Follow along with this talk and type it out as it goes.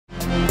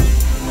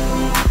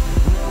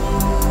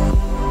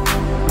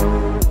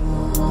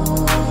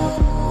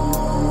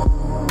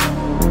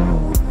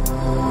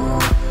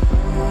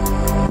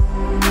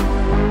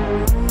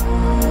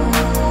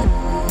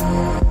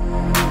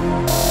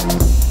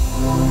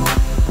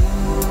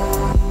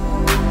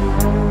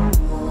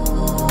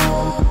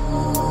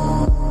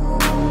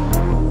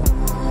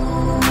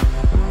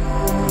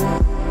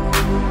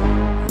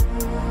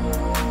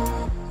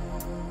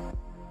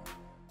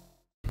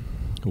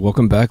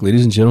Welcome back,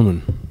 ladies and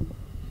gentlemen,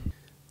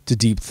 to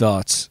Deep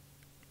Thoughts.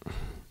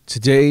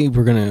 Today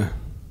we're going to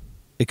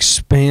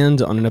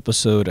expand on an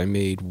episode I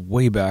made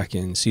way back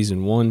in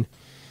Season 1.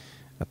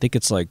 I think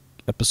it's like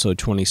episode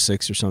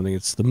 26 or something.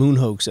 It's the Moon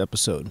Hoax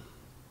episode.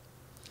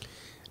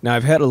 Now,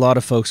 I've had a lot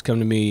of folks come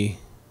to me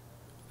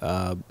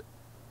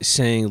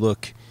saying,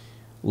 look,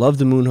 love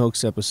the Moon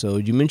Hoax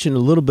episode. You mentioned a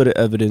little bit of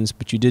evidence,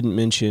 but you didn't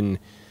mention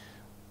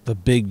the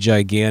big,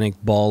 gigantic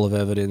ball of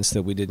evidence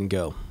that we didn't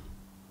go.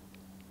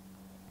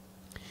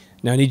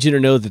 Now, I need you to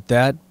know that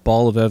that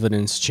ball of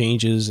evidence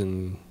changes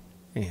and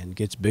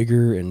gets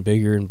bigger and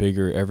bigger and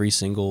bigger every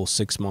single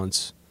 6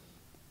 months.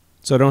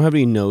 So I don't have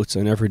any notes.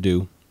 I never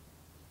do.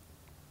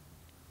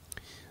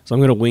 So I'm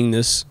going to wing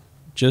this,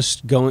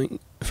 just going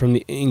from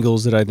the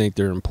angles that I think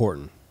they're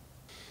important.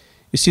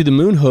 You see, the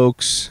moon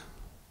hoax,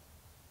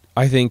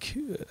 I think,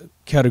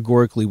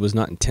 categorically was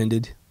not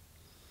intended.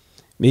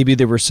 Maybe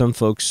there were some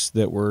folks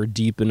that were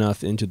deep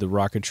enough into the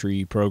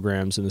rocketry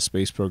programs and the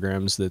space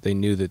programs that they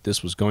knew that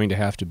this was going to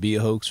have to be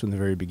a hoax from the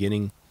very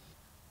beginning.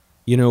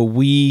 You know,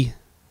 we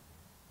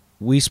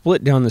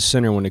split down the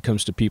center when it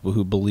comes to people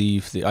who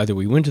believe that either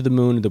we went to the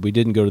moon or that we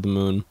didn't go to the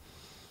moon.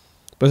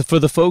 But for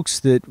the folks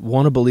that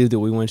want to believe that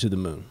we went to the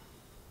moon,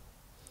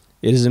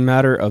 it is a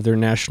matter of their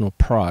national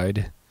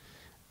pride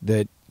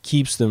that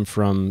keeps them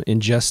from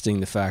ingesting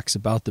the facts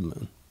about the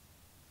moon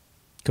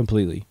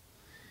completely.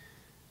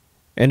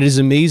 And it is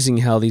amazing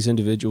how these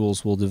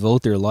individuals will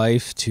devote their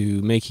life to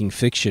making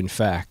fiction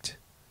fact,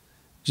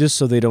 just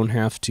so they don't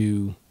have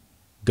to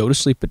go to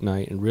sleep at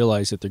night and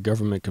realize that their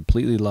government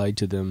completely lied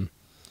to them,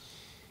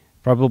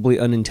 probably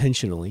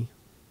unintentionally.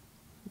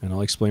 And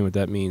I'll explain what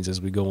that means as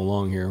we go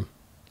along here.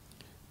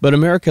 But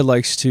America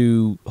likes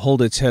to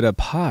hold its head up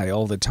high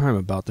all the time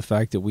about the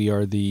fact that we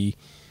are the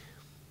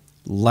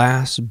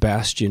last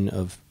bastion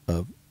of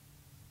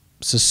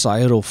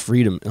societal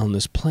freedom on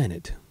this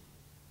planet.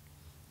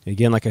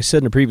 Again, like I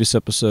said in a previous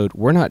episode,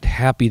 we're not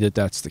happy that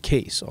that's the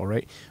case, all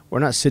right? We're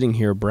not sitting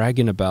here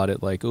bragging about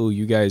it like, oh,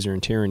 you guys are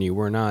in tyranny.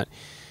 We're not.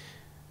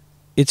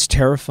 It's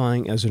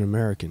terrifying as an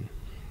American,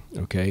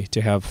 okay, to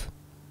have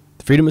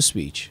freedom of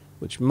speech,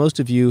 which most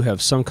of you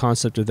have some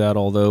concept of that,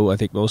 although I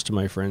think most of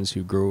my friends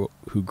who grew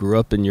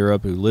up in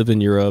Europe, who live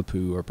in Europe,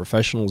 who are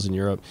professionals in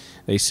Europe,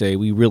 they say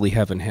we really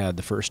haven't had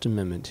the First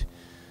Amendment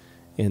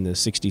in the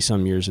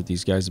 60-some years that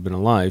these guys have been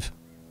alive.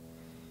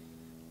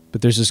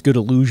 But there's this good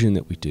illusion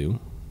that we do.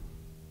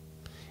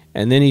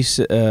 And then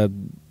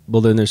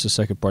then there's the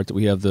second part, that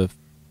we have the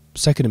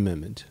Second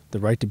Amendment, the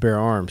right to bear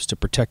arms to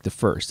protect the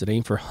First. It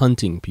ain't for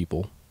hunting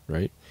people,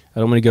 right? I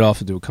don't want to get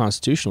off into a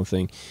constitutional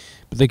thing,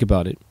 but think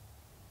about it.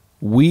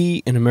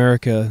 We in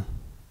America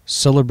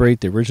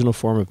celebrate the original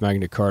form of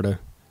Magna Carta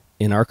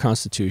in our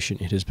Constitution.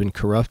 It has been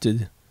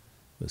corrupted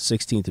with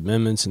 16th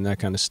Amendments and that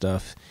kind of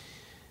stuff.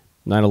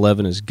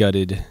 9/11 has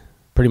gutted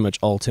pretty much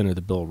all 10 of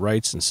the Bill of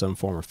Rights in some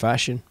form or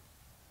fashion.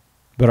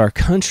 But our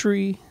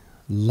country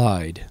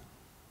lied.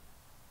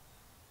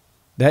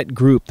 That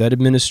group, that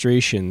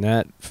administration,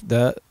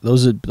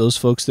 those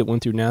folks that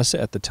went through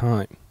NASA at the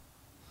time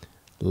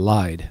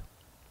lied.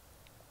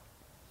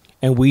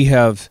 And we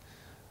have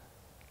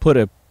put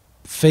a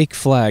fake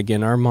flag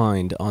in our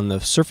mind on the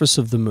surface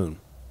of the moon,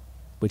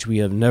 which we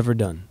have never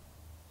done.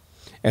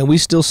 And we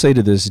still say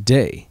to this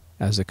day,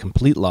 as a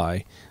complete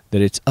lie,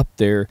 that it's up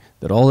there,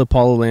 that all the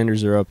Apollo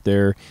landers are up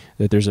there,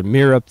 that there's a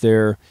mirror up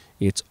there.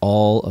 It's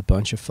all a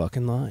bunch of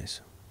fucking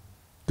lies.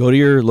 Go to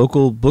your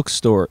local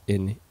bookstore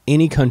in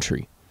any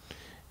country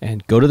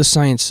and go to the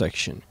science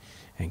section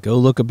and go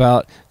look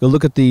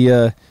at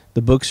the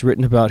books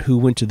written about who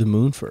went to the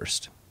moon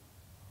first.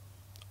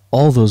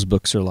 All those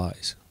books are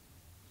lies.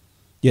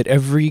 Yet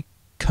every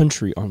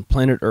country on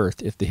planet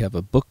Earth, if they have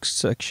a book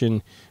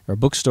section or a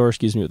bookstore,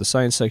 with the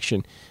science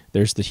section,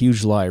 there's the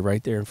huge lie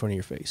right there in front of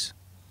your face.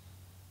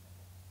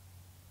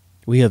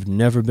 We have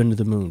never been to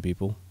the moon,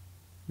 people.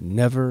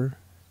 Never,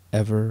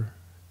 ever,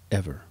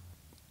 ever.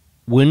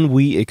 When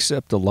we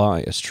accept a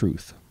lie as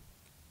truth,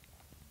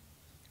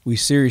 we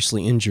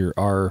seriously injure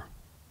our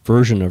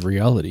version of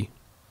reality.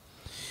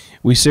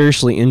 We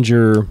seriously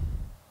injure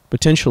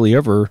potentially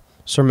ever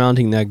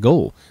surmounting that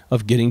goal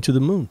of getting to the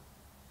moon.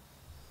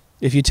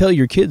 If you tell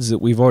your kids that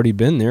we've already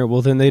been there,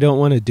 well, then they don't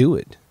want to do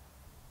it.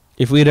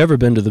 If we had ever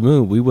been to the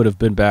moon, we would have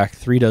been back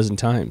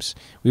 36 times.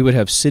 We would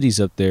have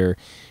cities up there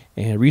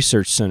and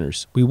research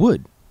centers. We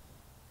would.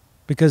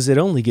 Because it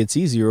only gets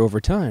easier over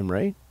time,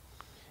 right?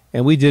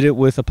 And we did it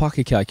with a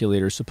pocket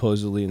calculator,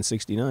 supposedly, in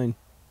 '69.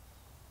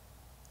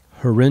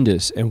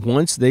 Horrendous. And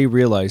once they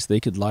realized they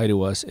could lie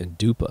to us and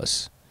dupe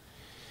us,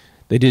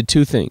 they did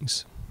two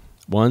things.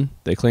 One,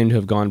 they claimed to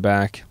have gone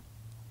back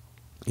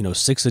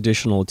 6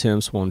 additional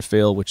attempts, one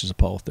failed, which is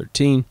Apollo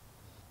 13,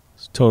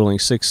 totaling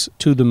 6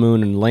 to the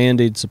moon and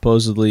landed,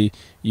 supposedly.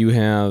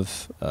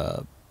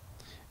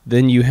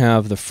 Then you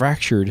have the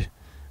fractured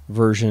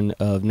version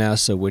of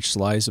NASA, which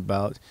lies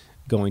about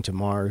going to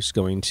Mars,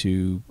 going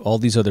to all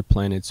these other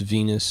planets,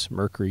 Venus,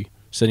 Mercury,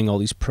 sending all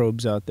these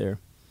probes out there,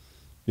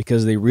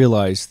 because they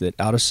realize that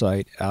out of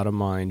sight, out of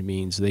mind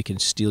means they can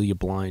steal you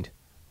blind,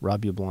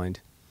 rob you blind.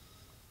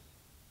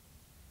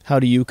 How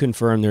do you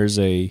confirm there's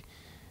an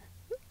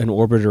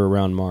orbiter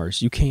around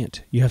Mars? You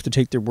can't. You have to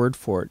take their word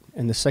for it.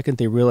 And the second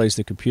they realize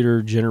the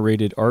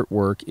computer-generated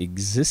artwork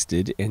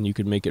existed and you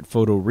could make it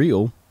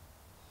photoreal,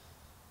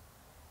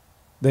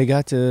 they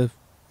get to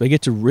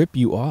rip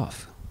you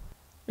off.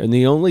 And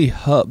the only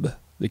hub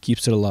that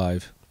keeps it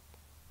alive,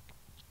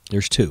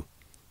 there's two.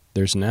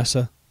 There's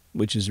NASA,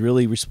 which is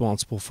really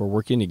responsible for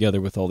working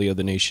together with all the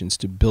other nations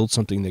to build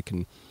something that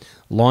can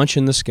launch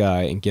in the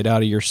sky and get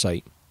out of your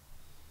sight.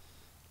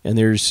 And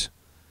there's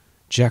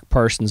Jack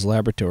Parsons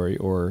Laboratory,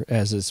 or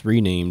as it's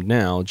renamed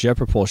now, Jet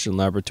Propulsion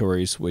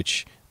Laboratories,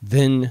 which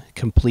then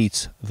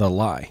completes the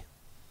lie.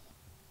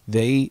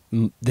 They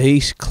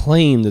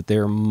claim that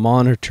they're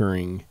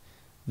monitoring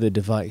the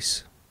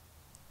device.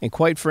 And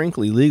quite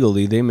frankly,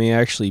 legally, they may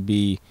actually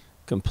be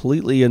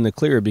completely in the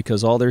clear,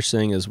 because all they're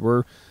saying is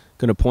we're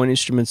going to point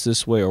instruments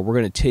this way, or we're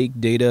going to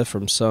take data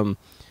from some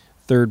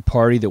third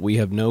party that we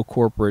have no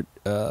corporate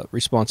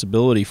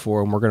responsibility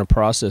for, and we're going to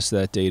process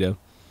that data.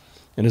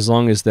 And as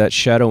long as that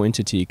shadow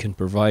entity can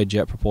provide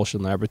Jet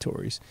Propulsion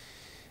Laboratories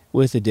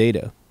with the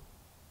data,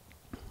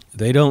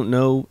 they don't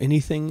know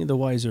anything the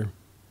wiser.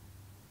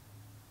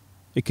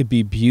 It could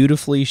be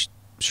beautifully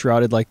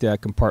shrouded like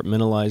that,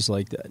 compartmentalized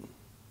like that.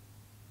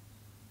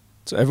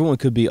 So everyone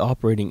could be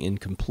operating in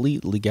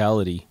complete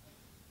legality,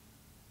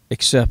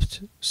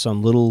 except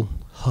some little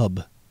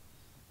hub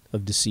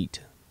of deceit.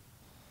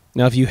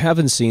 Now, if you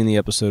haven't seen the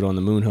episode on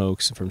the moon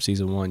hoax from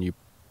season 1,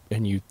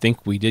 and you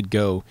think we did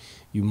go,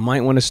 you might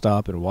want to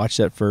stop and watch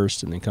that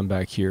first and then come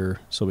back here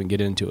so we can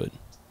get into it.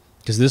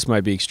 Because this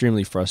might be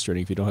extremely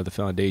frustrating if you don't have the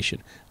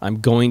foundation.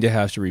 I'm going to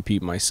have to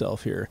repeat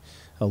myself here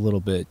a little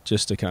bit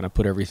just to kind of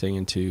put everything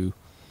into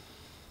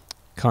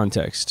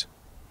context.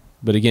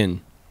 But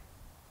again,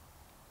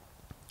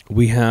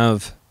 we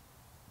have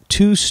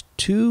two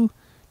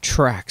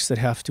tracks that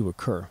have to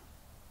occur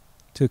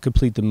to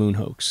complete the moon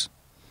hoax.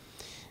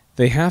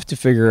 They have to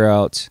figure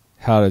out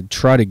how to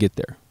try to get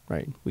there,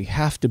 right? We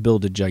have to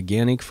build a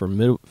gigantic,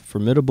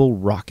 formidable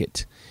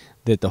rocket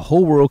that the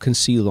whole world can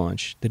see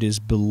launch, that is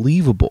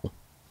believable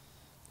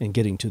in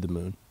getting to the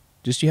moon.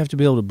 Just you have to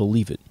be able to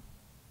believe it.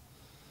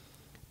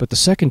 But the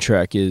second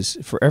track is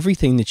for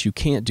everything that you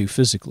can't do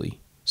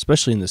physically,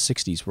 especially in the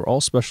 60s where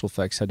all special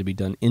effects had to be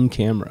done in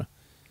camera.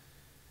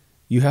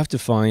 You have to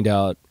find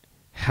out,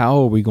 how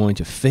are we going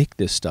to fake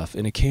this stuff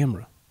in a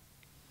camera?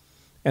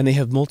 And they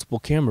have multiple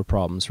camera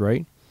problems,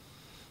 right?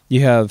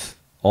 You have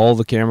all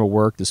the camera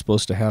work that's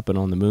supposed to happen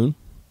on the moon.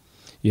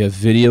 You have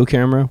video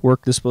camera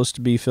work that's supposed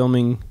to be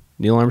filming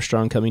Neil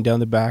Armstrong coming down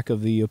the back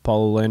of the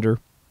Apollo lander.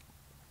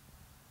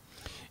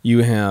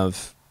 You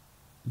have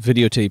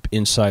videotape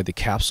inside the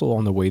capsule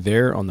on the way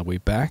there, on the way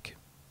back.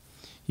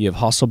 You have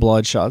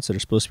Hasselblad shots that are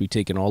supposed to be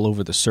taken all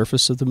over the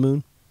surface of the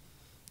moon.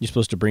 You're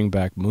supposed to bring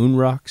back moon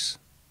rocks.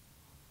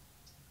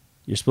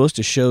 You're supposed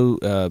to show,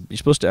 you're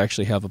supposed to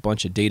actually have a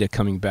bunch of data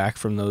coming back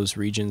from those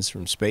regions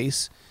from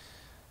space.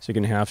 So you're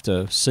going to have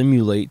to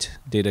simulate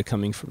data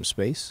coming from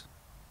space.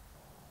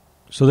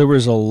 So there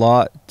was a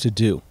lot to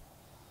do.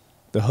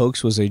 The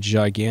hoax was a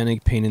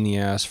gigantic pain in the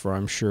ass for,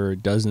 I'm sure,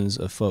 dozens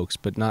of folks,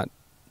 but not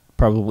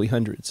probably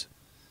hundreds.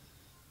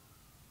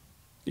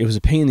 It was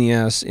a pain in the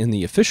ass in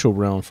the official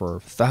realm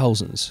for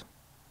thousands.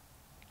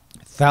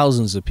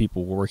 Thousands of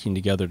people were working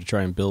together to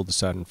try and build the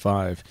Saturn V,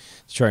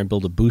 to try and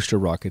build a booster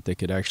rocket that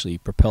could actually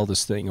propel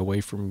this thing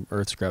away from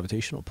Earth's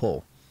gravitational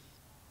pull.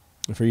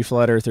 And for you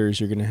flat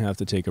earthers, you're going to have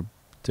to take a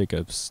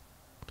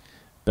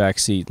back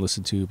seat and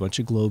listen to a bunch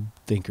of globe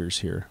thinkers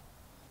here.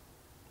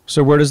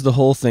 So where does the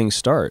whole thing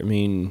start? I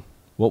mean,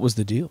 what was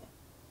the deal?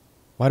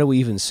 Why do we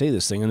even say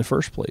this thing in the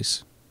first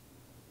place?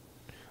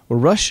 Well,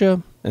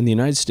 Russia and the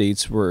United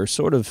States were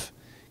sort of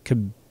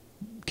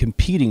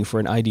competing for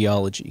an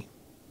ideology.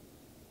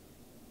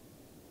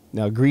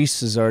 Now,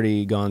 Greece has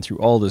already gone through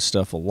all this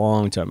stuff a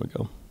long time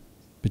ago.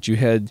 But you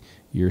had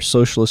your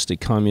socialistic,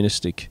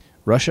 communistic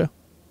Russia.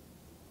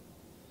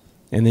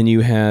 And then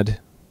you had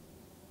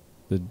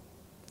the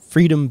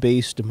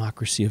freedom-based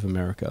democracy of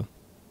America.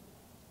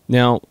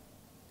 Now,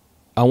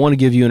 I want to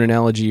give you an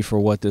analogy for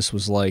what this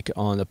was like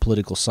on the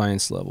political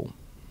science level.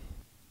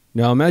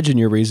 Now, imagine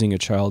you're raising a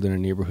child in a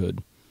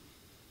neighborhood,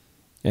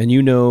 and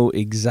you know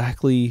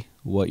exactly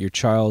what your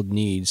child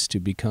needs to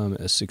become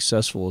as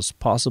successful as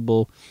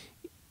possible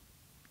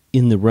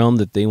in the realm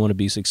that they want to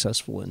be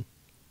successful in.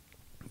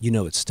 You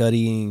know, it's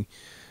studying,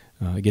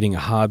 getting a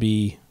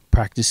hobby,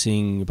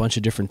 practicing a bunch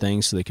of different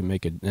things so they can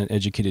make an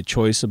educated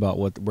choice about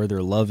where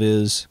their love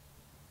is,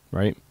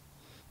 right?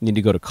 You need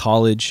to go to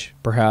college,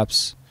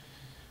 perhaps.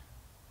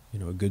 You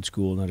know, a good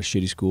school, not a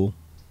shitty school.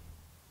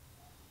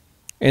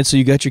 And so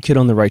you got your kid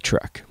on the right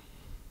track.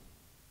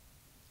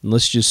 And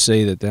let's just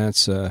say that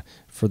that's,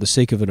 for the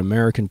sake of an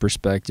American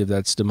perspective,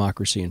 that's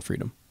democracy and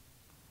freedom.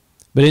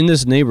 But in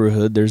this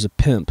neighborhood, there's a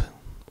pimp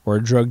or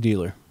a drug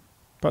dealer.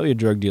 Probably a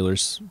drug dealer.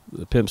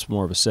 The pimp's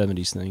more of a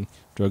 70s thing.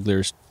 Drug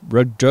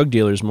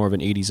dealer is more of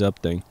an 80s up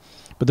thing.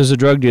 But there's a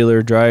drug dealer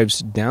who drives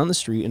down the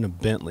street in a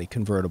Bentley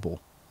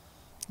convertible.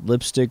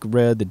 Lipstick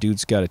red. The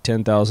dude's got a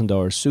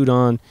 $10,000 suit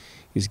on.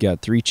 He's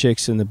got 3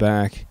 chicks in the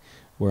back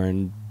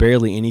wearing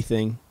barely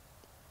anything.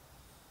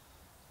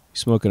 He's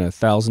smoking a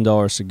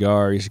 $1,000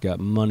 cigar. He's got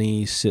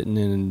money sitting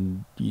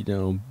in,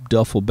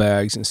 duffel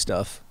bags and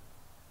stuff.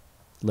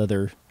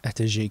 Leather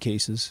attaché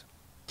cases.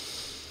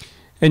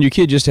 And your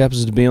kid just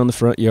happens to be in the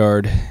front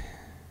yard,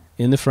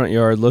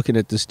 looking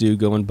at this dude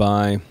going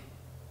by.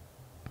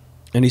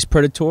 And he's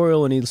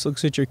predatorial, and he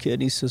looks at your kid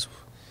and he says,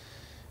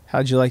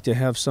 "How'd you like to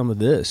have some of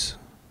this?"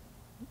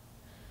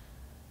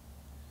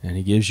 And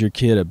he gives your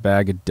kid a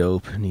bag of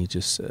dope, and he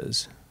just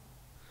says,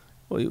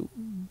 "Well, you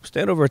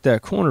stand over at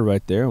that corner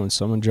right there. When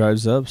someone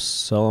drives up,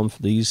 sell them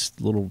these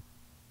little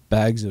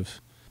bags of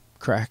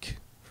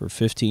crack for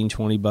 $15,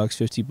 $20,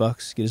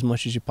 $50. Get as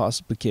much as you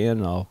possibly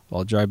can, and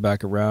I'll drive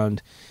back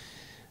around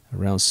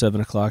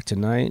 7 o'clock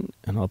tonight,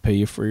 and I'll pay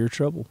you for your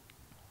trouble."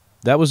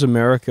 That was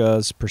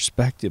America's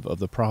perspective of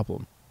the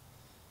problem.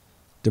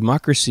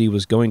 Democracy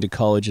was going to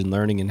college and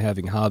learning and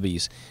having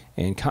hobbies,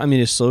 and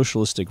communist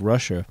socialistic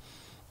Russia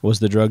was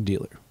the drug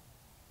dealer.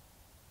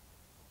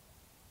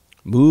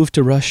 Move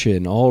to Russia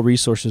and all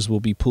resources will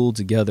be pooled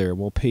together and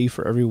we'll pay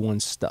for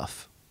everyone's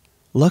stuff.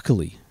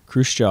 Luckily,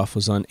 Khrushchev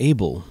was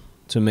unable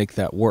to make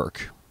that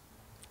work,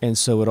 and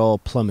so it all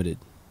plummeted.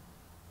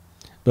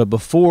 But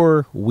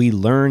before we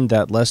learned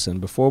that lesson,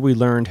 before we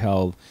learned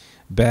how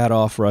bad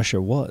off Russia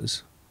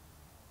was,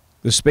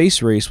 the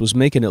space race was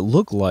making it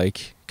look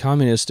like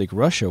communistic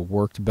Russia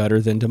worked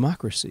better than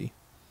democracy.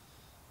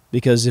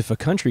 Because if a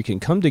country can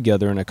come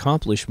together and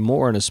accomplish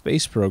more in a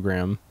space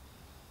program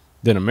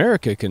than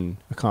America can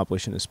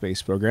accomplish in a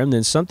space program,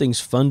 then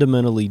something's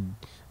fundamentally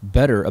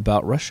better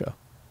about Russia.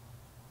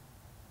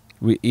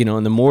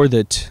 And the more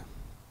that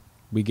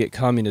we get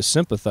communist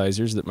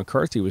sympathizers that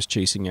McCarthy was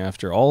chasing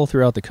after all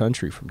throughout the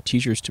country, from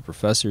teachers to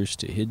professors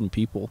to hidden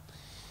people,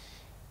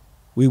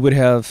 we would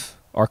have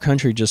our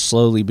country just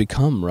slowly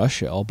become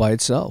Russia all by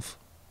itself.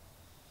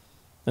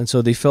 And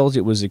so they felt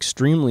it was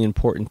extremely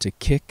important to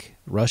kick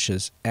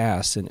Russia's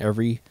ass in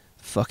every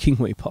fucking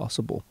way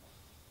possible,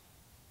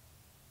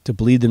 to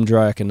bleed them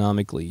dry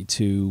economically,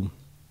 to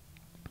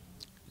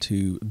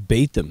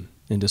bait them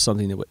into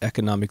something that would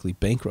economically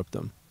bankrupt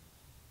them,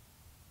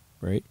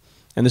 right?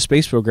 And the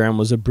space program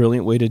was a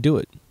brilliant way to do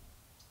it.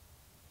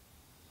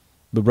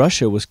 But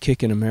Russia was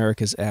kicking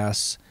America's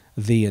ass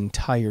the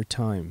entire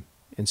time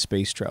in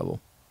space travel.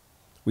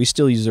 We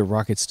still use their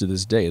rockets to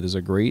this day. There's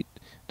a great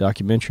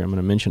documentary I'm going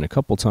to mention a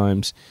couple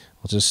times.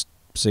 I'll just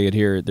say it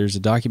here. There's a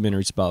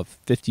documentary, it's about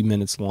 50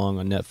 minutes long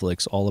on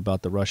Netflix, all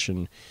about the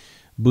Russian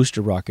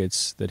booster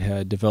rockets that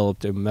had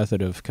developed a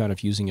method of kind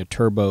of using a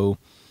turbo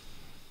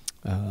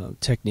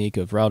technique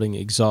of routing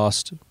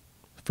exhaust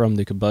from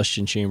the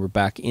combustion chamber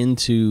back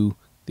into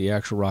the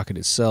actual rocket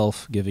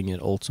itself, giving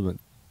it ultimate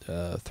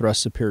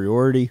thrust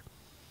superiority.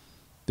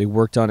 They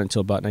worked on it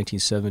until about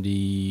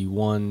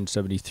 1971,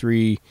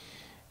 73,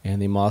 and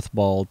they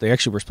mothballed. They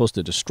actually were supposed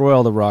to destroy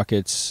all the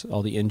rockets,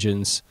 all the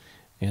engines,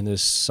 and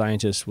this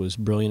scientist was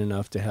brilliant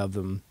enough to have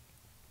them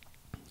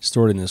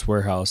stored in this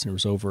warehouse, and there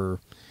was over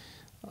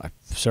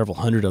several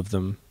hundred of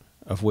them,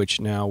 of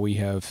which now we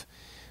have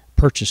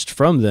purchased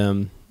from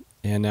them,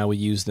 and now we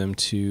use them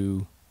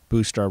to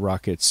boost our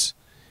rockets,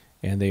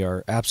 and they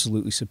are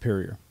absolutely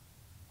superior.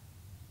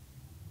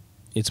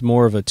 It's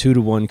more of a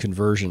 2-to-1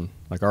 conversion.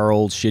 Like our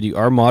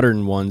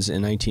modern ones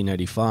in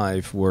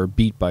 1995 were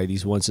beat by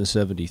these ones in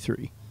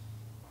 73.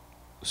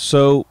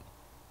 So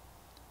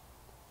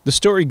the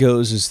story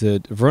goes is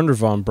that Wernher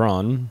von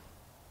Braun,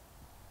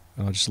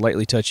 I'll just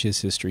lightly touch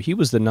his history, he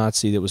was the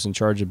Nazi that was in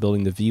charge of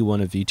building the V1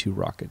 and V2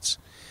 rockets.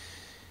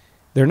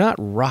 They're not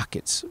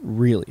rockets,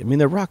 really. I mean,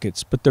 they're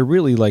rockets, but they're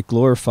really like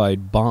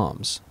glorified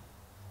bombs.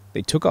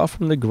 They took off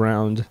from the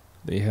ground.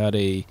 They had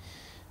a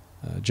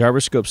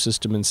gyroscope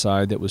system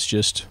inside that was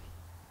just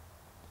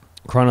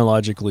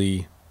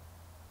chronologically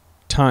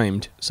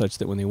timed such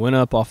that when they went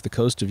up off the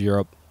coast of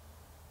Europe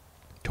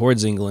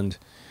towards England,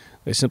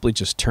 they simply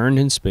just turned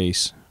in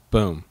space,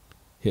 boom,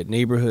 hit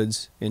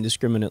neighborhoods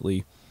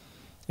indiscriminately.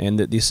 And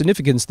the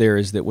significance there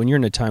is that when you're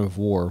in a time of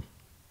war,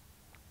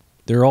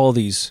 there are all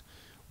these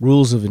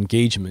rules of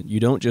engagement.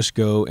 You don't just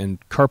go and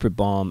carpet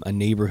bomb a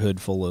neighborhood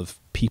full of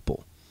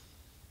people.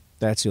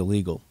 That's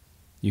illegal.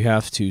 You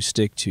have to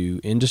stick to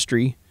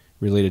industry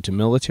related to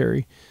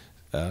military.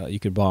 You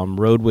could bomb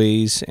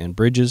roadways and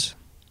bridges,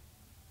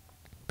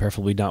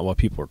 preferably not while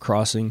people are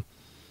crossing.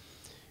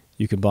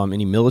 You can bomb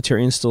any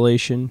military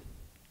installation,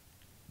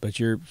 but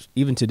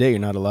even today you're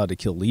not allowed to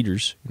kill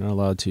leaders. You're not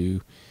allowed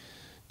to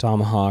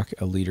tomahawk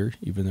a leader,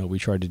 even though we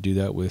tried to do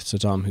that with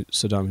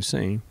Saddam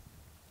Hussein.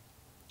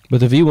 But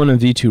the V1 and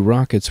V2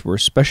 rockets were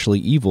especially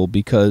evil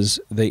because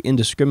they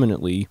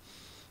indiscriminately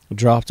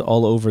dropped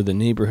all over the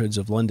neighborhoods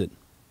of London.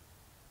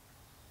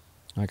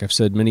 Like I've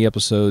said many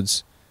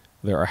episodes,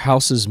 there are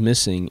houses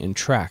missing in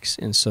tracks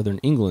in southern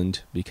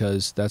England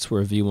because that's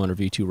where a V1 or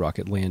V2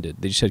 rocket landed.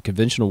 They just had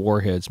conventional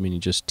warheads, meaning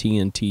just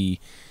TNT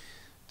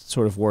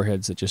sort of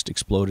warheads that just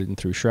exploded and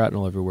threw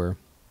shrapnel everywhere.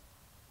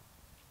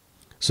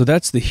 So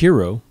that's the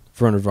hero,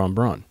 Wernher von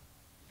Braun.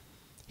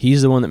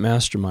 He's the one that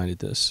masterminded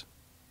this.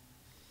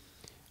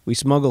 We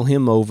smuggle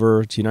him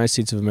over to the United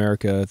States of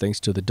America thanks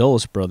to the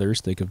Dulles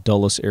brothers. Think of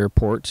Dulles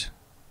Airport.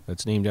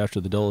 That's named after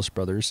the Dulles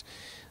brothers.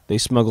 They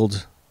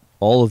smuggled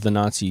all of the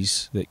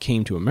Nazis that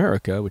came to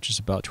America, which is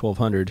about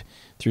 1,200,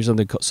 through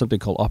something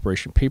called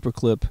Operation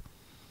Paperclip.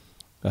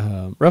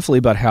 Roughly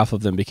about half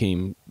of them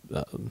became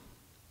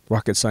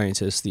rocket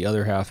scientists. The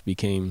other half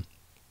became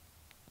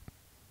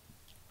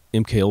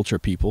MK Ultra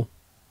people,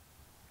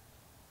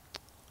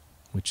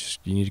 which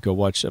you need to go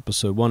watch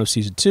episode 1 of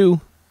season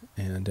 2,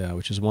 and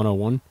which is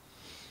 101.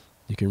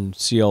 You can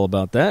see all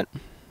about that.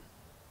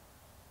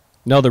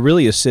 Now, the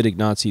really acidic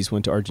Nazis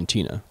went to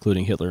Argentina,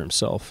 including Hitler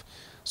himself.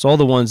 So all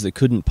the ones that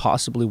couldn't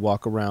possibly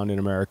walk around in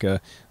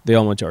America, they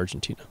all went to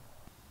Argentina.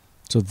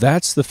 So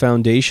that's the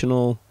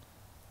foundational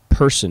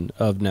person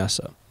of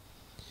NASA.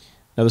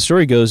 Now, the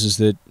story goes is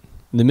that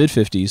in the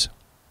mid-50s,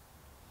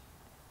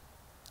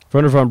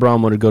 Wernher von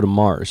Braun wanted to go to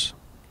Mars,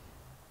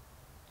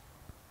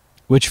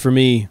 which for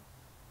me,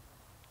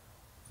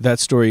 that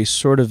story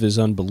sort of is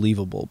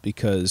unbelievable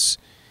because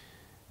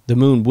the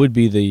moon would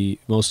be the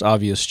most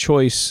obvious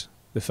choice.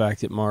 The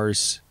fact that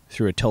Mars,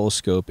 through a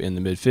telescope in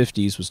the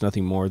mid-50s, was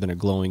nothing more than a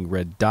glowing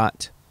red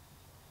dot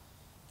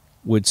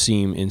would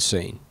seem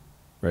insane,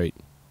 right?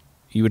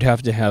 You would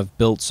have to have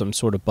built some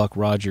sort of Buck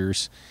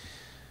Rogers,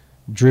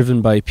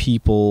 driven by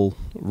people,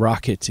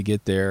 rocket to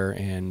get there,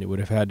 and it would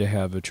have had to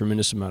have a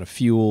tremendous amount of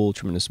fuel,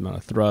 tremendous amount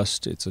of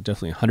thrust. It's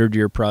definitely a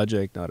 100-year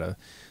project, not a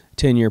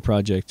 10-year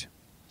project.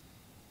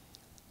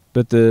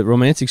 But the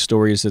romantic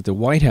story is that the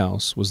White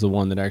House was the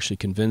one that actually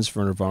convinced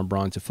Wernher von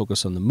Braun to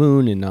focus on the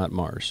moon and not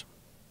Mars.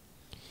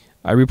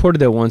 I reported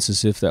that once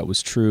as if that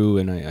was true,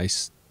 and I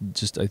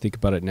think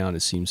about it now and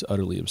it seems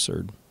utterly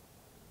absurd.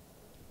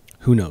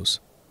 Who knows?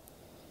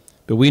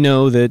 But we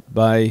know that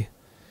by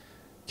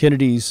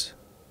Kennedy's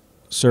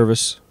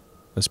service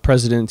as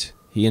president,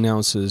 he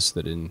announces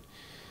that in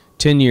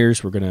 10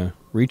 years we're going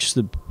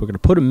to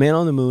put a man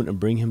on the moon and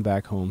bring him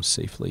back home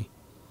safely.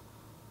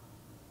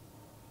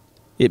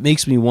 It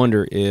makes me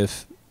wonder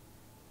if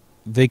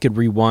they could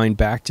rewind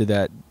back to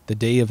the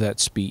day of that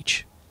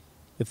speech,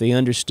 if they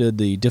understood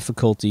the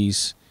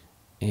difficulties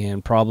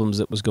and problems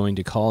that was going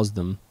to cause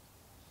them,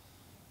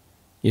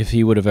 if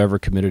he would have ever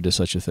committed to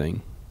such a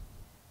thing.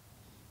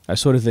 I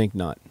sort of think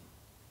not.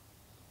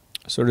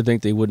 I sort of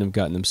think they wouldn't have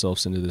gotten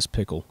themselves into this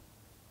pickle.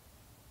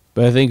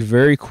 But I think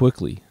very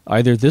quickly,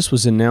 either this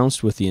was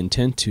announced with the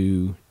intent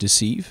to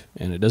deceive,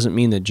 and it doesn't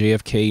mean that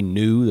JFK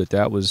knew that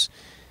that was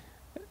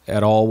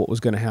at all what was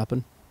going to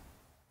happen,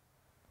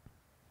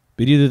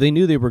 but either they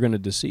knew they were going to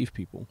deceive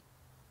people,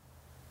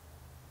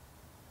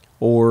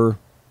 or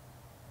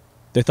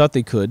they thought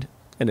they could,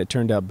 and it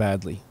turned out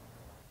badly.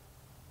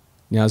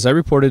 Now, as I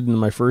reported in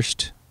my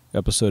first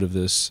episode of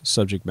this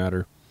subject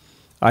matter,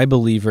 I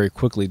believe very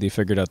quickly they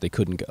figured out they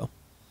couldn't go.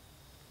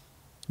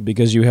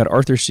 Because you had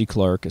Arthur C.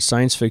 Clarke, a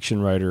science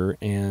fiction writer,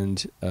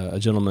 and a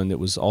gentleman that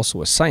was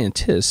also a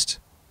scientist.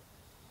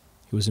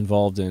 He was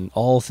involved in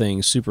all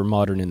things super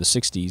modern in the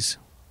 60s,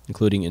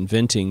 including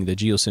inventing the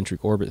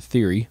geocentric orbit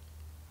theory.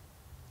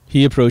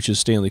 He approaches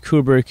Stanley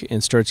Kubrick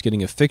and starts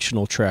getting a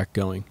fictional track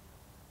going.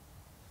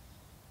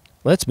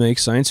 Let's make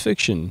science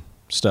fiction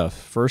stuff,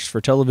 first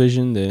for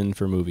television, then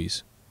for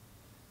movies.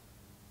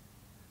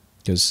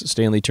 Because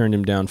Stanley turned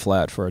him down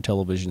flat for a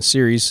television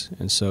series,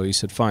 and so he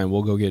said, fine,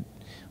 we'll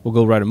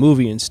go write a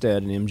movie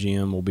instead, and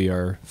MGM will be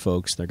our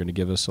folks. They're going to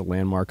give us a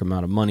landmark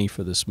amount of money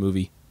for this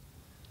movie.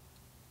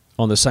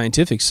 On the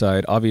scientific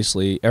side,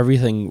 obviously,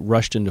 everything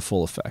rushed into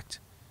full effect.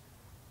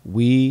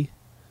 We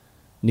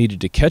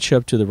needed to catch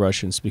up to the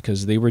Russians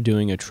because they were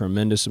doing a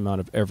tremendous amount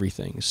of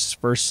everything.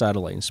 First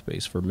satellite in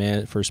space,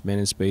 first man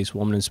in space,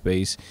 woman in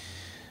space,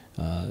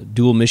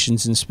 dual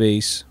missions in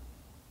space.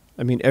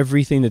 I mean,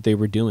 everything that they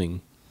were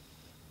doing,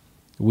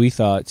 we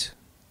thought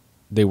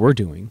they were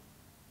doing,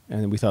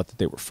 and we thought that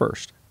they were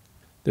first.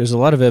 There's a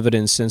lot of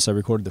evidence since I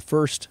recorded the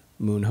first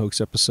moon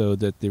hoax episode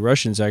that the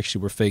Russians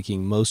actually were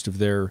faking most of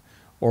their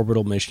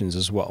orbital missions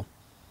as well,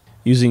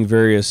 using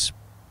various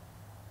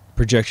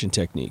projection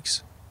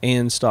techniques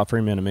and stop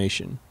frame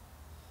animation,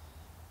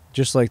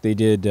 just like they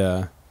did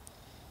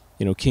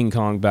King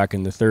Kong back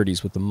in the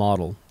 30s with the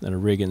model and a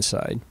rig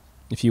inside.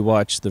 If you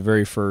watch the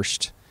very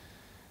first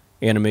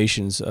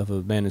animations of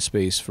a man in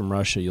space from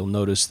Russia, you'll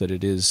notice that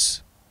it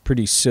is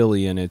pretty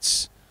silly in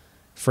its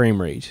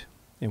frame rate,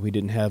 and we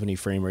didn't have any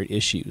frame rate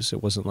issues.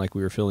 It wasn't like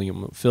we were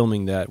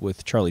filming that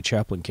with Charlie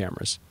Chaplin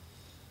cameras.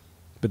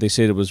 But they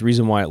said it was the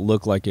reason why it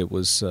looked like it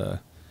was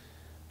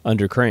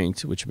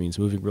undercranked, which means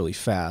moving really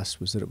fast,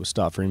 was that it was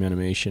stop frame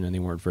animation and they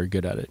weren't very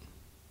good at it.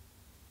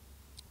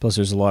 Plus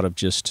there's a lot of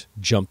just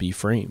jumpy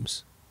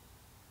frames.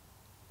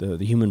 The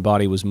human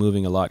body was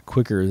moving a lot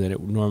quicker than it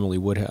normally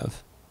would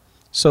have.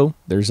 So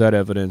there's that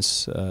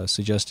evidence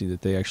suggesting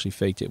that they actually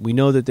faked it. We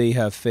know that they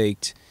have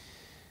faked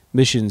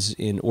missions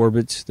in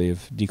orbit. They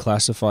have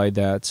declassified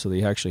that, so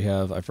they actually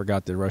have, I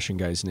forgot the Russian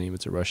guy's name,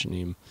 it's a Russian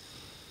name,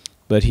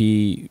 but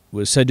he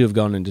was said to have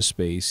gone into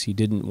space. He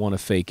didn't want to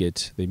fake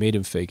it. They made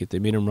him fake it. They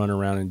made him run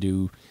around and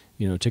do,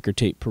 ticker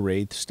tape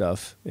parade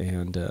stuff,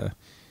 and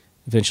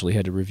eventually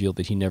had to reveal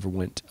that he never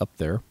went up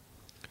there.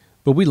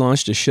 But we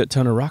launched a shit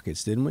ton of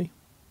rockets, didn't we?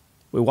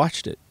 We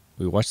watched it.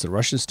 We watched the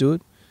Russians do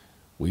it.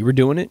 We were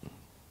doing it.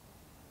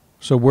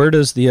 So where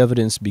does the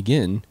evidence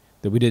begin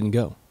that we didn't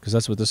go? Because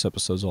that's what this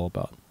episode's all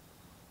about.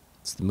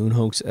 It's the moon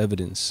hoax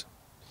evidence.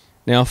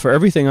 Now, for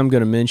everything I'm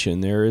going to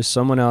mention, there is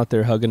someone out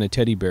there hugging a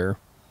teddy bear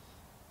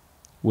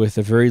with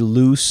a very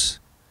loose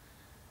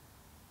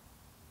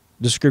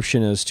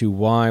description as to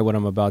why what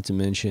I'm about to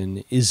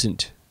mention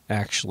isn't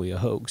actually a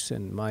hoax.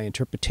 And my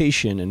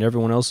interpretation and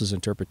everyone else's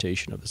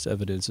interpretation of this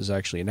evidence is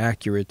actually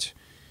inaccurate,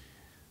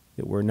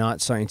 that we're not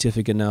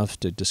scientific enough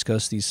to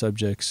discuss these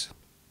subjects.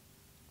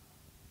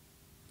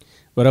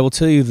 But I will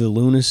tell you the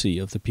lunacy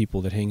of the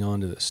people that hang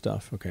on to this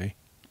stuff, okay?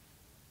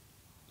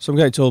 Some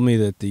guy told me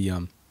that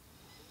the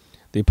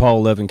Apollo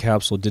 11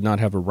 capsule did not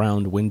have a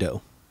round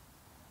window.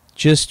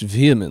 Just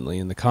vehemently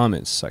in the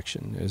comments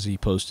section, as he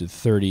posted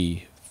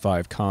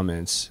 35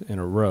 comments in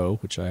a row,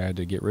 which I had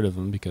to get rid of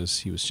him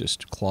because he was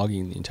just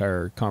clogging the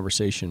entire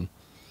conversation.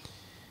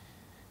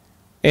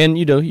 And,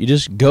 you know, you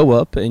just go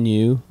up and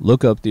you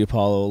look up the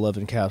Apollo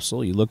 11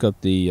 capsule. You look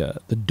up the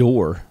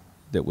door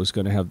that was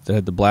going to have that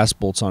had the blast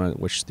bolts on it,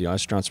 which the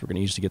astronauts were going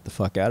to use to get the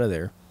fuck out of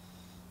there.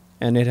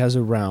 And it has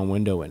a round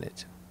window in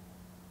it,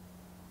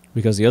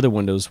 because the other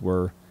windows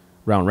were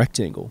round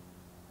rectangle.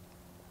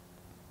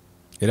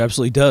 It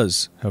absolutely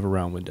does have a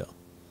round window.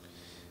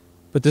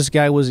 But this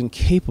guy was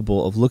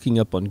incapable of looking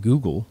up on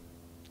Google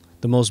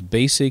the most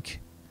basic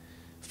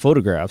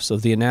photographs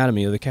of the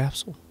anatomy of the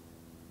capsule.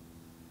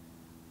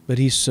 But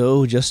he's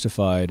so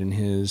justified in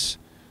his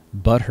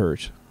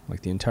butthurt,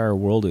 like the entire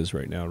world is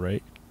right now,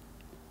 right?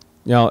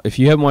 Now, if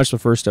you haven't watched the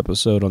first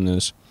episode on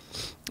this,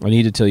 I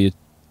need to tell you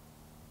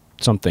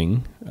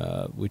something,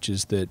 which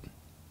is that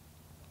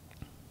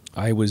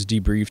I was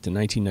debriefed in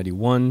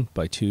 1991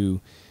 by two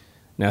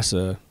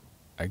NASA,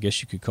 I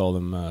guess you could call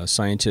them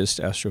scientists,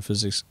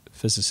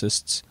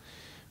 astrophysicists,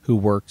 who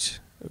worked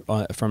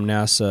for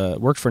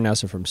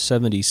NASA from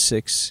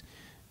 76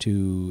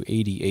 to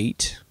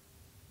 88,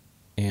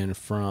 and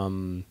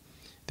from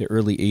the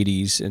early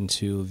 80s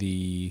into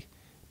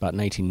about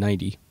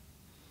 1990.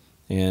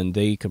 And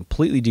they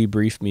completely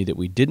debriefed me that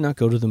we did not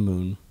go to the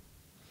moon,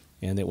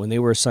 and that when they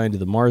were assigned to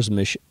the Mars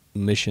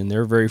mission,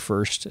 their very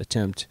first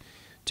attempt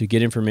to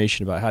get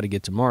information about how to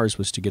get to Mars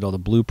was to get all the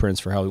blueprints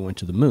for how we went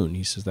to the moon.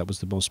 He says that was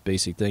the most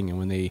basic thing. And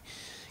when they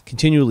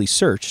continually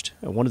searched,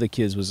 one of the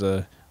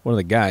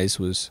guys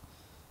was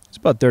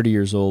about 30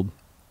 years old,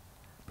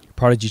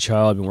 prodigy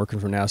child, been working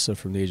for NASA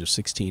from the age of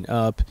 16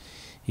 up.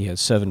 He had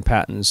 7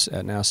 patents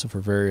at NASA for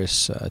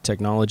various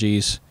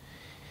technologies.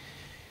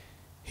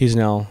 He's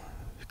now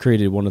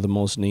created one of the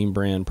most name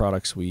brand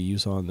products we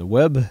use on the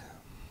web.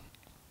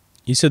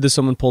 He said that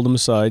someone pulled him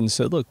aside and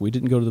said, "Look, we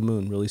didn't go to the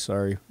moon. Really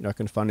sorry. You're not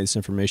going to find this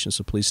information,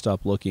 so please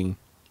stop looking.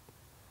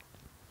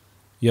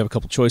 You have a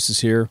couple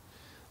choices here.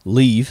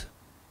 Leave,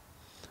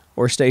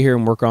 or stay here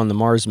and work on the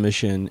Mars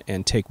mission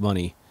and take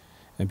money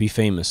and be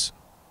famous.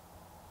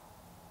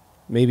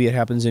 Maybe it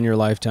happens in your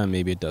lifetime,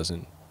 maybe it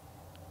doesn't.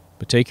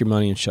 But take your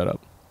money and shut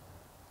up."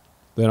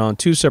 Then on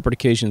 2 separate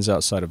occasions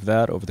outside of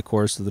that, over the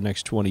course of the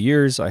next 20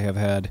 years, I have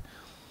had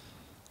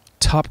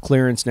top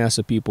clearance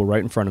NASA people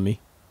right in front of me,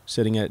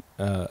 sitting at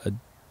a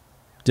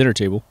dinner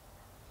table,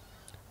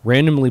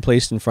 randomly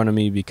placed in front of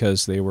me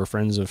because they were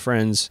friends of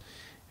friends,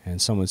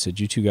 and someone said,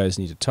 "You two guys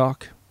need to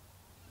talk."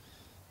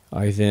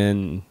 I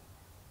then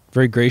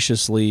very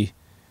graciously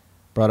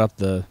brought up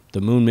the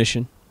moon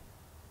mission,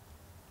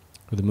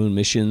 or the moon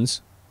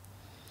missions.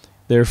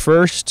 Their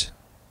first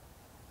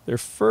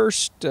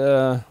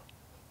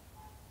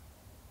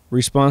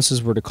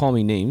responses were to call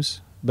me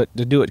names, but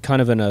to do it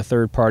kind of in a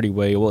third-party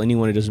way. Well,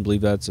 anyone who doesn't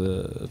believe that's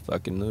a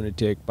fucking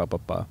lunatic, blah, blah,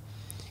 blah.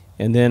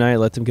 And then I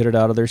let them get it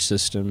out of their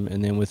system,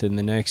 and then within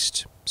the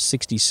next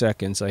 60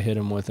 seconds, I hit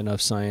them with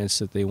enough science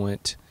that they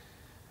went,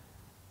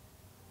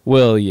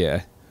 "Well,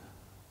 yeah,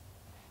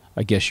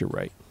 I guess you're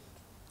right."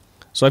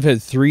 So I've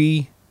had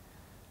three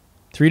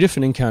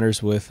different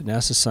encounters with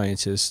NASA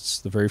scientists,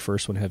 the very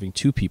first one having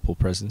 2 people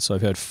present. So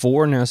I've had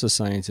 4 NASA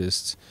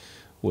scientists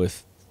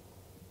with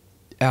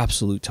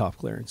absolute top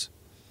clearance.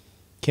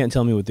 Can't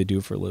tell me what they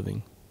do for a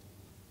living.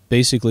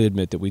 Basically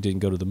admit that we didn't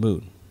go to the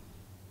moon.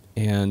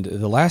 And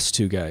the last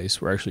 2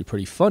 guys were actually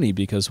pretty funny,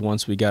 because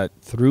once we got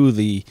through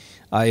the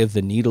eye of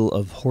the needle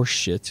of horse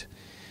shit,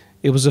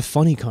 it was a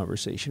funny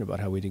conversation about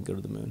how we didn't go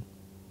to the moon.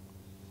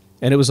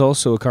 And it was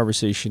also a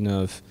conversation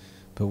of,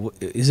 but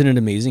isn't it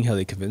amazing how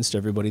they convinced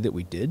everybody that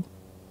we did?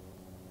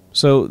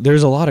 So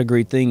there's a lot of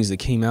great things that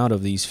came out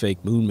of these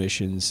fake moon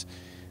missions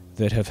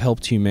that have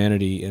helped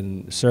humanity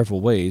in several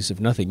ways, if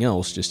nothing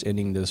else, just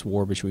ending this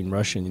war between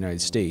Russia and the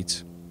United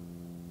States,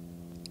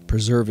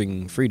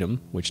 preserving freedom,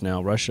 which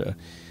now Russia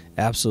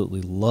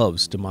absolutely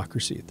loves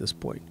democracy at this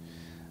point.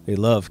 They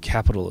love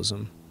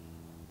capitalism.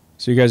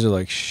 So you guys are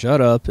like,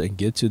 shut up and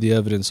get to the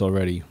evidence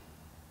already.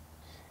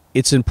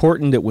 It's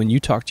important that when you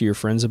talk to your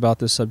friends about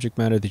this subject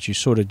matter that you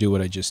sort of do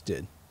what I just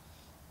did.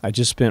 I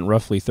just spent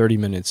roughly 30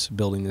 minutes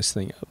building this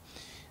thing up.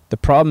 The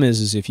problem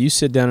is if you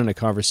sit down in a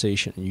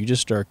conversation and you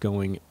just start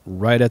going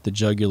right at the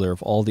jugular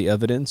of all the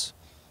evidence,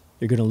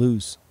 you're going to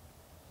lose.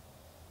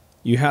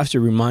 You have to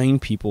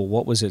remind people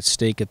what was at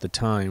stake at the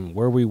time,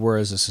 where we were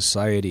as a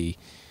society,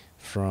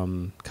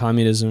 from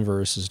communism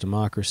versus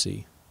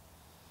democracy.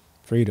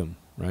 Freedom,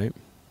 right?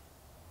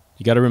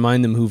 You got to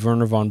remind them who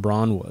Werner von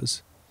Braun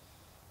was.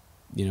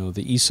 You know,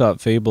 the Aesop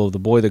fable of the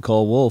boy they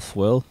call wolf.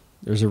 Well,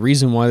 there's a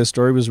reason why the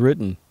story was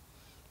written.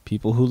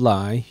 People who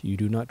lie, you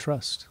do not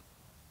trust.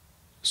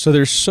 So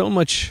there's so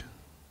much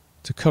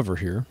to cover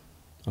here.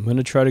 I'm going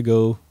to try to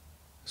go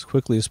as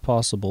quickly as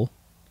possible,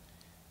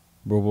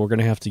 but we're going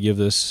to have to give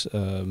this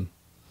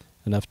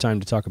enough time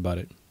to talk about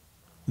it.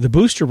 The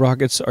booster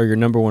rockets are your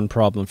number one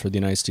problem for the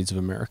United States of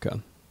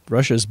America.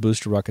 Russia's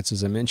booster rockets,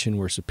 as I mentioned,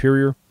 were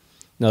superior.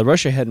 Now,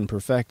 Russia hadn't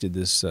perfected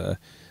this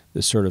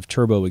sort of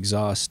turbo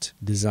exhaust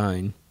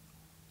design,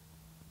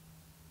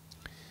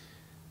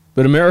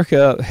 but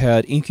America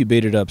had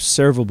incubated up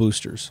several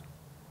boosters.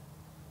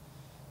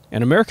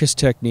 And America's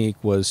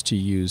technique was to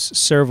use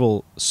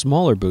several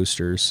smaller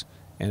boosters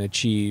and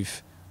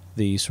achieve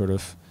the sort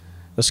of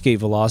escape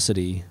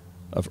velocity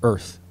of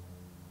Earth.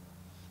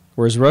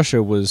 Whereas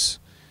Russia was,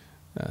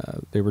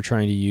 they were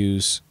trying to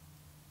use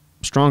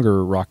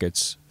stronger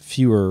rockets,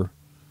 fewer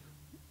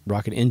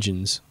rocket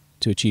engines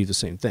to achieve the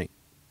same thing.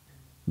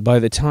 By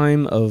the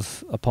time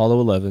of Apollo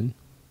 11,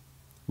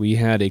 we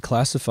had a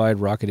classified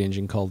rocket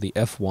engine called the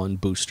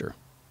F-1 booster.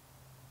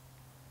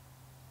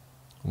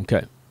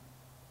 Okay.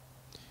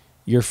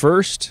 Your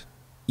first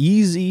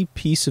easy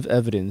piece of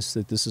evidence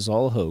that this is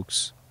all a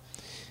hoax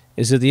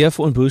is that the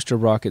F-1 booster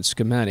rocket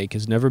schematic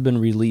has never been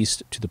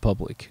released to the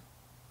public.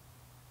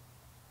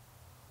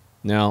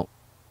 Now,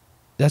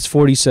 that's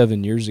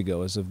 47 years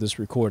ago as of this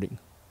recording.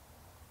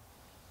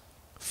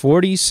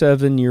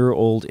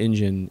 47-year-old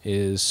engine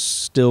is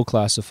still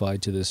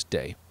classified to this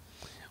day.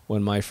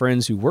 When my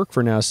friends who work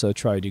for NASA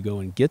tried to go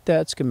and get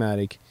that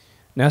schematic,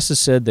 NASA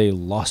said they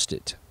lost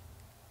it.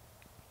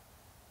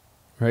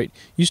 Right?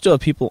 You still have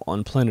people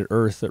on planet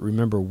Earth that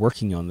remember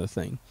working on the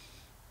thing,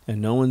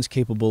 and no one's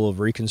capable of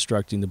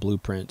reconstructing the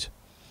blueprint.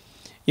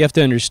 You have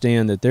to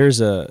understand that there was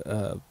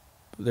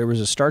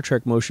a Star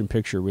Trek motion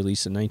picture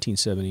released in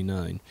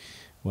 1979.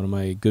 One of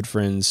my good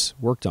friends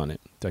worked on it.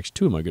 In fact,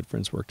 two of my good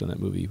friends worked on that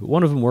movie. But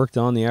one of them worked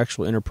on the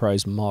actual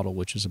Enterprise model,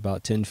 which is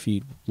about 10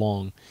 feet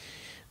long.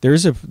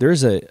 There's a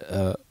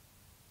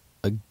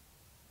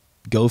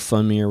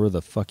GoFundMe, or whatever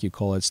the fuck you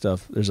call that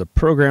stuff. There's a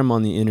program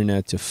on the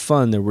internet to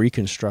fund the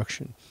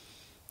reconstruction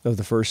of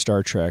the first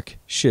Star Trek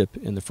ship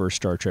in the first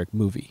Star Trek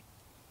movie.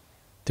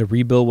 To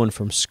rebuild one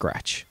from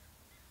scratch.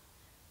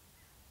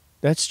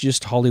 That's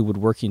just Hollywood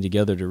working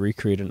together to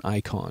recreate an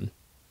icon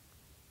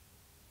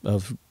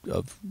of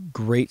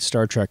great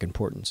Star Trek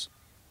importance.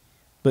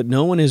 But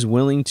no one is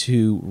willing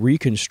to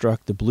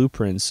reconstruct the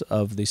blueprints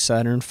of the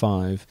Saturn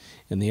V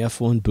and the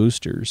F-1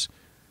 boosters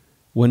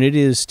when it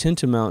is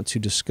tantamount to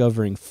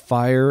discovering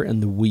fire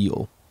and the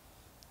wheel.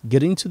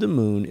 Getting to the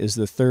moon is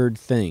the third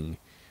thing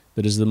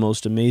that is the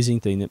most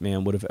amazing thing that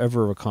man would have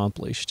ever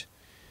accomplished.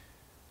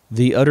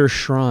 The utter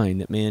shrine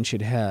that man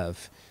should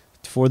have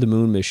for the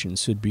moon mission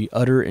should be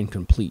utter and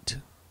complete.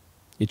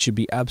 It should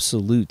be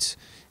absolute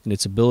in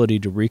its ability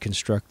to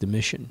reconstruct the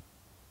mission.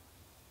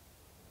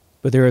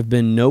 But there have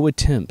been no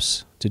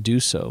attempts to do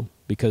so,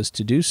 because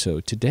to do so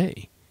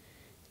today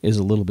is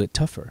a little bit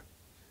tougher.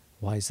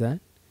 Why is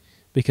that?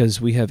 Because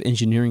we have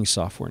engineering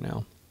software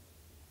now.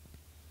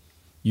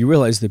 You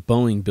realize that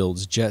Boeing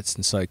builds jets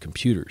inside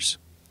computers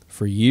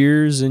for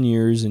years and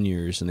years and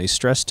years, and they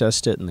stress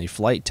test it and they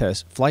flight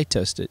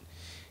test it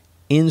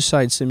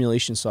inside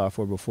simulation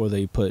software before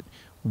they put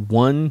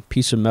one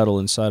piece of metal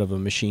inside of a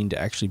machine to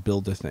actually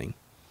build the thing.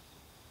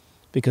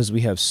 Because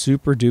we have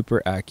super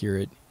duper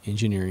accurate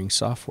engineering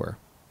software.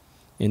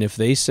 And if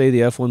they say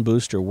the F-1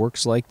 booster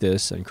works like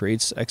this and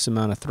creates X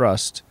amount of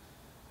thrust,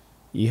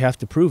 you have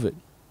to prove it.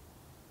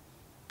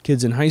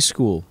 Kids in high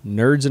school,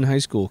 nerds in high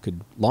school,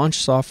 could launch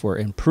software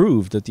and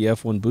prove that the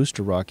F-1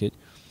 booster rocket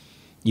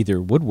either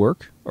would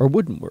work or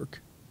wouldn't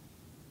work.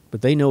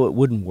 But they know it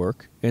wouldn't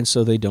work, and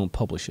so they don't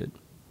publish it.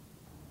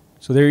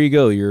 So there you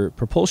go. Your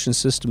propulsion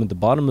system at the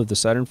bottom of the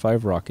Saturn V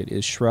rocket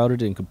is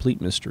shrouded in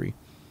complete mystery.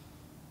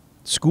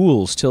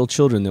 Schools tell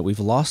children that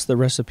we've lost the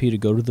recipe to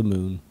go to the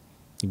moon.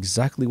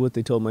 Exactly what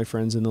they told my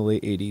friends in the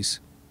late 80s.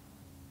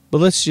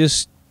 But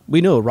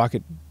we know a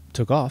rocket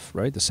took off,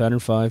 right? The Saturn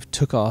V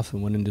took off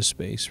and went into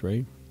space,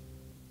 right?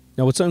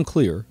 Now what's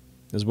unclear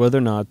is whether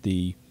or not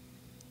the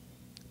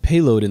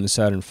payload in the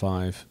Saturn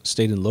V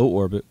stayed in low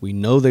orbit. We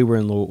know they were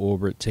in low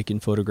orbit, taking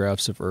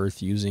photographs of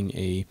Earth using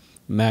a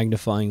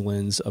magnifying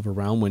lens of a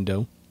round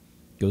window.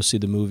 Go see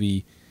the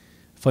movie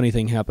Funny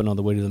Thing Happened on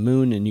the Way to the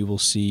Moon, and you will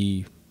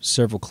see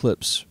several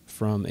clips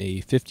from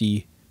a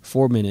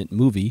 54-minute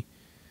movie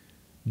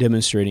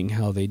demonstrating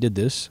how they did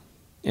this.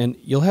 And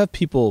you'll have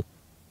people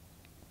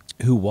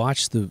who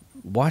watch the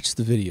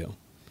video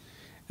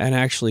and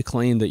actually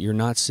claim that you're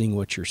not seeing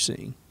what you're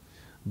seeing.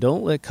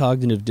 Don't let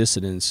cognitive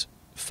dissonance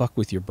fuck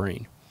with your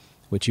brain.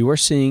 What you are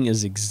seeing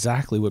is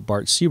exactly what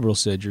Bart Siebel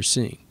said you're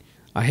seeing.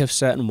 I have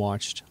sat and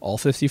watched all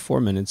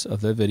 54 minutes of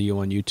that video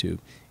on YouTube.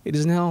 It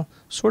is now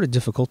sort of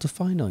difficult to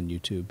find on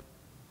YouTube.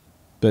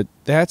 But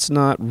that's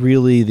not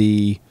really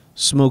the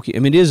smoking. I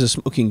mean, it is a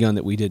smoking gun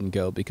that we didn't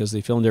go because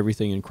they filmed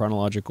everything in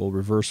chronological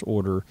reverse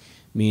order,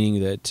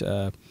 meaning that,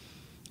 and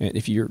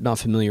if you're not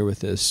familiar with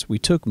this, we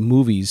took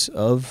movies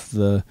of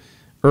the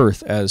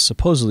Earth as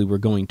supposedly we're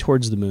going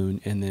towards the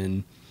moon and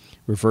then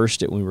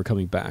reversed it when we were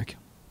coming back.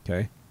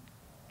 Okay?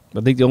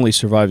 I think the only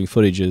surviving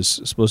footage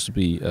is supposed to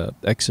be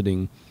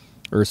exiting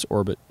Earth's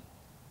orbit.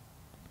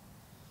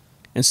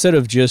 Instead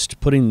of just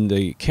putting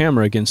the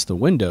camera against the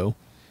window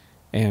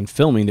and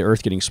filming the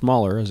Earth getting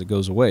smaller as it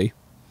goes away,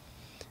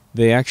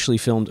 they actually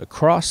filmed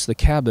across the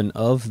cabin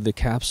of the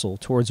capsule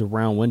towards a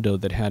round window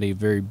that had a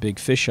very big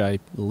fisheye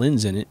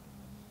lens in it.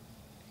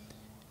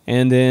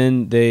 And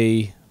then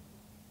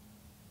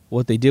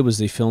what they did was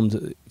they filmed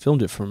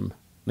it from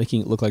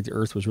making it look like the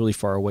Earth was really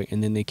far away,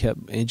 and then they kept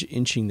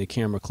inching the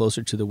camera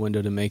closer to the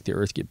window to make the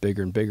Earth get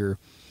bigger and bigger,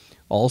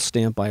 all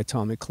stamped by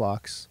atomic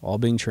clocks, all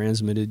being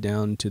transmitted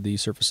down to the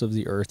surface of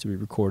the Earth to be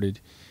recorded.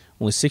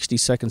 Only 60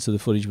 seconds of the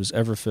footage was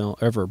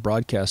ever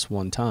broadcast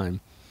one time.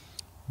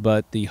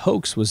 But the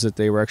hoax was that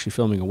they were actually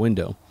filming a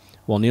window,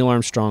 while Neil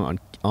Armstrong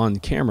on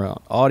camera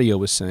audio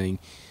was saying,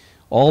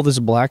 all this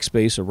black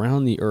space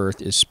around the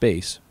Earth is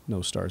space.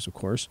 No stars, of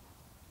course.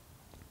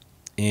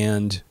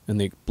 And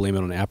they blame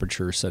it on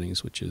aperture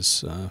settings, which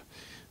is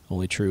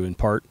only true in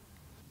part.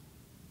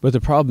 But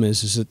the problem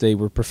is that they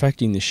were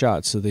perfecting the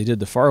shots, so they did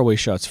the faraway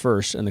shots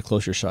first and the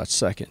closer shots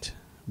second.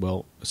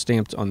 Well,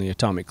 stamped on the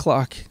atomic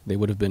clock, they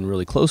would have been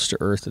really close to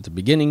Earth at the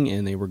beginning,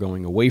 and they were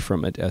going away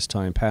from it as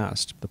time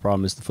passed. The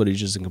problem is the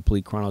footage is in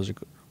complete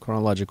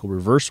chronological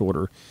reverse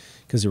order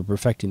because they were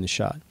perfecting the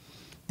shot.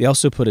 They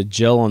also put a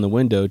gel on the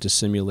window to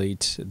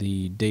simulate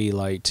the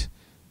daylight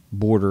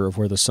border of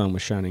where the sun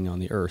was shining on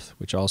the Earth,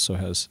 which also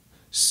has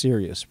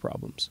serious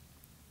problems.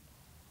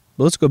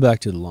 But let's go back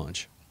to the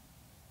launch.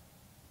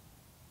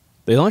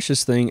 They launched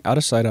this thing out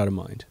of sight, out of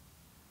mind.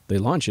 They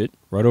launch it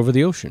right over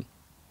the ocean.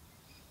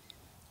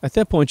 At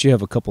that point, you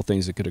have a couple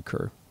things that could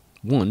occur.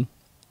 One,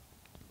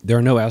 there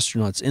are no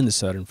astronauts in the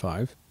Saturn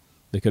V.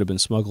 They could have been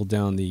smuggled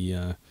down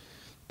the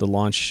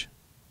launch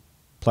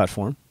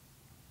platform.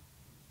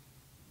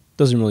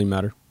 Doesn't really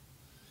matter.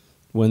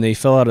 When they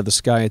fell out of the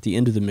sky at the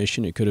end of the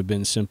mission, it could have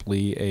been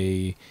simply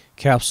a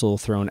capsule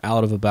thrown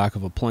out of the back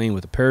of a plane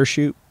with a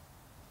parachute.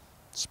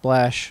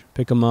 Splash,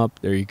 pick them up,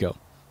 there you go.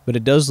 But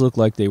it does look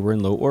like they were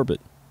in low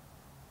orbit.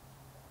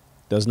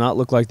 Does not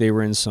look like they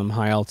were in some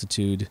high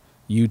altitude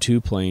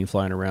U-2 plane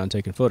flying around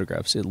taking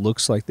photographs. It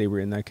looks like they were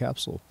in that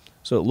capsule.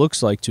 So it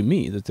looks like to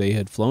me that they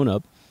had flown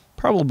up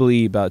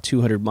probably about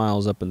 200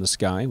 miles up in the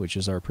sky, which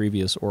is our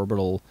previous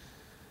orbital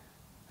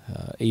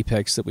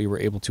apex that we were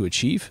able to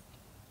achieve.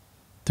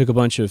 Took a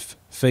bunch of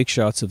fake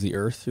shots of the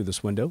Earth through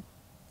this window.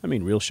 I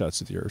mean real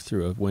shots of the Earth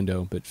through a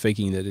window, but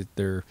faking that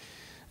they're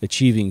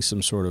achieving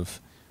some sort of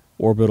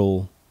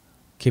orbital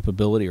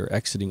capability or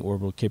exiting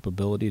orbital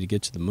capability to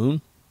get to the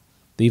moon.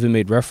 They even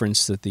made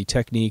reference that the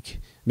technique,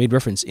 made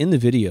reference in the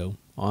video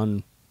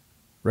on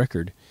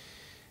record,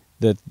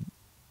 that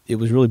it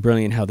was really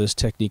brilliant how this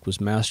technique was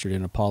mastered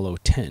in Apollo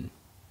 10,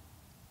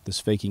 this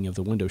faking of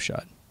the window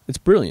shot. It's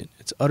brilliant.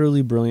 It's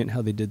utterly brilliant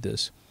how they did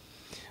this.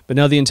 But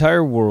now the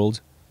entire world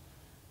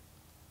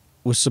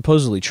was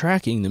supposedly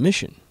tracking the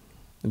mission.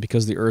 And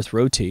because the Earth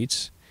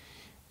rotates,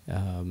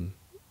 and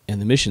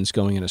the mission's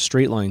going in a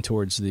straight line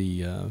towards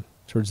the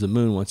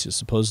moon once it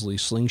supposedly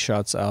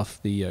slingshots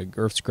off the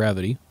Earth's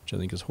gravity, which I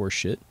think is horse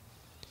shit.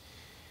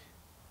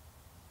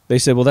 They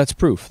said, well, that's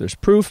proof. There's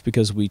proof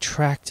because we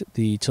tracked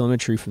the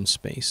telemetry from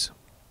space.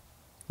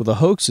 Well, the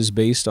hoax is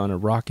based on a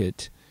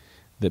rocket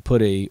that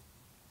put a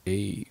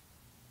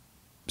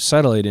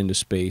satellite into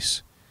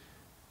space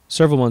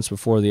several months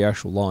before the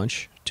actual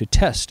launch to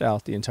test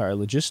out the entire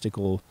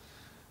logistical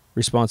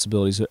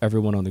responsibilities of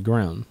everyone on the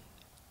ground.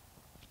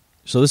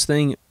 So this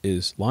thing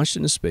is launched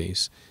into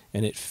space,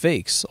 and it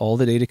fakes all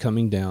the data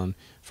coming down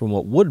from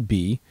what would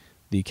be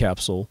the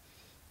capsule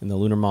and the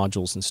lunar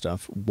modules and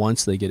stuff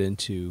once they get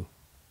into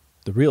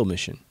the real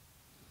mission.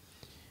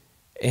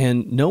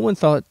 And no one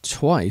thought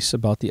twice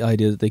about the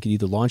idea that they could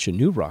either launch a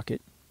new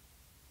rocket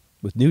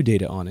with new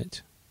data on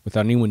it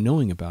without anyone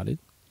knowing about it,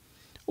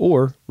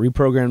 or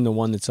reprogram the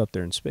one that's up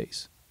there in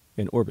space,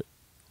 in orbit.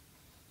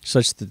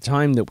 Such that the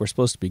time that we're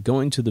supposed to be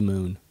going to the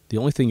moon, the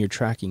only thing you're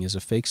tracking is a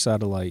fake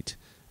satellite,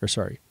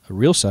 a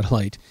real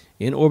satellite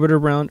in orbit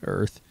around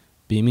Earth,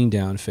 beaming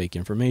down fake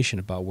information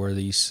about where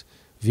these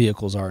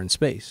vehicles are in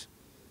space.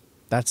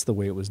 That's the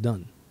way it was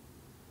done.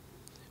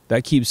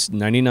 That keeps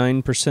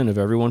 99% of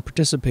everyone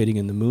participating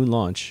in the moon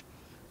launch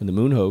and the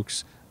moon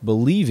hoax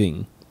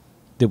believing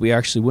that we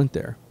actually went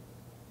there.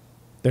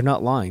 They're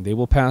not lying. They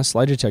will pass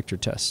lie detector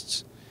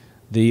tests.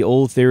 The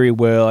old theory,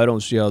 well, I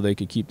don't see how they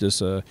could keep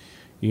this,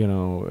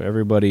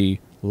 everybody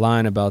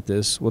lying about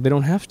this. Well, they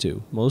don't have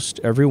to. Most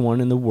everyone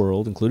in the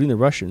world, including the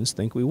Russians,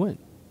 think we went.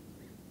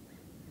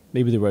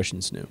 Maybe the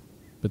Russians knew,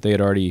 but they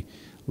had already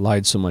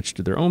lied so much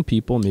to their own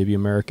people. Maybe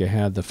America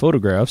had the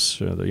photographs,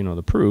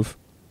 the proof,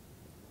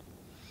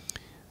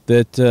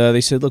 that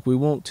they said, look, we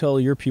won't tell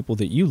your people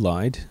that you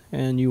lied,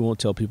 and you won't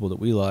tell people that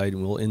we lied,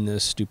 and we'll end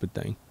this stupid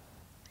thing.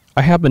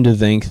 I happen to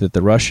think that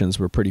the Russians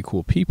were pretty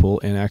cool people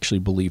and actually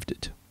believed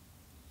it.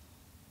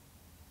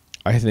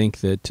 I think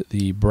that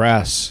the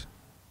brass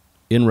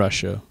in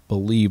Russia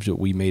believed that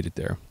we made it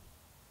there.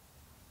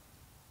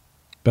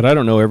 But I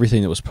don't know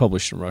everything that was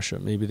published in Russia.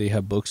 Maybe they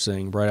have books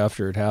saying right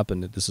after it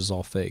happened that this is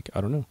all fake.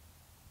 I don't know.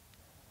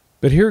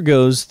 But here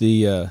goes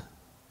the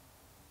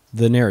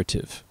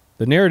narrative.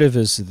 The narrative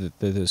is that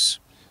this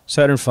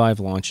Saturn V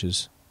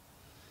launches.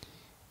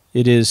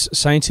 It is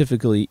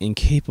scientifically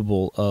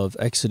incapable of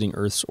exiting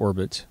Earth's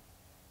orbit.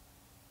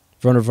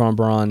 Wernher von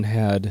Braun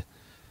had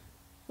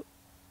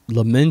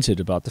lamented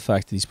about the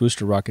fact that these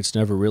booster rockets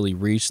never really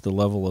reached the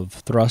level of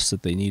thrust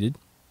that they needed.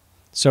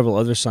 Several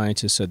other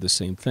scientists said the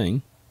same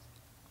thing.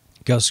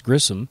 Gus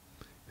Grissom,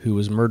 who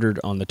was murdered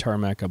on the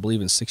tarmac, I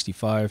believe in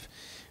 '65,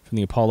 from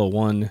the Apollo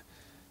 1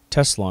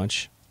 test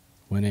launch,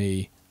 when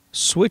a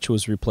switch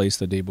was replaced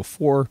the day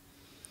before.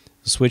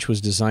 The switch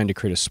was designed to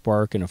create a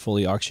spark in a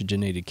fully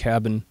oxygenated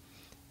cabin.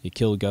 It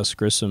killed Gus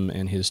Grissom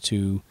and his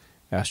 2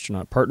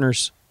 astronaut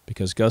partners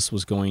because Gus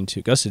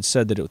had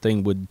said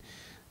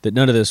that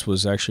none of this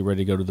was actually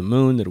ready to go to the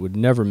moon, that it would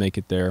never make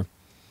it there,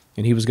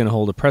 and he was going to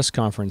hold a press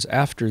conference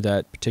after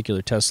that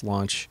particular test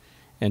launch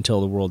and tell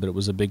the world that it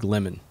was a big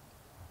lemon.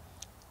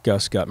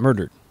 Gus got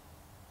murdered.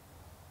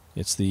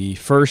 It's the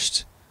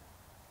first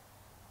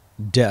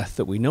death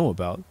that we know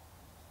about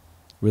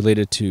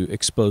related to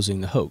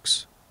exposing the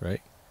hoax,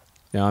 right?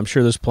 Now, I'm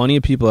sure there's plenty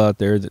of people out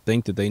there that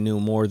think that they knew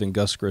more than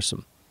Gus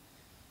Grissom.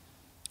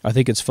 I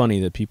think it's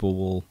funny that people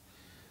will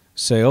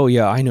say, "Oh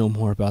yeah, I know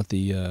more about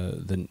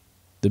the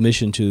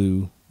mission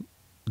to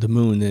the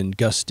moon than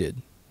Gus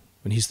did,"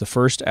 when he's the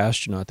first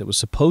astronaut that was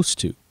supposed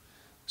to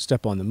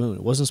step on the moon.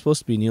 It wasn't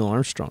supposed to be Neil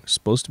Armstrong. It was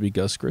supposed to be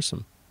Gus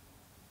Grissom.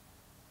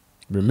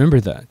 Remember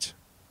that.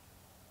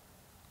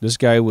 This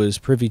guy was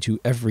privy to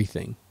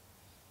everything,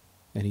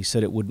 and he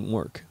said it wouldn't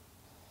work.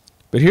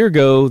 But here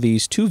go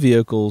these 2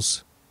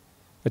 vehicles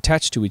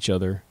attached to each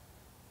other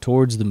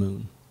towards the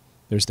moon.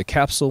 There's the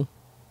capsule,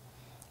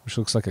 which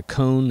looks like a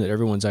cone that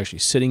everyone's actually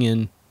sitting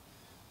in.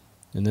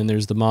 And then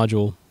there's the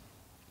module,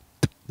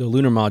 the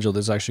lunar module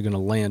that's actually going to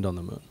land on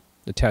the moon,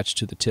 attached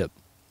to the tip.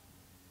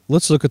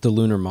 Let's look at the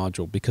lunar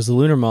module, because the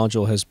lunar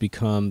module has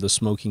become the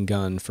smoking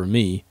gun for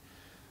me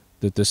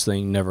that this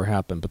thing never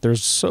happened. But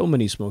there's so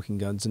many smoking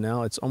guns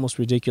now, it's almost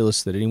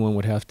ridiculous that anyone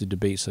would have to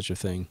debate such a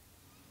thing.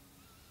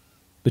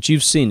 But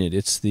you've seen it.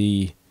 It's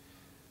the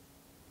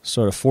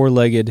sort of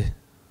 4-legged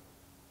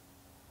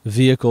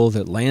vehicle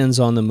that lands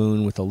on the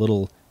moon with a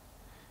little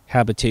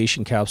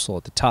habitation capsule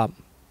at the top.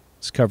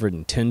 It's covered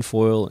in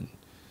tinfoil and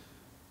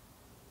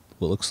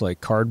what looks like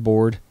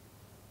cardboard.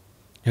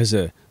 Has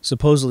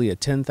supposedly a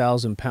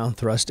 10,000-pound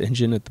thrust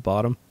engine at the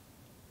bottom.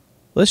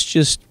 Let's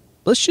just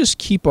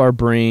keep our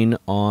brain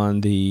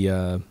on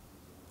that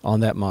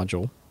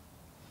module.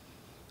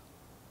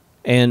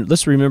 And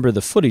let's remember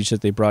the footage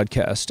that they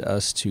broadcast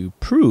us to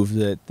prove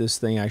that this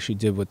thing actually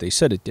did what they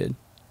said it did.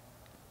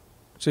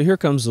 So here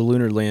comes the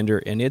lunar lander,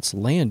 and it's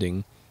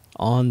landing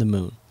on the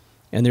moon.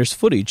 And there's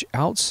footage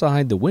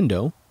outside the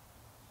window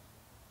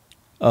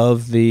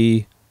of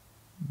the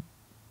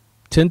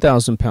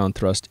 10,000-pound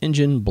thrust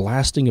engine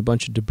blasting a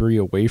bunch of debris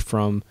away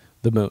from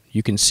the moon.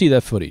 You can see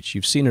that footage.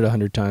 You've seen it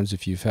 100 times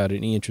if you've had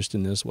any interest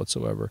in this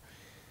whatsoever.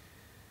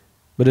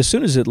 But as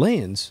soon as it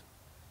lands,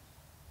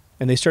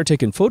 and they start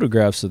taking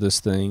photographs of this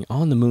thing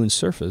on the moon's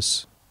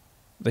surface,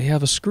 they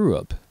have a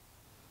screw-up.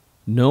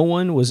 No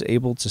one was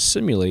able to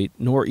simulate,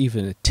 nor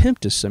even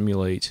attempt to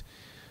simulate,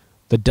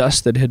 the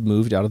dust that had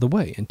moved out of the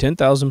way. And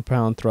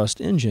 10,000-pound thrust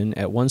engine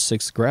at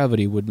 1/6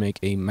 gravity would make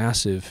a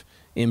massive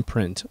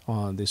imprint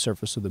on the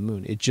surface of the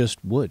moon. It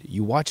just would.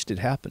 You watched it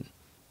happen.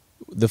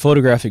 The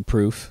photographic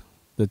proof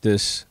that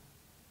this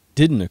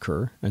didn't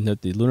occur and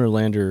that the lunar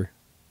lander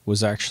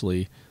was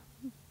actually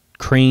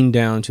craned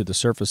down to the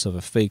surface of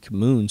a fake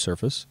moon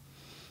surface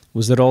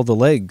was that all the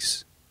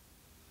legs,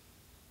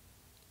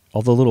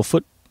 all the little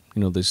foot,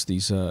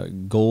 these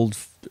gold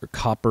or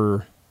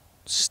copper,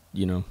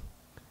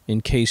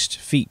 encased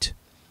feet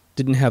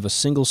didn't have a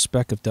single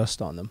speck of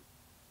dust on them.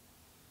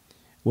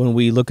 When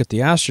we look at the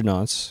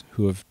astronauts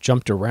who have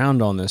jumped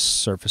around on this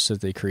surface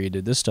that they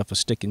created, this stuff was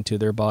sticking to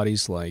their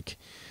bodies like,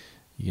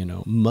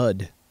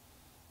 mud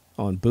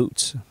on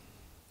boots.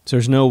 So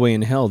there's no way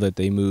in hell that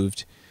they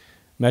moved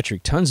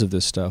metric tons of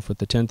this stuff with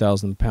the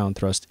 10,000-pound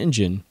thrust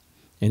engine,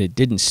 and it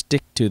didn't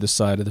stick to the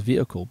side of the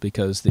vehicle,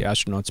 because the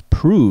astronauts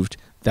proved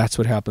that's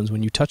what happens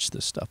when you touch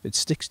this stuff. It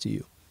sticks to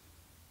you.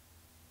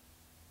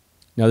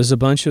 Now, there's a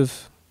bunch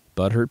of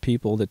butthurt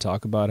people that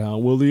talk about how,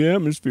 well, the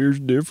atmosphere's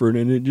different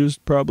and it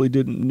just probably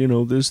didn't,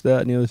 this,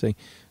 that, and the other thing.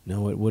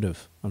 No, it would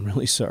have. I'm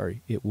really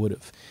sorry. It would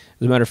have.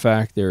 As a matter of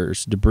fact,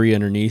 there's debris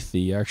underneath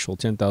the actual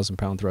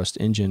 10,000-pound thrust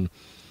engine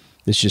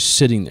that's just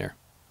sitting there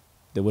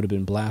that would have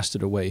been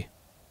blasted away.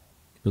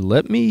 But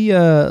let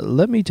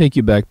me take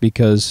you back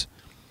to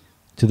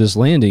this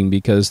landing,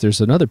 because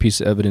there's another piece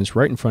of evidence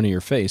right in front of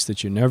your face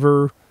that you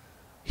never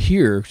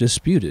hear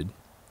disputed.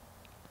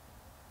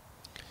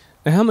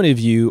 Now, how many of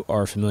you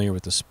are familiar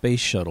with the Space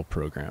Shuttle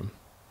program?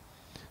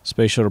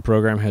 Space Shuttle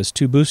program has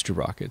 2 booster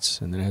rockets,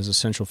 and then it has a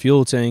central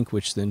fuel tank,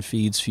 which then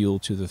feeds fuel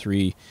to the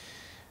 3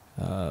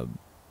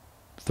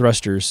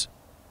 thrusters,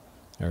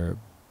 or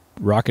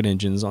rocket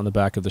engines, on the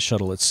back of the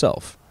shuttle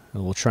itself, a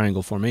little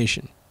triangle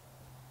formation.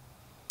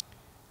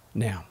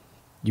 Now,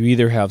 you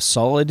either have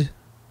solid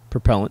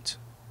propellant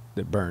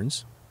that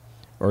burns,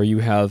 or you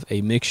have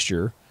a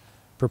mixture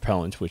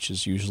propellant, which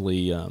is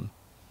usually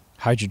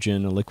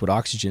hydrogen and liquid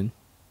oxygen.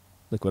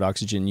 Liquid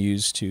oxygen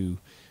used to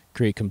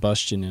create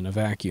combustion in a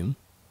vacuum.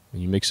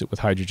 And you mix it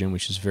with hydrogen,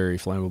 which is very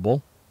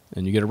flammable,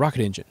 and you get a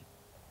rocket engine.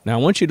 Now,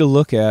 I want you to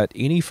look at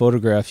any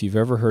photograph you've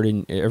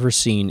ever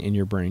seen in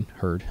your brain,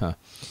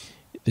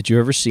 that you've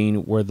ever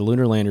seen where the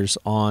lunar lander's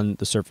on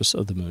the surface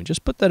of the moon.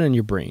 Just put that in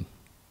your brain.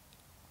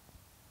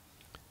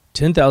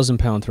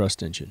 10,000-pound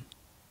thrust engine.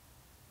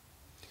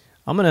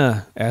 I'm going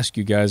to ask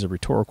you guys a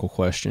rhetorical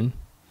question.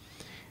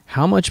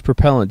 How much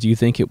propellant do you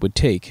think it would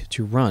take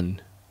to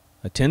run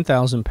a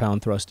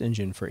 10,000-pound thrust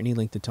engine for any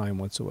length of time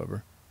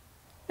whatsoever?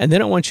 And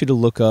then I want you to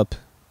look up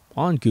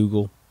on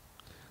Google,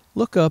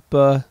 look up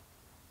a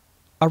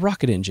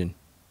rocket engine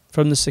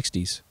from the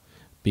 60s,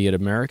 be it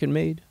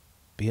American-made,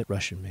 be it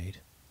Russian-made.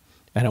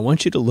 And I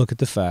want you to look at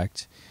the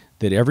fact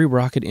that every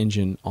rocket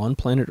engine on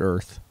planet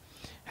Earth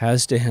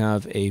has to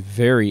have a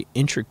very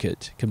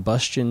intricate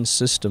combustion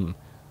system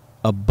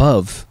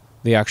above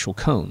the actual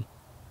cone.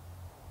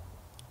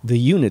 The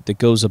unit that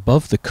goes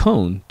above the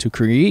cone to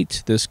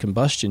create this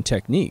combustion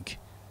technique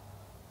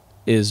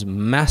is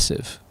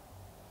massive.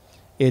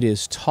 It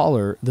is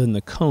taller than the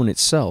cone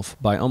itself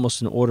by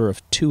almost an order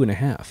of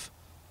 2.5.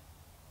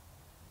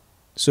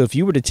 So if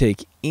you were to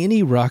take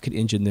any rocket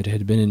engine that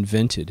had been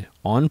invented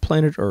on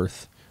planet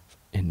Earth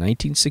in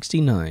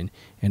 1969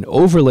 and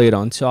overlay it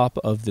on top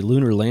of the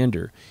lunar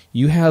lander,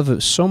 you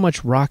have so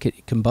much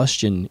rocket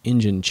combustion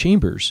engine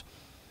chambers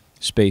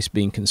space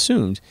being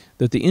consumed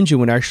that the engine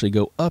would actually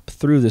go up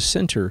through the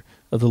center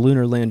of the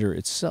lunar lander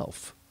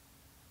itself.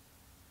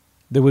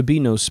 There would be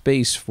no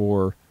space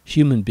for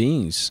human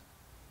beings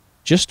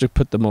just to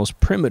put the most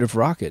primitive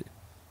rocket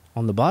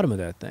on the bottom of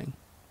that thing.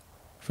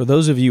 For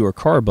those of you who are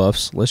car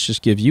buffs, let's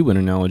just give you an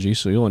analogy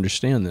so you'll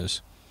understand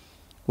this.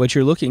 What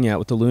you're looking at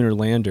with the lunar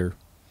lander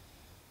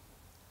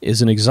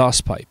is an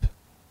exhaust pipe.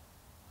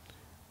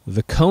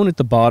 The cone at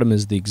the bottom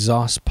is the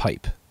exhaust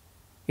pipe.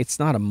 It's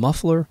not a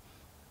muffler.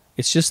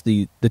 It's just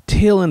the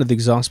tail end of the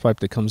exhaust pipe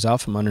that comes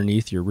out from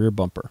underneath your rear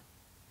bumper.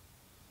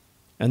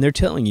 And they're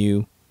telling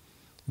you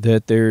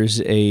that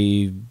there's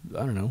a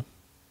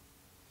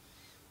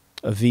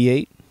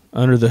V8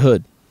 under the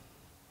hood.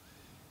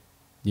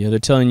 They're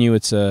telling you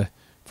it's a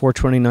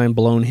 429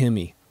 blown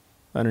Hemi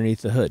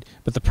underneath the hood.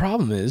 But the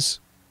problem is,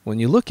 when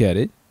you look at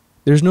it,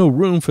 there's no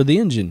room for the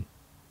engine,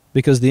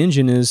 because the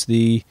engine is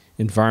the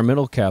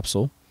environmental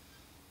capsule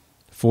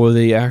for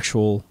the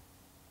actual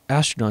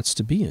astronauts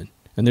to be in.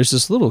 And there's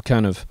this little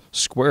kind of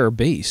square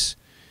base,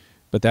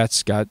 but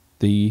that's got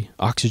the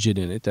oxygen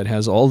in it that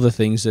has all the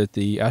things that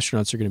the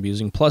astronauts are going to be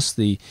using, plus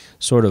the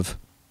sort of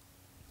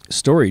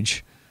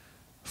storage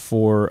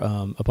for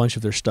a bunch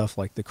of their stuff,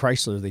 like the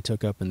Chrysler they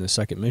took up in the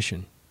second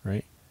mission,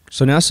 right?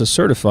 So NASA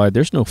certified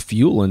there's no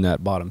fuel in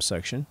that bottom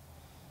section.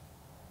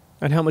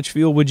 And how much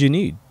fuel would you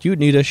need? You would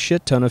need a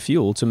shit ton of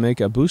fuel to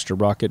make a booster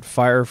rocket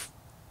fire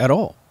at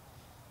all.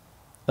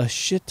 A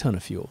shit ton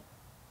of fuel.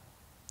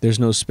 There's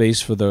no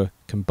space for the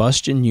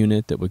combustion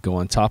unit that would go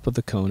on top of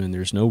the cone, and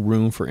there's no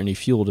room for any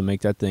fuel to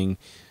make that thing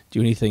do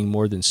anything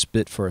more than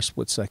spit for a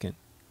split second.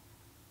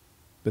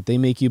 But they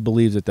make you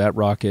believe that that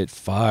rocket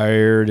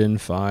fired and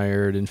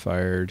fired and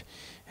fired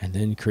and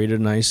then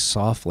created a nice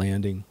soft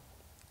landing.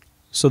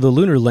 So the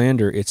lunar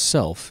lander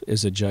itself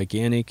is a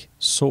gigantic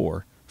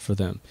sore for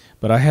them.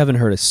 But I haven't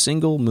heard a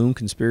single moon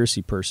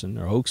conspiracy person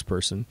or hoax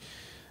person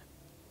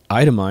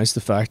itemize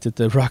the fact that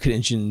the rocket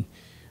engine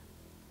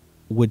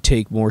would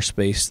take more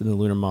space than the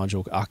lunar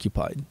module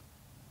occupied.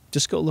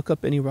 Just go look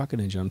up any rocket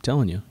engine. I'm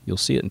telling you, you'll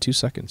see it in 2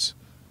 seconds.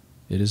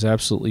 It is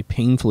absolutely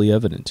painfully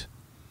evident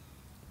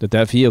that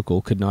that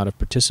vehicle could not have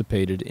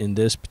participated in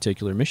this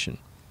particular mission.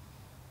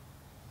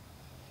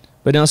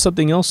 But now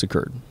something else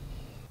occurred.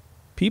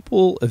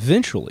 People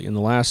eventually, in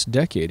the last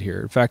decade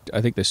here, in fact,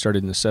 I think they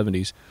started in the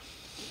 70s,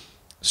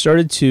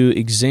 started to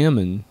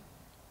examine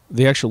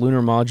the actual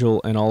lunar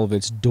module and all of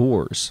its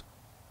doors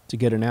to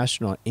get an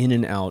astronaut in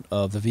and out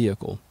of the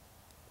vehicle.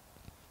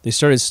 They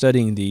started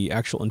studying the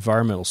actual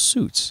environmental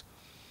suits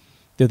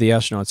that the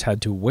astronauts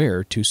had to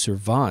wear to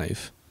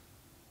survive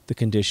the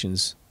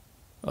conditions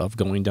of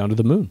going down to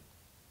the moon.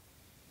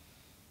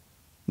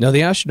 Now,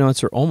 the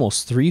astronauts are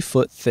almost 3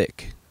 foot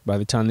thick by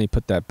the time they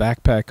put that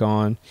backpack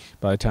on,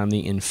 by the time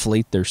they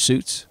inflate their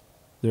suits.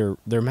 They're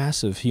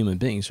massive human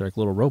beings. They're like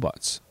little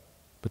robots,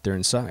 but they're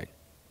inside.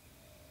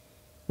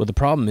 Well, the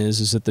problem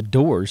is that the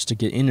doors to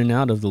get in and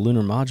out of the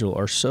lunar module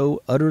are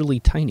so utterly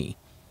tiny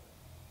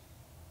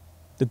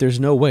that there's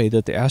no way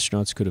that the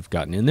astronauts could have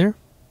gotten in there,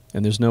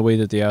 and there's no way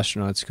that the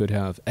astronauts could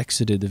have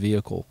exited the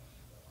vehicle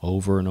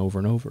over and over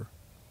and over.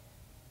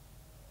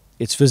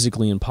 It's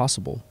physically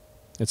impossible.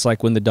 It's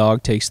like when the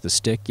dog takes the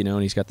stick, you know,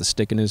 and he's got the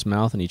stick in his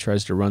mouth and he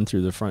tries to run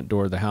through the front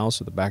door of the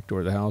house or the back door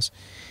of the house,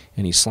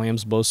 and he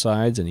slams both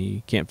sides and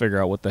he can't figure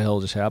out what the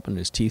hell just happened.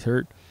 His teeth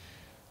hurt.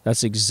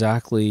 That's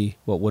exactly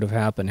what would have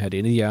happened had any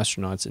of the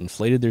astronauts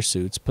inflated their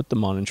suits, put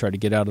them on, and tried to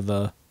get out of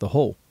the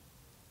hole.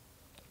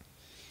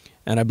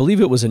 And I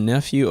believe it was a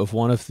nephew of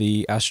one of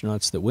the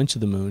astronauts that went to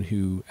the moon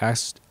who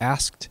asked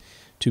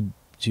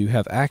to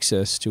have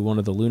access to one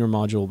of the lunar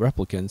module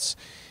replicants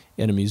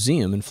in a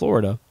museum in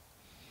Florida.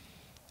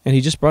 And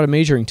he just brought a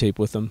measuring tape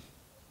with him.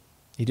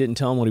 He didn't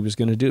tell him what he was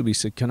going to do, but he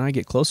said, "Can I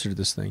get closer to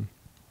this thing?"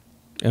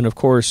 And of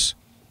course,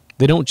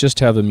 they don't just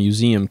have a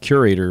museum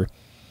curator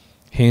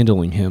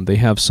handling him. They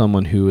have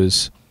someone who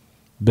has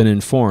been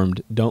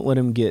informed, don't let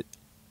him get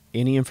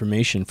any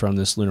information from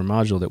this lunar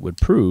module that would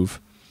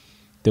prove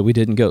that we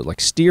didn't go.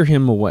 Like, steer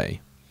him away.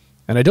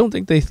 And I don't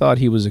think they thought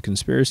he was a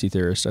conspiracy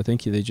theorist. I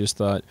think they just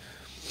thought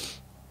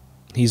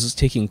he's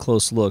taking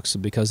close looks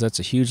because that's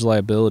a huge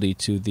liability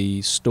to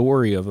the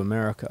story of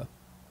America.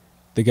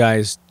 The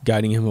guy's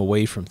guiding him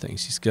away from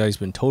things. This guy's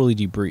been totally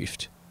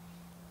debriefed.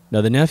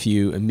 Now, the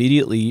nephew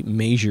immediately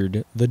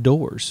measured the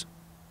doors.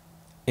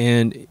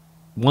 And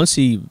once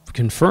he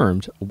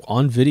confirmed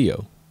on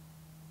video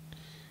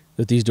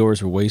that these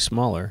doors were way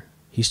smaller,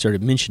 he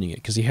started mentioning it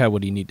because he had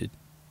what he needed.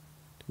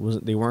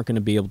 They weren't going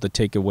to be able to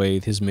take away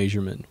his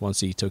measurement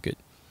once he took it.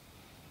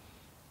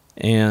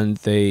 And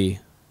they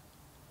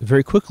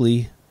very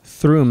quickly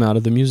threw him out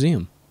of the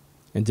museum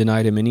and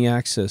denied him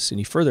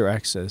any further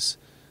access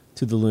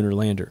to the lunar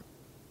lander.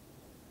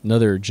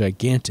 Another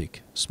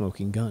gigantic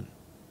smoking gun.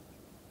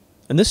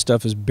 And this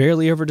stuff is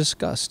barely ever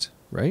discussed,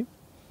 right?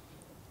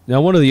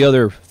 Now, one of the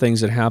other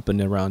things that happened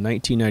around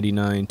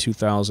 1999,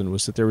 2000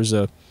 was that there was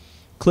a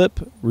clip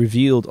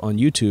revealed on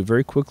YouTube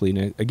very quickly.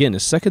 And again, the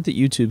second that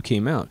YouTube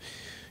came out,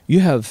 you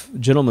have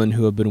gentlemen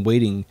who have been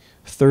waiting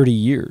 30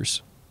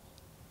 years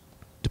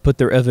to put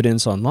their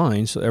evidence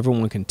online so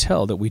everyone can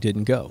tell that we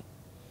didn't go.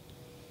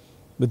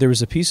 But there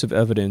was a piece of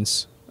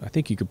evidence, I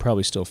think you could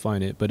probably still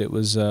find it, but it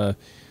was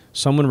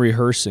someone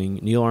rehearsing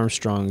Neil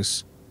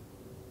Armstrong's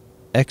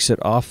exit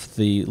off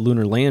the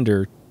lunar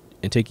lander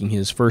and taking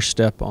his first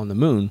step on the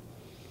moon,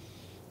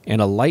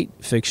 and a light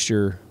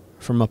fixture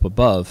from up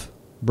above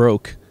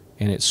broke,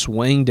 and it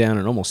swang down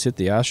and almost hit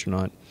the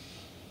astronaut.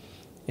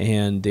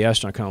 And the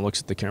astronaut kind of looks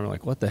at the camera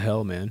like, what the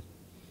hell, man?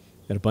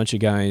 And a bunch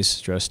of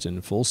guys dressed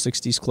in full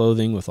 60s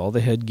clothing with all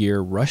the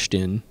headgear rushed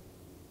in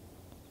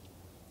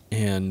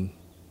and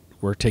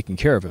were taking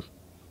care of him.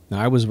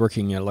 Now, I was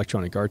working at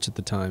Electronic Arts at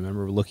the time. I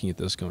remember looking at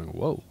this going,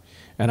 whoa.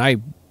 And I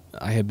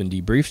had been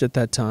debriefed at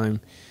that time,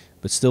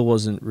 but still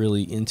wasn't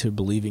really into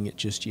believing it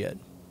just yet.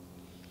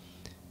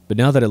 But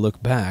now that I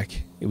look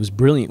back, it was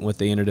brilliant what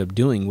they ended up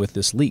doing with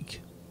this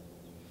leak.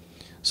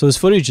 So this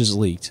footage is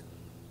leaked,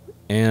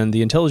 and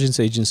the intelligence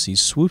agencies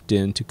swooped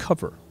in to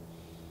cover.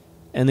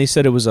 And they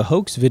said it was a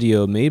hoax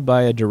video made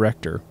by a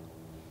director.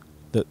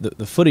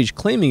 The footage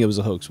claiming it was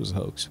a hoax was a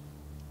hoax.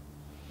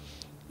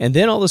 And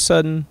then all of a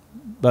sudden,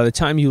 by the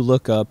time you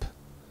look up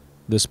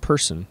this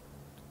person,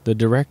 the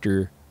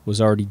director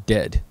was already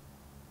dead.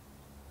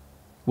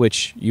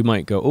 Which you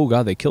might go, oh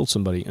God, they killed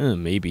somebody.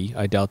 Maybe.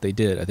 I doubt they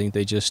did. I think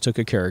they just took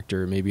a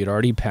character, maybe it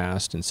already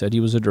passed, and said he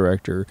was a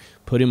director,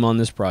 put him on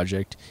this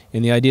project.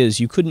 And the idea is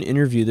you couldn't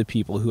interview the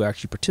people who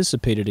actually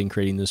participated in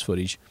creating this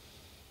footage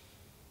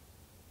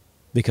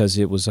because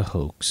it was a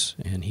hoax,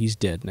 and he's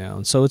dead now.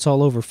 And so it's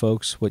all over,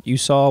 folks. What you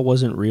saw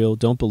wasn't real.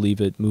 Don't believe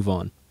it. Move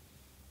on.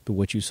 But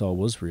what you saw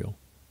was real.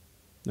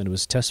 And it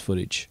was test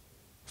footage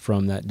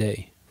from that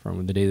day,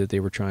 from the day that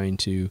they were trying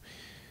to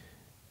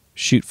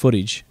shoot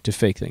footage to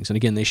fake things. And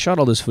again, they shot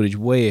all this footage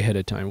way ahead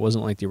of time. It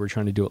wasn't like they were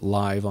trying to do it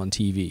live on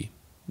TV.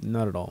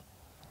 Not at all.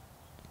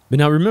 But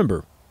now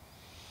remember,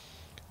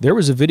 there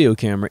was a video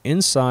camera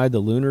inside the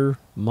lunar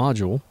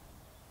module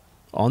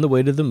on the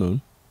way to the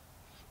moon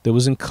that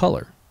was in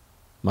color.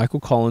 Michael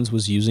Collins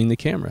was using the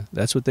camera.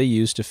 That's what they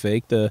used to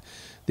fake the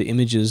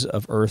images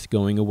of Earth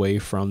going away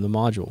from the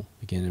module.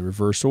 Again, in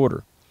reverse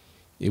order.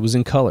 It was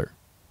in color.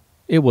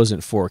 It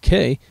wasn't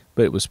 4K,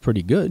 but it was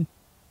pretty good.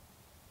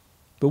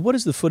 But what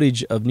is the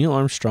footage of Neil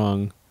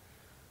Armstrong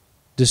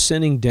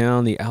descending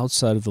down the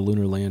outside of the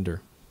lunar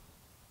lander?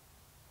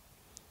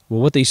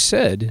 Well, what they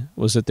said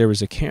was that there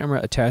was a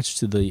camera attached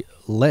to the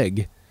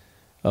leg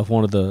of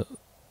one of the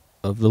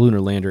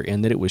lunar lander,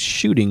 and that it was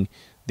shooting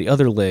the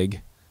other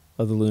leg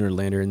of the lunar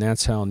lander, and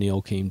that's how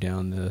Neil came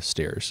down the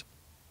stairs.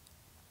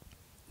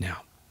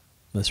 Now,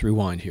 let's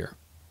rewind here.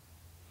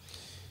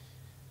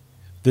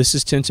 This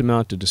is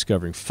tantamount to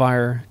discovering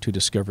fire, to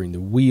discovering the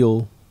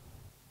wheel,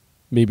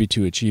 maybe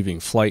to achieving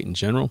flight in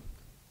general.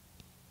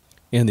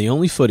 And the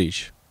only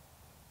footage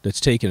that's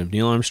taken of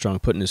Neil Armstrong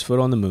putting his foot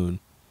on the moon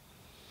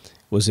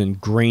was in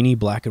grainy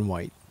black and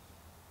white.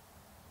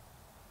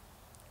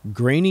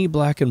 Grainy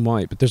black and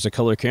white, but there's a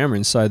color camera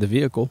inside the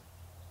vehicle.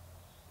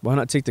 Why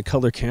not take the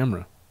color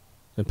camera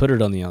and put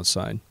it on the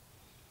outside?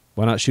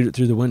 Why not shoot it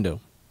through the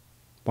window?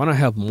 Why not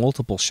have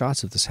multiple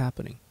shots of this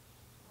happening?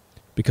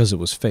 Because it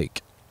was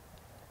fake.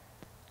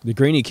 The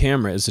grainy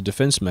camera is a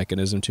defense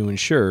mechanism to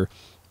ensure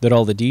that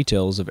all the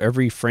details of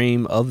every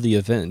frame of the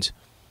event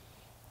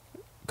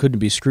couldn't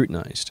be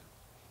scrutinized.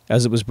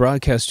 As it was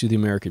broadcast to the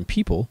American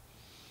people,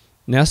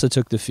 NASA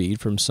took the feed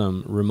from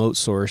some remote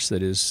source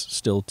that is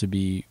still to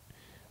be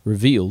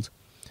revealed,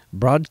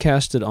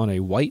 broadcast it on a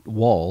white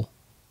wall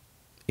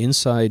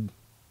inside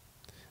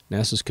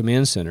NASA's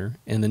command center,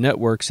 and the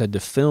networks had to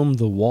film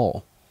the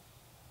wall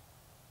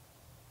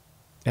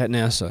at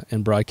NASA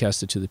and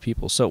broadcast it to the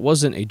people. So it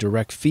wasn't a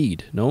direct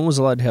feed. No one was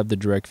allowed to have the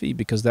direct feed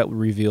because that would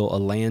reveal a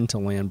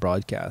land-to-land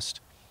broadcast.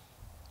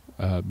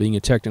 Being a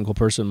technical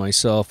person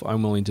myself,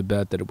 I'm willing to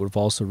bet that it would have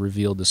also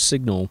revealed a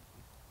signal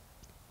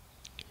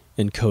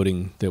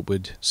encoding that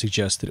would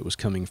suggest that it was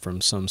coming from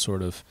some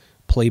sort of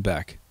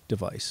playback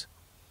device.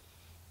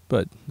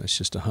 But that's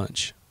just a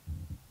hunch.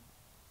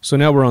 So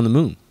now we're on the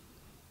moon.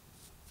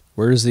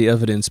 Where does the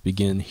evidence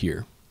begin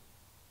here?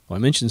 Well, I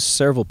mentioned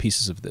several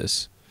pieces of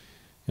this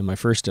in my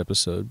first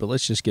episode, but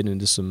let's just get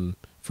into some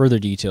further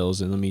details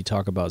and let me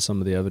talk about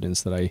some of the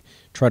evidence that I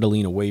try to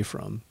lean away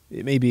from.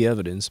 It may be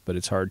evidence, but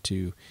it's hard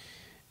to...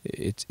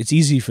 It's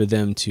easy for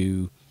them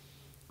to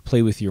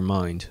play with your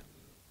mind.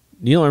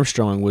 Neil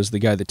Armstrong was the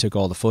guy that took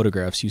all the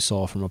photographs you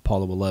saw from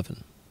Apollo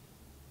 11.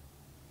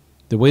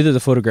 The way that the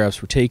photographs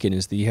were taken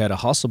is that he had a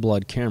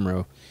Hasselblad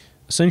camera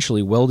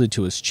essentially welded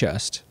to his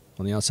chest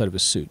on the outside of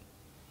his suit.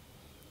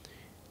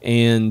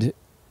 And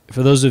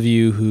for those of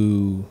you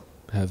who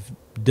have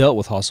dealt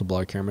with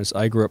Hasselblad cameras,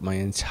 I grew up my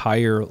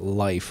entire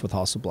life with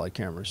Hasselblad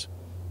cameras.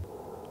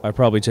 I've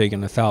probably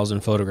taken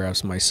 1,000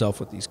 photographs myself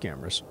with these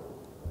cameras.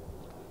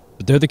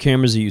 But they're the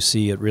cameras that you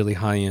see at really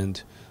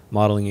high-end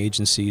modeling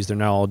agencies. They're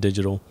now all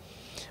digital.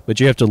 But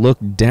you have to look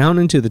down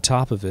into the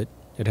top of it.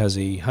 It has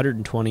a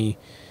 120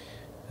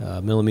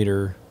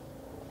 millimeter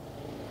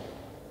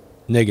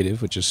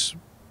negative, which is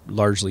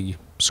largely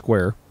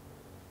square,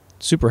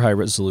 super high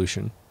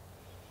resolution.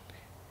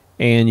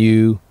 And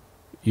you're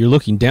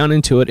looking down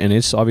into it, and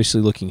it's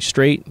obviously looking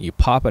straight. You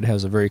pop it,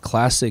 has a very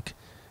classic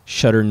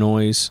shutter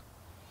noise.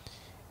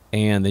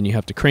 And then you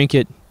have to crank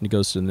it, and it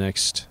goes to the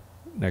next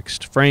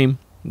frame.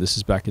 This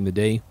is back in the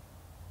day.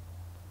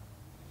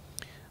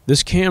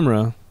 This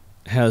camera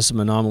has some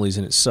anomalies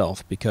in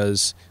itself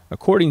because,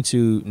 according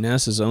to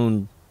NASA's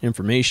own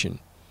information,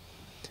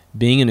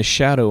 being in a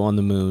shadow on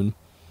the moon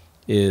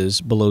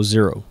is below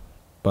zero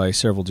by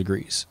several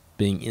degrees.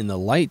 Being in the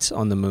light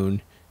on the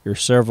moon, you're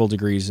several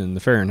degrees in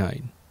the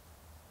Fahrenheit,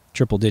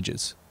 triple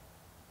digits.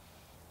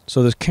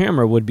 So this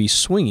camera would be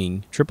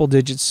swinging triple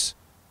digits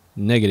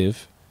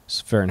negative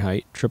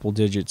Fahrenheit, triple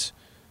digits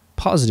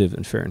positive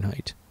in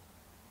Fahrenheit.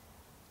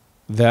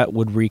 That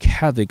would wreak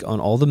havoc on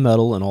all the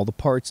metal and all the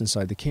parts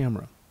inside the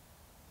camera.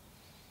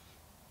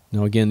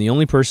 Now again, the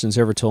only person that's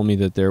ever told me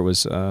that there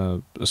was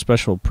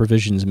special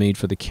provisions made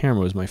for the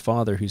camera was my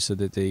father, who said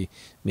that they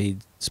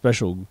made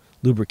special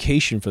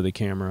lubrication for the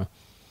camera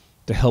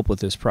to help with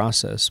this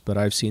process. But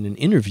I've seen an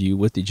interview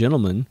with the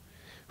gentleman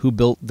who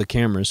built the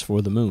cameras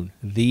for the moon,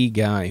 the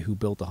guy who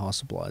built the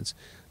Hasselblads.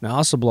 Now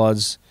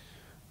Hasselblads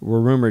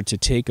were rumored to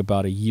take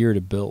about a year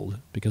to build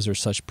because they're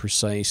such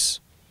precise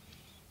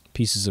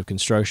pieces of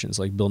construction. It's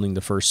like building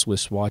the first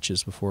Swiss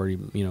watches before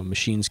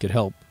machines could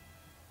help.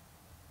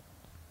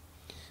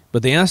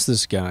 But they asked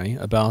this guy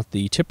about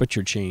the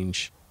temperature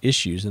change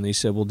issues, and they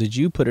said, well, did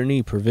you put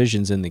any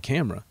provisions in the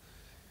camera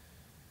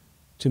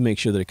to make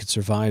sure that it could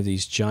survive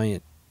these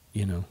giant,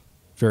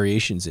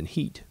 variations in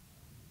heat?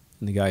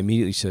 And the guy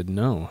immediately said,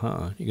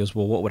 no, He goes,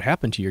 well, what would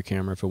happen to your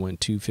camera if it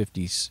went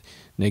 250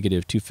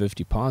 negative,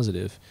 250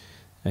 positive?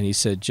 And he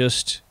said,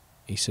 just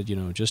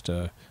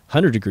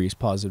 100 degrees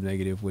positive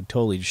negative would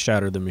totally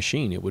shatter the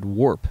machine. It would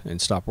warp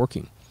and stop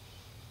working.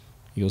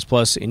 He goes,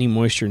 plus any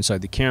moisture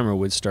inside the camera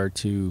would start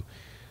to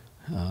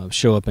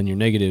show up in your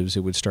negatives.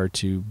 It would start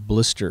to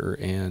blister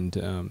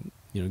and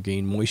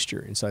gain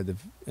moisture inside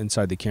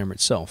the camera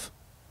itself.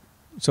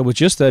 So with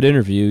just that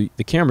interview,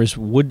 the cameras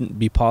wouldn't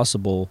be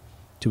possible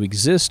to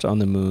exist on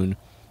the moon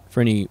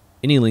for any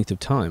length of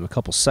time, a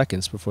couple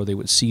seconds before they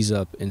would seize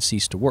up and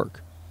cease to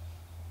work.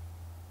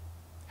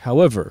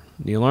 However,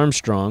 Neil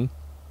Armstrong,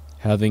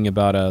 having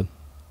about I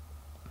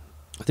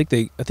think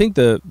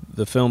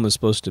the film is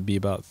supposed to be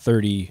about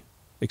 30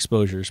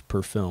 exposures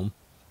per film,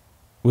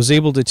 was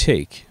able to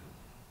take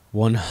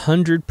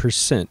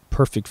 100%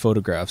 perfect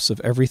photographs of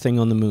everything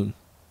on the moon.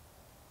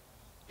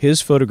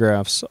 His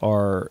photographs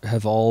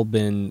have all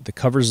been the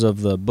covers of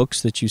the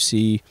books that you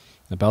see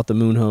about the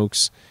moon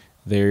hoax.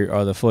 There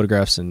are the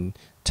photographs in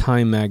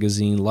Time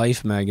magazine,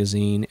 Life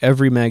magazine,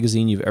 every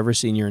magazine you've ever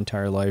seen in your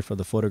entire life are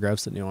the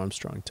photographs that Neil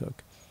Armstrong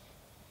took.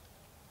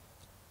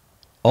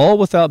 All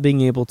without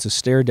being able to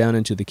stare down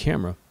into the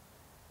camera.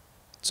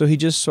 So he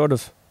just sort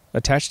of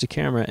attached the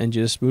camera and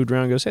just moved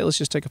around and goes, hey, let's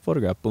just take a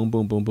photograph. Boom,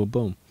 boom, boom, boom,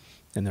 boom.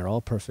 And they're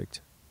all perfect.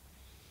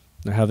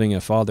 Now, having a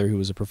father who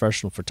was a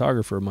professional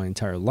photographer my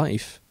entire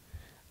life,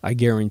 I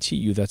guarantee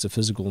you that's a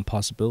physical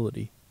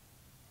impossibility.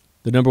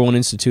 The #1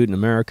 institute in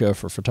America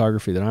for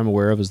photography that I'm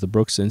aware of is the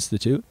Brooks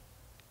Institute.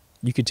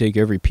 You could take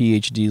every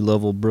PhD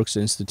level Brooks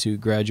Institute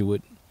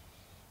graduate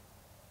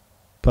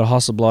put a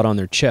Hasselblad on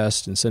their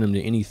chest and send them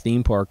to any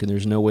theme park, and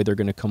there's no way they're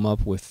going to come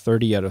up with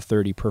 30 out of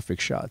 30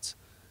 perfect shots.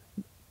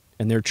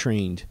 And they're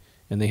trained,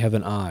 and they have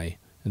an eye,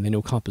 and they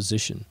know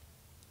composition.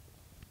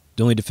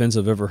 The only defense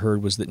I've ever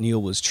heard was that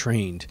Neil was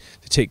trained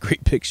to take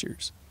great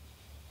pictures.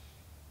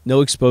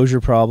 No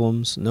exposure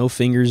problems, no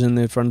fingers in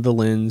the front of the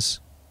lens,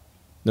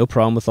 no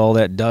problem with all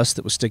that dust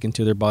that was sticking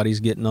to their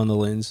bodies getting on the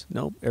lens.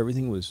 Nope,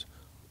 everything was...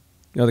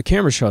 Now, the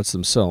camera shots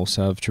themselves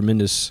have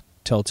tremendous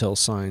telltale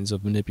signs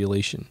of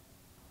manipulation.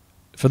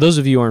 For those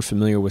of you who aren't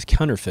familiar with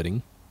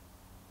counterfeiting,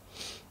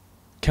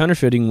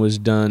 counterfeiting was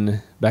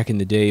done back in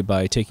the day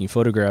by taking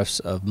photographs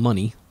of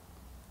money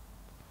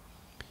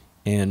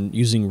and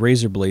using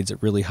razor blades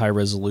at really high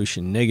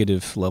resolution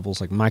negative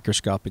levels, like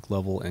microscopic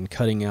level, and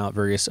cutting out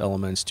various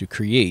elements to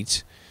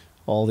create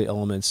all the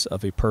elements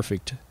of a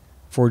perfect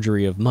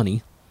forgery of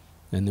money,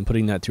 and then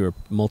putting that through a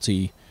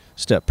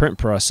multi-step print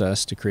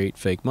process to create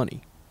fake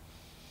money.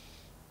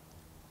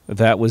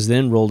 That was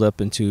then rolled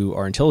up into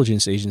our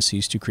intelligence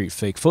agencies to create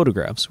fake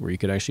photographs where you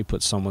could actually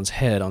put someone's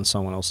head on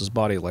someone else's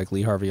body, like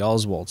Lee Harvey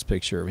Oswald's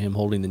picture of him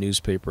holding the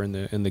newspaper and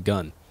the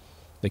gun.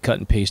 They cut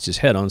and paste his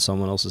head on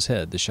someone else's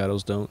head. The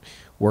shadows don't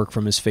work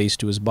from his face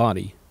to his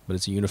body, but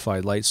it's a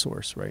unified light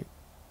source, right?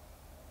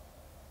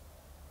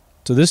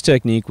 So this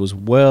technique was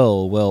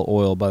well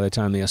oiled by the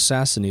time they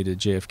assassinated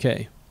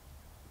JFK.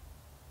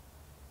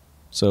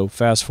 So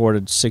fast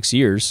forwarded 6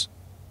 years,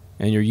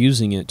 and you're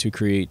using it to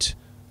create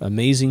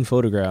amazing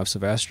photographs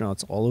of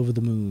astronauts all over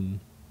the moon.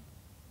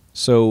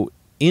 So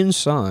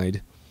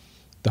inside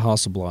the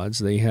Hasselblads,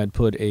 they had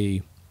put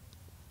a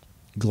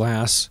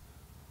glass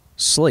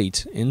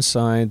slate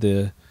inside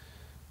the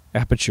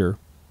aperture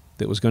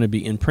that was going to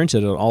be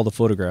imprinted on all the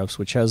photographs,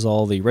 which has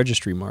all the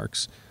registry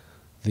marks,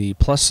 the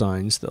plus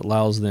signs that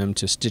allows them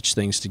to stitch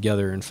things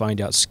together and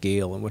find out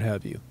scale and what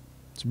have you.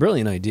 It's a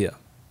brilliant idea.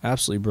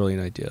 Absolutely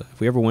brilliant idea. If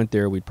we ever went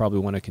there, we'd probably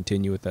want to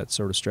continue with that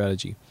sort of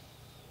strategy.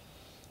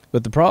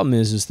 But the problem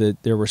is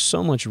that there was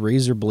so much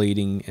razor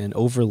blading and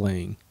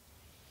overlaying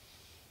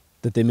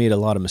that they made a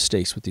lot of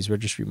mistakes with these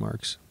registry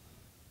marks.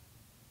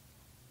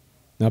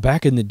 Now,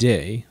 back in the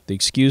day, the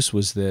excuse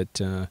was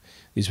that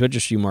these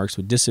registry marks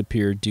would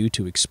disappear due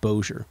to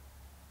exposure.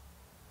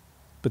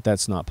 But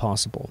that's not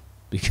possible,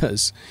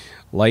 because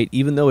light,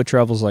 even though it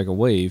travels like a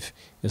wave,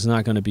 is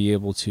not going to be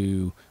able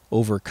to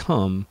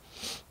overcome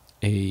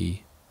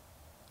a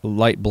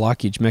light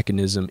blockage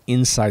mechanism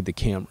inside the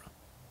camera.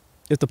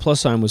 If the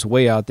plus sign was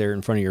way out there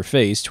in front of your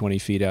face, 20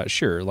 feet out,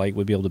 sure, light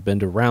would be able to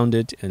bend around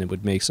it, and it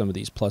would make some of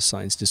these plus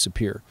signs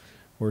disappear,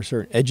 or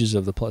certain edges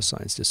of the plus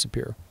signs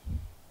disappear.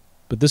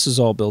 But this is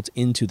all built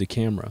into the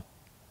camera.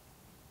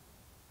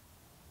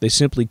 They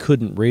simply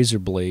couldn't razor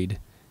blade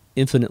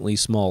infinitely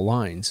small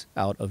lines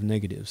out of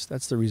negatives.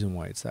 That's the reason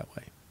why it's that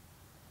way.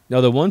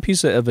 Now, the one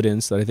piece of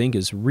evidence that I think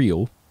is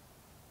real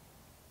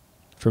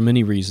for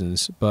many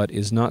reasons, but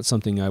is not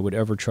something I would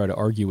ever try to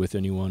argue with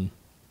anyone,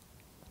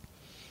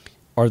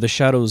 are the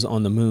shadows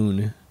on the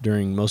moon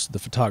during most of the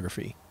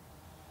photography.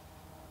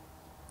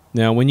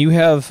 Now, when you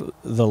have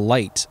the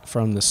light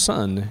from the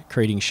sun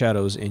creating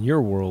shadows in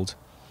your world,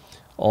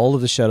 all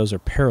of the shadows are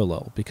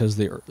parallel because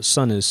the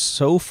sun is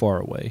so far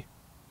away,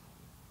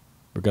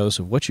 regardless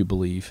of what you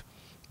believe,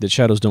 that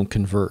shadows don't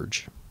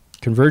converge.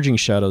 Converging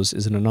shadows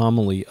is an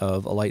anomaly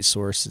of a light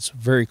source that's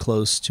very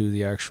close to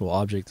the actual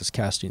object that's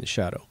casting the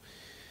shadow.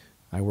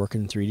 I work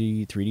in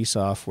 3D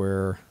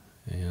software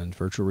and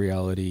virtual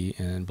reality,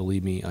 and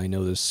believe me, I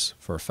know this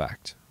for a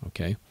fact,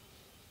 okay?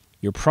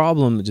 Your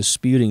problem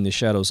disputing the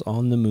shadows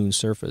on the moon's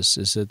surface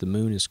is that the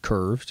moon is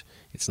curved,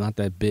 it's not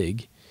that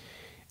big,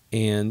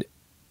 and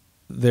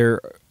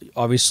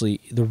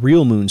obviously the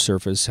real moon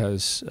surface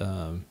has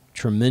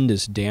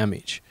tremendous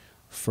damage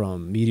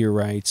from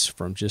meteorites,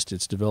 from just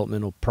its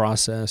developmental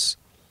process.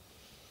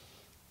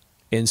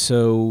 And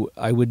so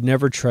I would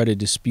never try to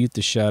dispute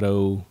the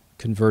shadow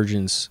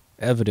convergence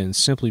evidence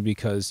simply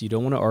because you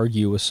don't want to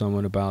argue with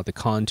someone about the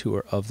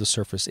contour of the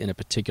surface in a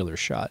particular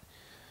shot.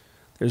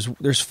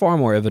 There's far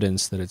more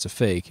evidence that it's a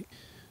fake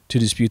to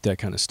dispute that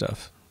kind of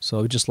stuff. So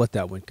I would just let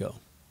that one go.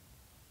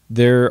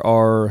 There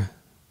are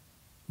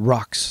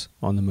rocks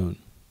on the moon.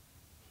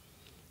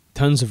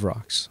 Tons of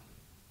rocks.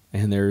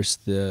 And there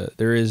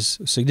is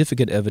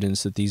significant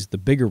evidence that the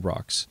bigger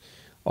rocks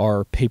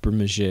are paper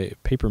mache,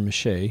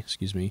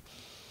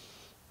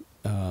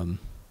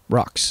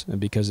 rocks, and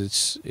because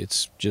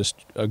it's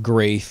just a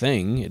gray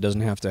thing, it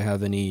doesn't have to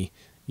have any,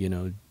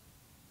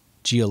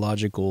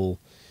 geological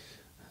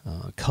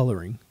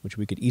coloring, which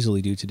we could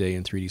easily do today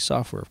in 3D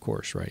software, of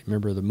course, right?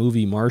 Remember, the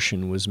movie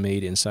Martian was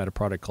made inside a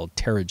product called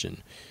Terrigen.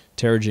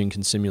 Terrigen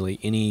can simulate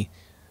any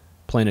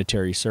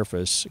planetary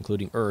surface,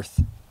 including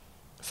Earth,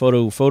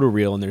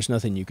 photoreal, and there's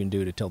nothing you can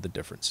do to tell the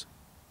difference.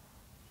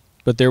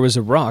 But there was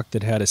a rock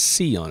that had a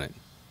C on it.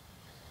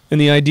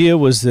 And the idea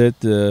was that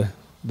the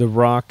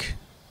rock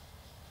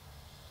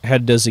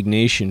had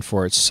designation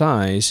for its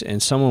size,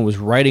 and someone was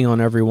writing on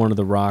every one of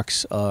the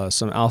rocks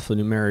some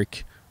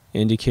alphanumeric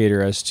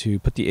indicator as to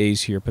put the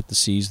A's here, put the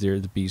C's there,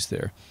 the B's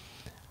there.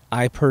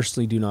 I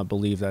personally do not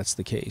believe that's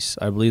the case.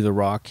 I believe the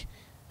rock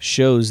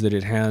shows that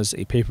it has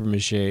a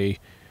papier-mâché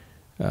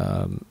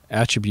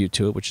attribute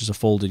to it, which is a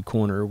folded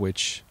corner,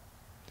 which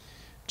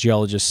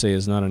geologists say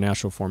is not a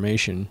natural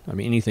formation. I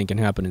mean, anything can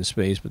happen in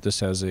space, but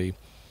this has a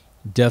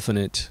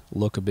definite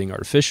look of being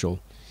artificial.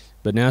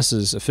 But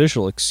NASA's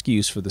official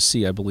excuse for the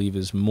sea, I believe,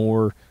 is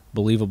more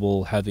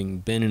believable, having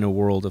been in a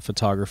world of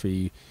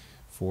photography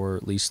for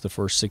at least the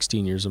first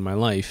 16 years of my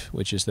life,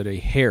 which is that a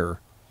hair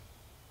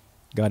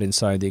got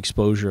inside the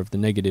exposure of the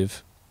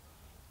negative.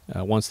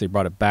 Once they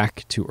brought it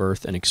back to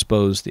Earth and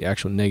exposed the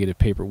actual negative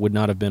paper, would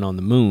not have been on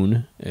the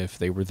moon if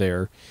they were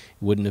there. It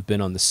wouldn't have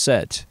been on the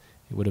set.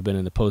 It would have been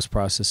in the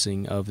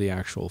post-processing of the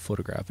actual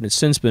photograph. And it's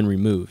since been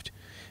removed.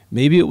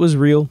 Maybe it was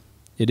real.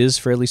 It is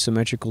fairly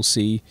symmetrical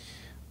sea,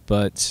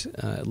 but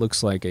it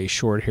looks like a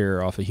short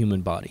hair off a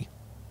human body.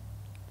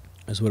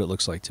 That's what it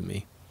looks like to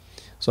me.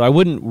 So I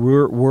wouldn't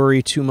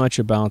worry too much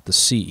about the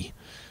sea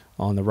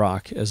on the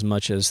rock as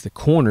much as the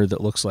corner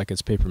that looks like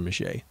it's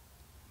papier-mâché.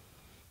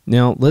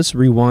 Now, let's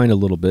rewind a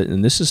little bit,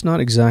 and this is not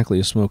exactly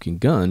a smoking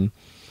gun,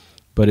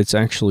 but it's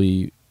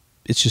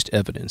just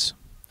evidence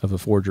of a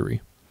forgery.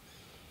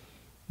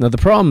 Now, the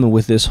problem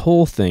with this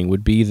whole thing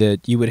would be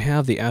that you would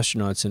have the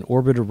astronauts in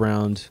orbit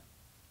around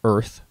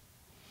Earth,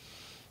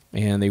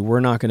 and they were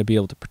not going to be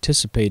able to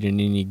participate in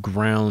any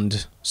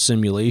ground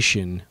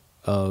simulation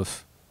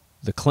of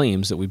the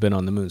claims that we've been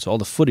on the moon. So all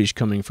the footage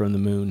coming from the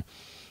moon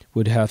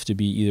would have to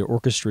be either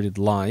orchestrated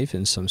live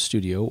in some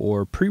studio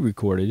or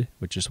pre-recorded,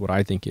 which is what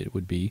I think it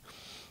would be,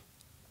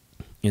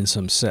 in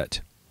some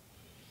set.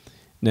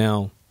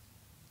 Now,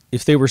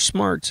 if they were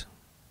smart,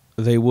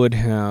 they would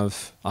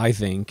have, I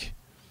think,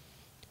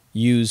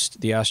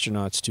 used the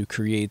astronauts to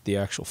create the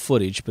actual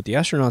footage, but the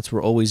astronauts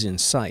were always in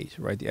sight,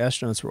 right? The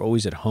astronauts were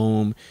always at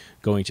home,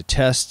 going to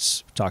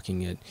tests,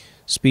 talking at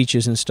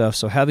speeches and stuff,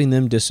 so having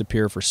them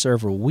disappear for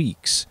several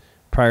weeks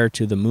prior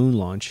to the moon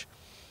launch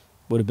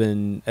would have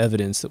been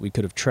evidence that we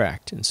could have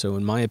tracked. And so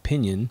in my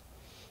opinion,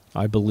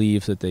 I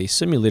believe that they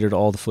simulated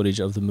all the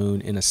footage of the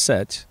moon in a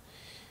set.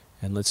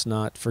 And let's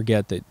not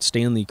forget that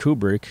Stanley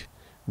Kubrick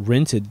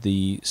rented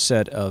the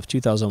set of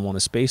 2001: A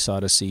Space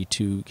Odyssey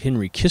to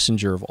Henry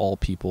Kissinger, of all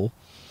people,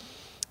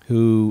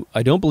 who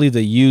I don't believe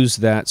they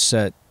used that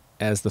set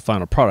as the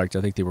final product.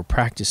 I think they were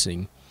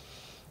practicing.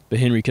 But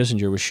Henry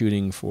Kissinger was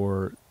shooting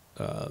for,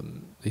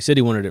 they said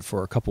he wanted it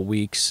for a couple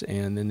weeks,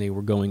 and then they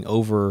were going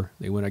over,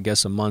 they went, I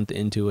guess, a month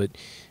into it,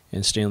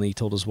 and Stanley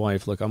told his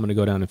wife, look, I'm going to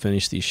go down and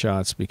finish these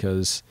shots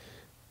because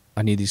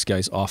I need these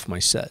guys off my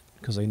set,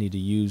 because I need to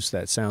use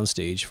that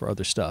soundstage for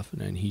other stuff.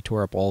 And then he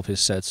tore up all of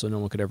his sets so no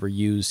one could ever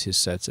use his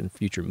sets in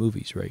future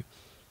movies, right?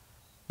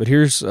 But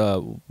here's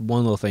one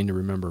little thing to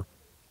remember.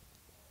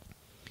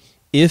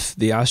 If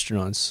the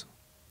astronauts,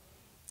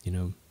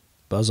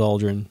 Buzz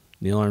Aldrin,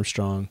 Neil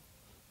Armstrong,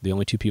 the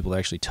only two people that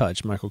actually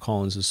touched, Michael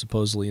Collins is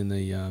supposedly in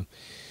the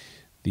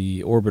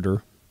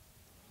orbiter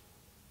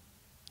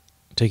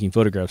taking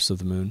photographs of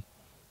the moon.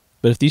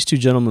 But if these two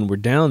gentlemen were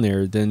down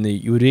there, then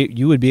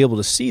you would be able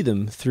to see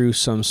them through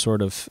some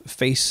sort of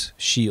face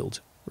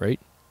shield, right?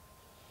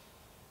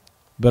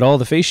 But all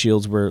the face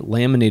shields were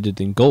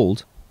laminated in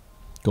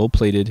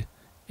gold-plated,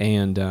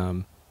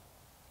 and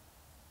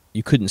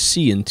you couldn't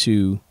see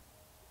into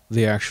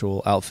the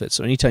actual outfit.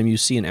 So anytime you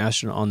see an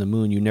astronaut on the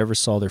moon, you never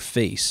saw their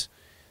face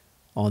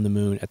on the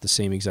moon at the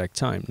same exact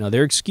time. Now,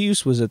 their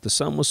excuse was that the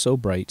sun was so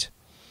bright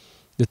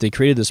that they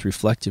created this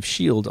reflective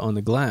shield on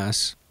the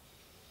glass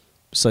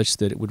such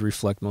that it would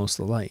reflect most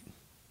of the light.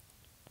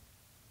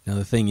 Now,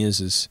 the thing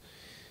is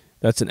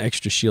that's an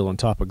extra shield on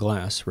top of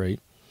glass, right?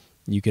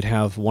 You could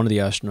have one of the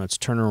astronauts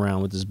turn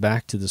around with his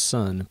back to the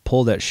sun,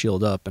 pull that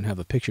shield up, and have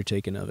a picture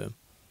taken of him.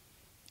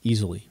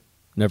 Easily.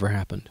 Never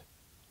happened.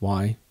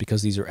 Why?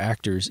 Because these are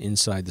actors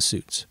inside the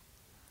suits.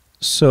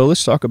 So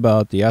let's talk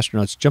about the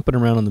astronauts jumping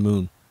around on the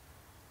moon.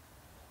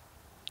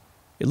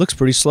 It looks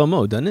pretty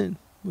slow-mo, doesn't it?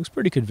 Looks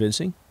pretty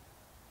convincing.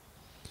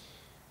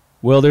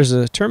 Well, there's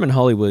a term in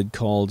Hollywood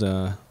called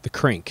the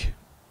crank.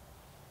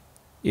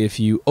 If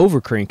you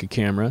overcrank a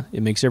camera,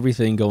 it makes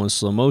everything go in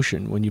slow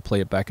motion when you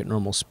play it back at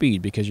normal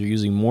speed, because you're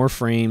using more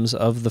frames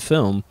of the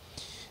film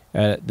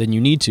than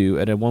you need to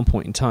at one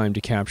point in time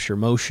to capture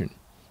motion.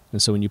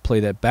 And so when you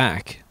play that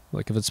back,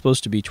 like if it's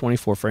supposed to be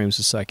 24 frames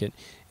a second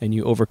and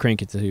you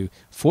overcrank it to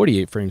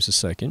 48 frames a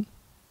second,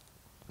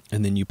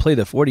 and then you play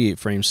the 48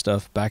 frame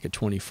stuff back at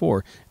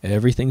 24,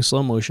 everything's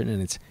slow motion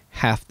and it's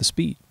half the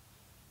speed.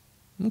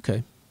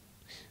 Okay.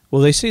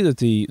 Well, they say that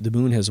the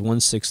moon has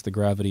 1/6 the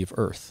gravity of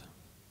Earth.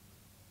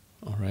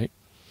 All right.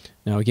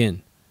 Now,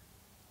 again,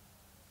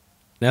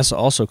 NASA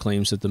also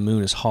claims that the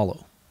moon is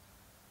hollow.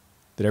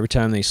 That every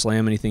time they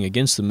slam anything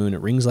against the moon,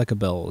 it rings like a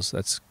bell.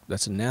 That's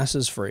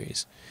NASA's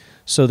phrase.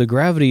 So the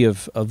gravity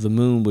of the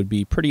moon would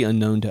be pretty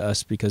unknown to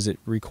us because it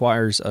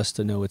requires us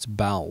to know its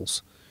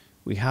bowels.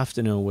 We have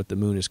to know what the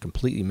moon is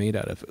completely made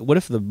out of. What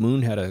if the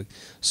moon had a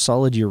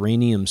solid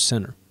uranium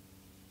center?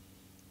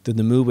 Then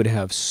the moon would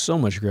have so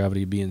much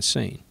gravity, it'd be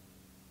insane.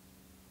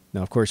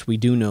 Now, of course, we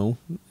do know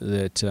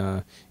that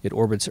it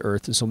orbits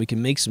Earth, and so we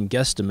can make some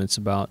guesstimates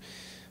about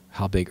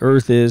how big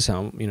Earth is,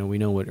 how, we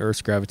know what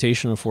Earth's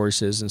gravitational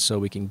force is, and so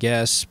we can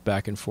guess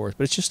back and forth,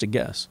 but it's just a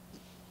guess.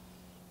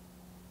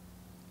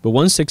 But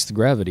 1/6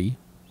 gravity,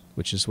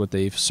 which is what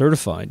they've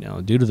certified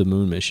now due to the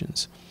moon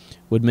missions,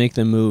 would make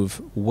them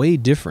move way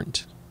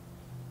different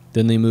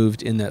than they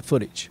moved in that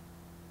footage.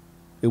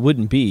 It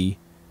wouldn't be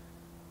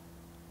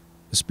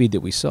the speed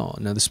that we saw.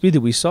 Now, the speed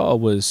that we saw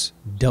was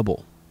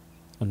double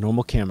a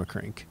normal camera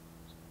crank.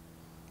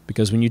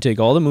 Because when you take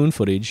all the moon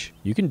footage,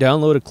 you can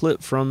download a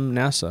clip from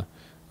NASA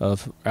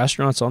of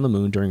astronauts on the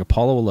moon during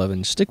Apollo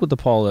 11. Stick with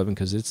Apollo 11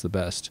 because it's the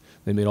best.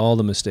 They made all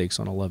the mistakes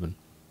on 11.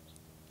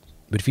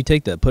 But if you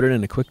take that, put it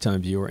in a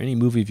QuickTime viewer, any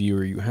movie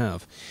viewer you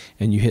have,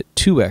 and you hit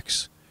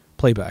 2x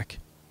playback,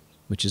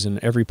 which is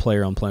in every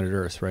player on planet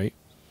Earth, right?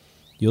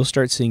 You'll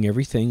start seeing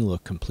everything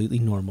look completely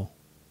normal.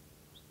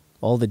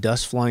 All the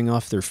dust flying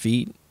off their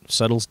feet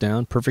settles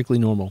down, perfectly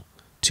normal.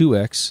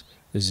 2x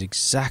is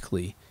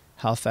exactly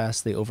how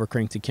fast they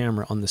overcranked the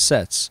camera on the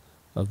sets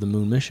of the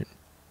moon mission.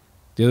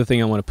 The other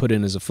thing I want to put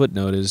in as a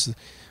footnote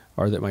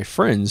are that my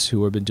friends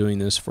who have been doing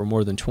this for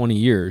more than 20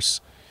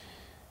 years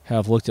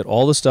have looked at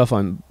all the stuff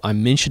I'm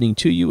mentioning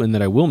to you and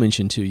that I will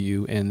mention to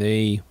you, and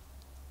they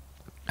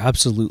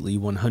absolutely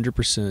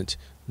 100%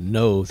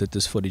 know that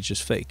this footage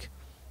is fake,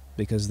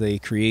 because they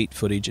create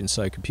footage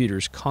inside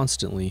computers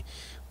constantly,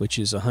 which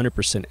is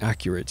 100%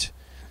 accurate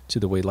to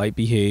the way light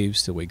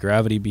behaves, the way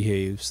gravity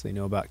behaves. They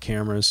know about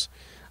cameras.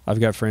 I've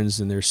got friends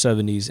in their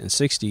 70s and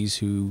 60s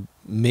who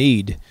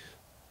made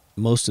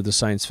most of the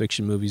science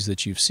fiction movies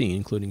that you've seen,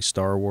 including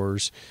Star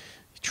Wars,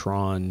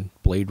 Tron,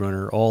 Blade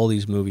Runner, all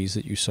these movies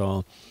that you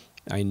saw.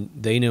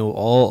 They know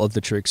all of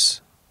the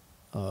tricks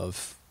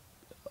of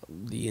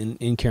the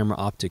in-camera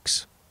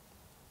optics,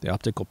 the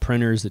optical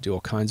printers that do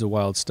all kinds of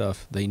wild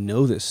stuff. They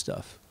know this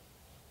stuff,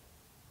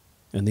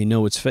 and they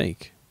know it's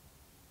fake.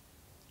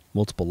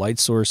 Multiple light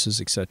sources,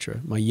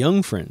 etc. My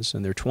young friends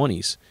in their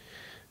 20s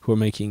who are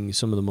making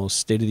some of the most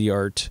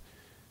state-of-the-art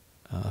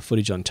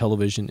footage on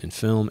television and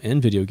film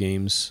and video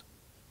games,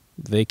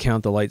 they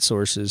count the light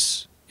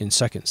sources in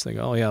seconds. They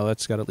go, oh yeah,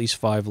 that's got at least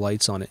 5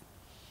 lights on it.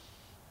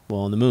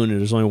 Well, on the moon,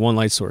 there's only 1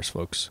 light source,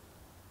 folks.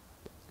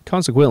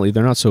 Consequently,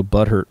 they're not so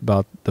butthurt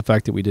about the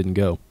fact that we didn't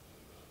go.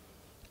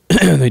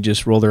 They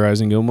just roll their eyes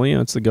and go, well,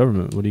 yeah, it's the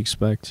government. What do you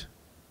expect?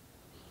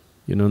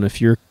 And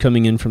if you're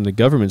coming in from the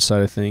government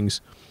side of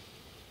things,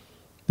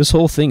 this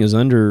whole thing is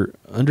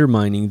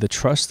undermining the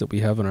trust that we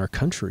have in our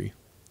country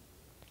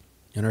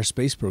and our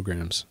space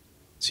programs.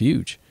 It's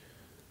huge.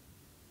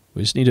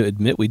 We just need to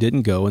admit we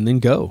didn't go and then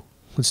go.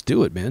 Let's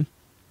do it, man.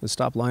 Let's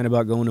stop lying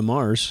about going to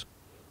Mars.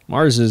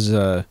 Mars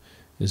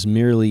is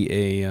merely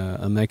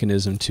a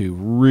mechanism to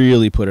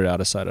really put it out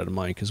of sight, out of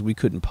mind, because we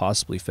couldn't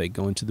possibly fake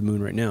going to the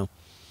moon right now,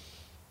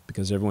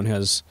 because everyone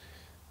has,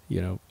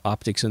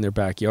 optics in their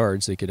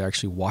backyards. They could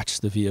actually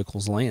watch the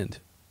vehicles land.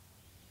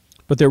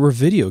 But there were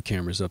video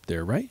cameras up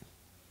there, right?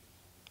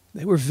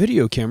 There were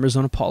video cameras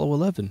on Apollo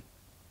 11.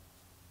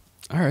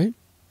 All right.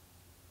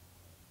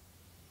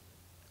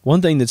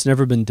 One thing that's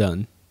never been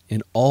done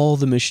in all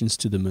the missions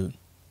to the moon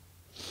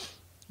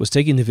was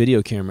taking the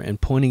video camera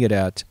and pointing it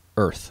at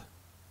Earth,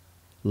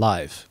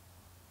 live.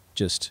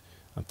 Just,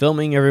 I'm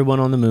filming everyone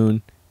on the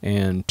moon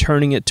and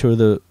turning it to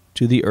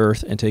the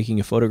Earth and taking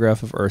a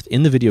photograph of Earth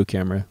in the video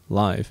camera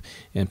live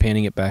and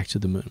panning it back to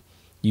the moon.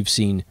 You've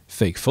seen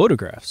fake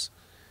photographs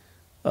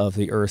of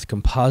the Earth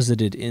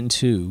composited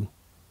into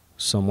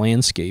some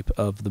landscape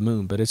of the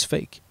moon, but it's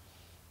fake.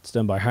 It's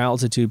done by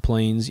high-altitude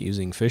planes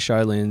using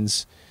fisheye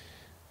lens,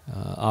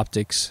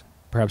 optics,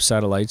 perhaps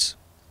satellites,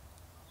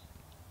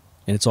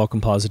 and it's all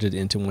composited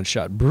into one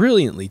shot.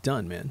 Brilliantly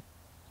done, man.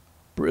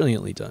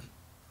 Brilliantly done.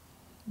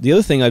 The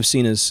other thing I've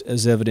seen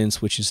as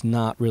evidence, which is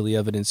not really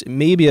evidence, it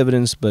may be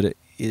evidence, but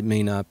it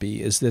may not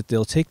be, is that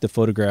they'll take the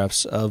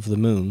photographs of the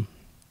moon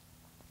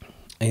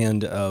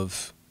and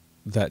of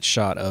that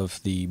shot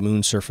of the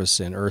moon surface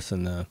and Earth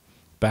in the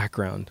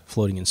background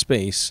floating in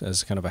space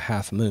as kind of a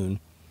half moon,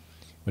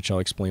 which I'll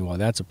explain why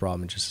that's a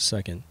problem in just a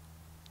second.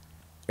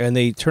 And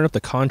they turn up the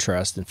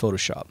contrast in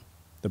Photoshop,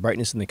 the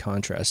brightness and the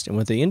contrast, and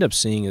what they end up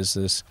seeing is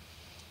this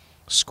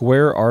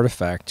square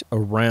artifact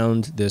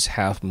around this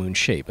half moon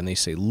shape. And they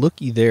say,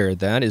 looky there,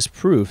 that is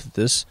proof that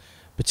this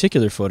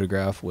particular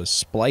photograph was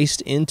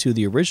spliced into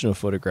the original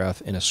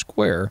photograph in a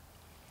square,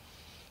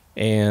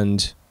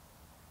 and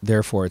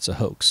therefore it's a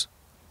hoax.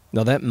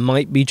 Now that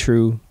might be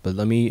true, but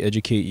let me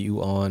educate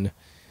you on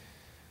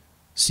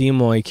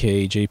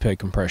CMYK JPEG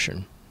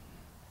compression.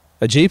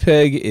 A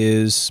JPEG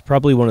is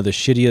probably one of the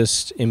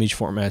shittiest image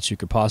formats you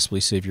could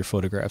possibly save your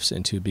photographs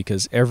into,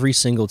 because every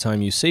single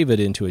time you save it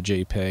into a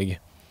JPEG,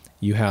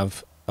 you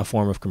have a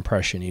form of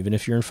compression. Even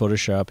if you're in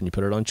Photoshop and you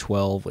put it on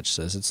 12, which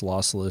says it's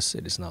lossless,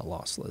 it is not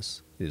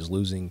lossless. It is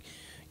losing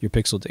your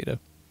pixel data.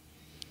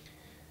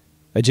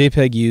 A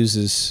JPEG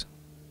uses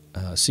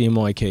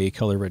CMYK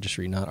color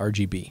registry, not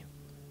RGB.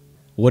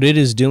 What it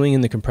is doing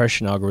in the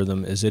compression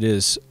algorithm is it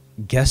is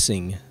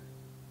guessing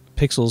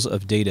pixels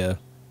of data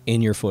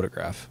in your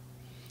photograph.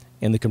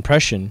 And the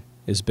compression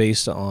is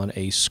based on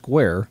a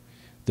square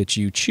that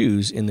you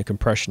choose in the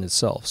compression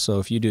itself. So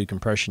if you do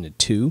compression at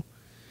 2,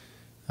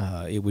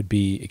 it would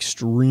be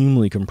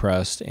extremely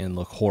compressed and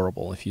look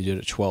horrible. If you did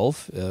it at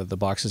 12, the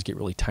boxes get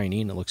really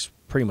tiny and it looks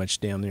pretty much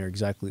damn near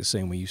exactly the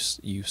same way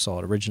you saw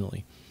it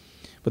originally.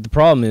 But the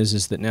problem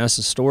is that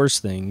NASA stores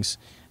things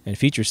and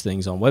features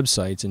things on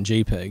websites in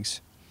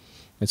JPEGs,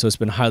 and so it's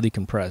been highly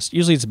compressed.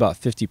 Usually it's about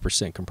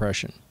 50%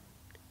 compression.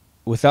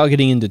 Without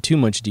getting into too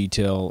much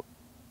detail,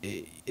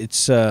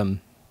 it's the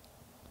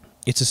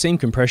same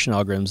compression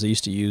algorithms they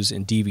used to use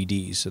in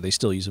DVDs, so they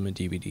still use them in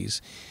DVDs.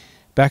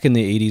 Back in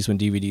the 80s when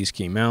DVDs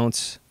came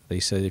out, they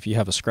said if you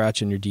have a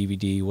scratch in your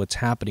DVD, what's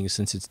happening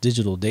since it's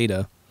digital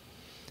data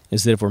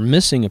is that if we're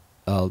missing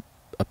a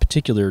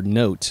particular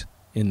note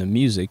in the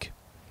music,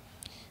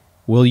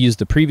 we'll use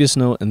the previous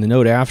note and the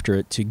note after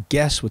it to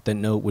guess what that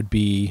note would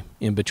be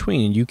in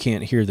between, and you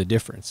can't hear the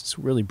difference. It's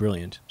really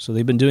brilliant. So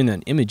they've been doing that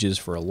in images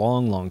for a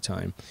long, long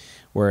time,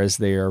 whereas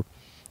they are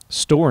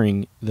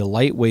storing the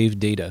light wave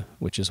data,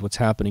 which is what's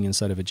happening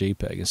inside of a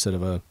JPEG, instead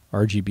of a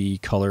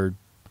RGB colored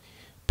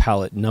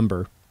palette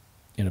number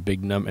in a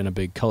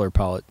big color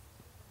palette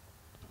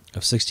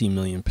of 16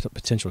 million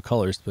potential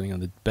colors, depending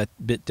on the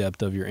bit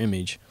depth of your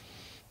image.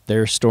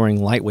 They're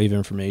storing light wave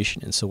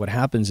information, and so what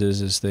happens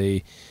is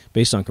they,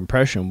 based on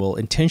compression, will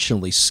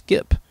intentionally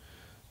skip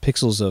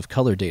pixels of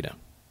color data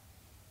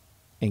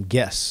and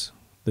guess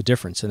the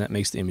difference, and that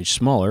makes the image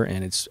smaller,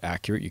 and it's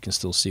accurate. You can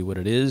still see what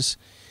it is.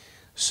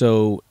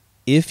 So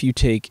if you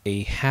take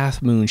a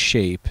half moon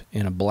shape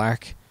in a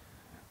black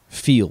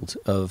field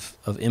of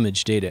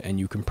image data and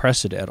you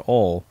compress it at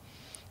all,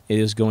 it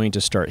is going to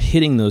start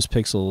hitting those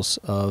pixels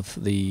of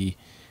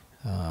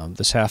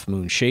this half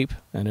moon shape,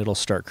 and it'll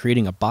start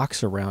creating a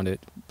box around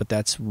it. But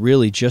that's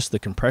really just the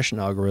compression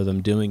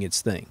algorithm doing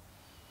its thing.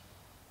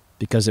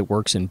 Because it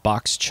works in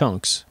box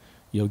chunks,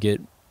 you'll get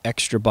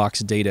extra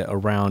box data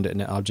around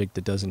an object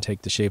that doesn't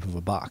take the shape of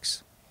a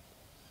box.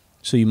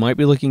 So you might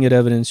be looking at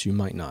evidence, you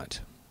might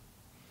not.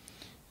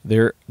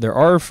 There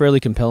are fairly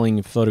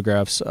compelling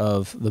photographs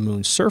of the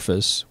moon's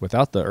surface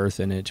without the Earth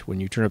in it. When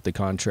you turn up the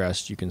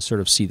contrast, you can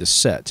sort of see the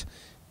set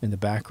in the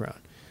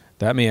background.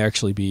 That may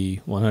actually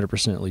be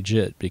 100%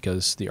 legit,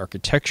 because the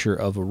architecture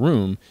of a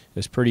room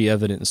is pretty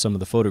evident in some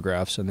of the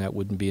photographs, and that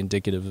wouldn't be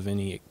indicative of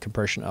any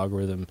compression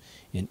algorithm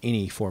in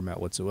any format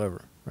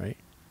whatsoever, right?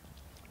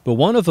 But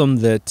one of them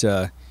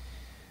that,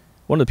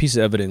 one of the pieces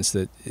of evidence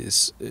that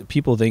is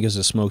people think is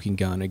a smoking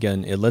gun,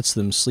 again, it lets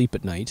them sleep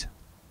at night,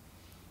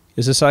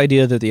 is this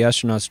idea that the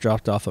astronauts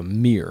dropped off a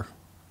mirror.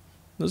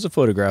 There's a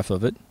photograph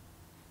of it.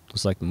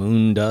 It's like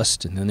moon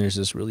dust, and then there's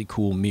this really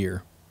cool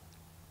mirror.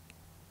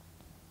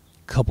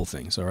 Couple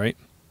things, all right?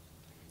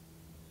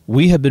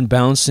 We have been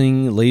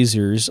bouncing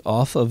lasers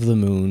off of the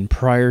moon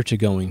prior to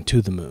going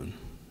to the moon.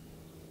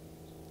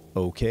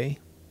 Okay.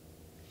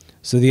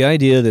 So the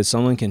idea that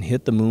someone can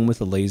hit the moon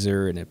with a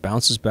laser and it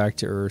bounces back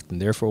to Earth,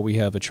 and therefore we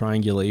have a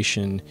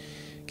triangulation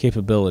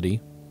capability,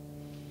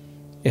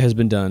 it has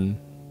been done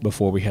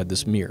before we had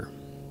this mirror.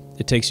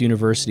 It takes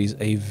universities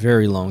a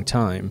very long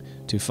time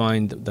to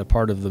find the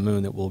part of the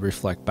moon that will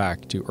reflect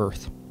back to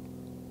Earth.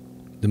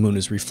 The moon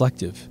is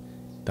reflective.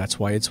 That's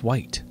why it's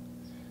white.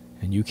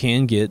 And you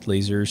can get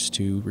lasers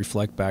to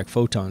reflect back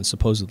photons,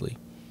 supposedly.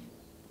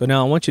 But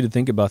now I want you to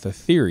think about the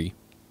theory,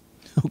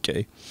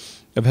 okay,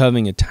 of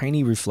having a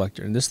tiny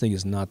reflector, and this thing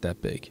is not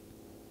that big.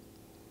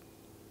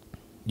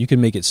 You can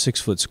make it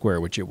 6 foot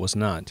square, which it was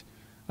not.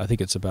 I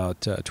think it's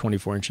about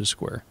 24 inches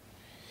square.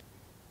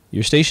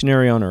 You're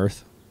stationary on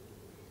Earth.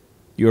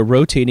 You're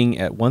rotating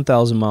at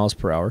 1,000 miles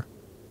per hour.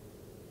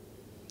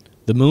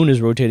 The moon is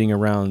rotating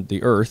around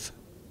the Earth.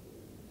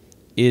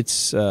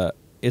 It's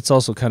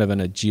also kind of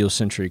in a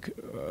geocentric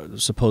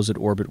supposed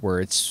orbit, where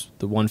it's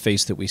the one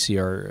face that we see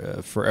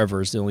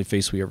forever is the only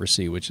face we ever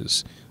see, which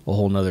is a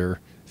whole nother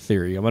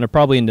theory. I'm going to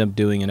probably end up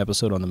doing an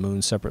episode on the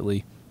moon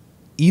separately.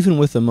 Even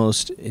with the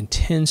most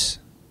intense,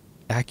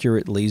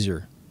 accurate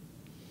laser,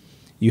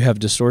 you have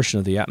distortion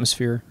of the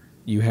atmosphere.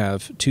 You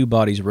have two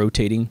bodies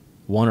rotating,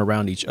 one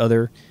around each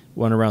other,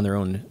 one around their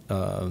own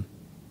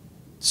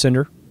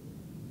center.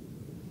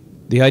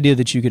 The idea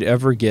that you could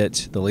ever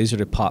get the laser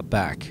to pop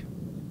back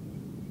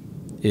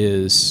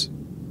is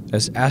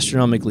as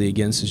astronomically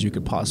against as you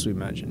could possibly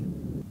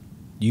imagine.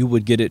 You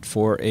would get it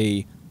for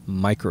a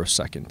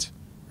microsecond,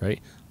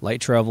 right?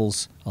 Light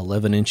travels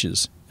 11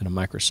 inches in a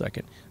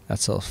microsecond.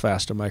 That's how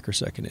fast a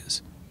microsecond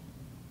is.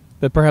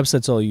 But perhaps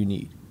that's all you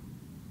need.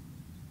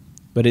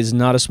 But it's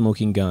not a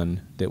smoking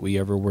gun that we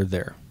ever were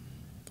there.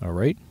 All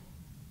right?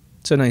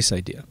 It's a nice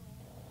idea.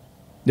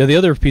 Now, the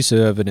other piece of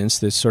evidence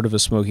that's sort of a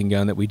smoking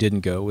gun that we didn't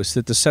go was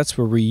that the sets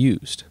were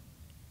reused.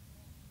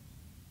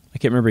 I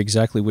can't remember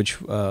exactly which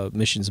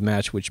missions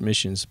match which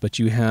missions, but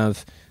you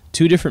have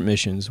two different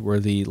missions where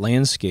the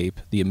landscape,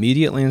 the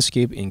immediate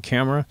landscape in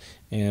camera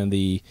and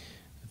the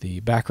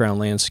background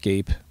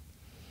landscape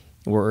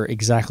were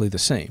exactly the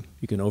same.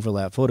 You can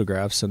overlap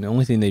photographs, and the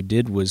only thing they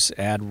did was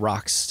add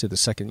rocks to the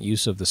second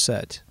use of the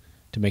set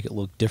to make it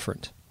look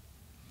different.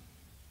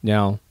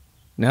 Now,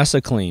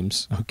 NASA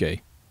claims,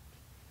 okay,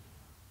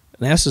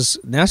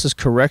 NASA's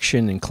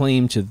correction and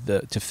claim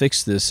to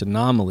fix this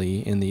anomaly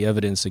in the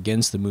evidence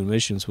against the moon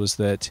missions was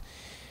that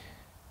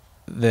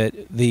that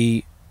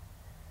the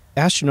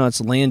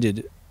astronauts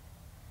landed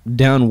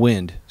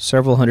downwind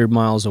several hundred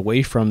miles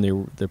away from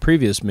the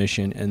previous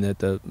mission, and that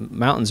the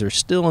mountains are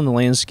still in the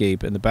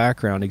landscape in the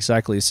background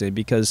exactly the same,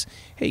 because,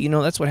 hey, you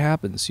know, that's what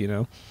happens, you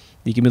know.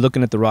 You can be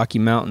looking at the Rocky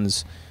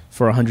Mountains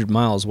for 100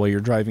 miles while you're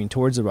driving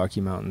towards the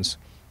Rocky Mountains,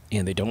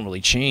 and they don't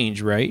really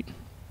change, right?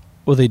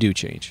 Well, they do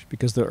change,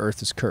 because the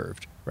Earth is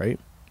curved, right?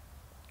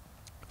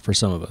 For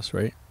some of us,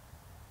 right?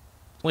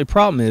 The only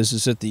problem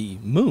is that the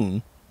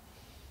moon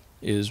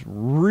is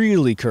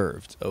really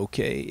curved,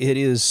 okay? It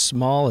is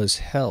small as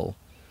hell.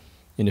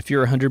 And if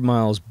you're 100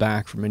 miles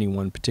back from any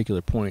one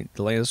particular point,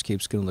 the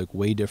landscape's going to look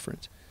way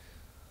different.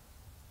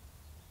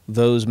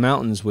 Those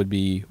mountains would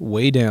be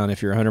way down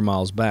if you're 100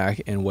 miles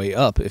back and way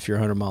up if you're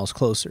 100 miles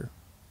closer.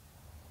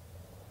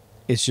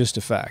 It's just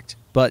a fact.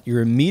 But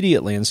your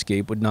immediate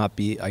landscape would not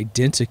be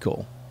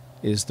identical,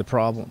 is the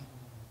problem.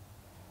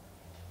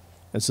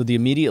 And so the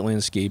immediate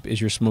landscape is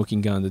your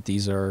smoking gun that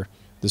these are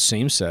the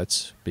same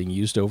sets being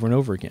used over and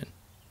over again.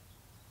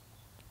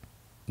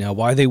 Now,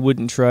 why they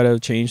wouldn't try to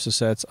change the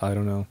sets, I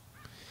don't know.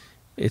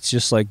 It's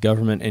just like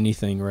government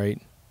anything,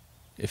 right?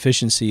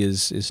 Efficiency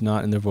is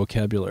not in their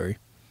vocabulary.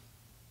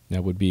 Now,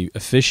 it would be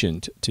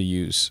efficient to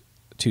use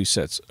two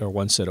sets or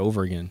one set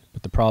over again.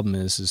 But the problem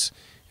is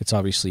it's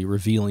obviously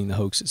revealing the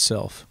hoax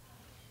itself.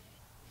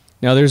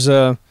 Now, there's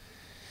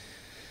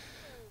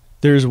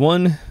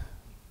one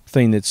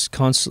thing that's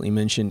constantly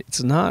mentioned.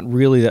 It's not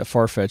really that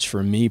far-fetched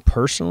for me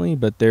personally,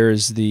 but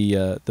there's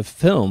the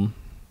film,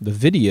 the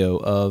video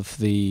of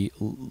the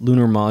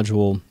lunar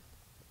module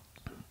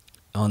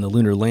on the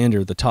lunar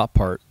lander, the top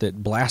part,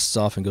 that blasts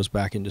off and goes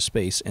back into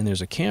space, and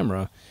there's a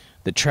camera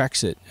that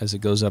tracks it as it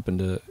goes up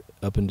into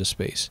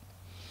space.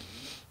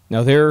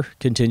 Now, their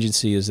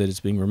contingency is that it's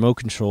being remote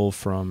controlled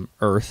from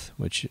Earth,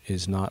 which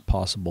is not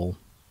possible,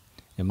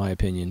 in my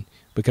opinion,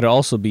 but could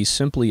also be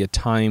simply a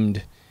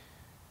timed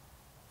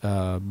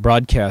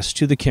broadcast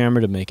to the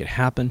camera to make it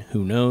happen.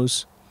 Who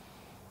knows?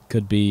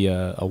 Could be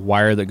a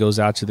wire that goes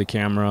out to the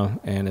camera,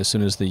 and as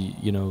soon as the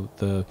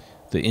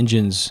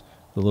engines,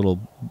 the little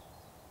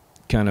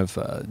kind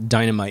of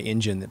dynamite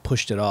engine that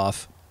pushed it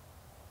off,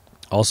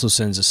 also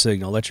sends a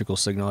signal, electrical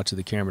signal, out to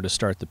the camera to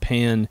start the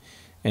pan,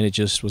 and it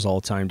just was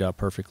all timed out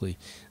perfectly.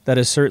 That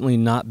is certainly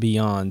not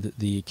beyond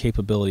the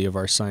capability of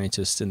our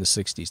scientists in the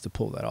 60s to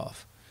pull that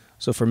off.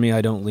 So for me,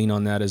 I don't lean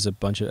on that as a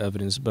bunch of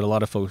evidence, but a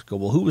lot of folks go,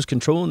 well, who was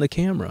controlling the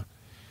camera?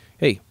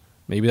 Hey,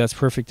 maybe that's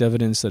perfect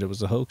evidence that it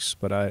was a hoax,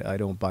 but I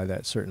don't buy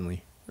that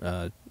certainly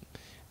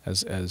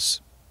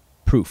as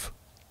proof.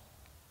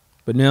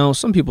 But now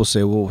some people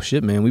say, well,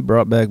 shit, man, we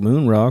brought back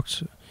moon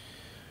rocks.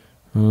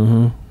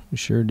 We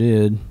sure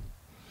did.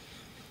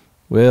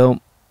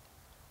 Well,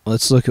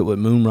 let's look at what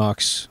moon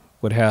rocks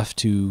would have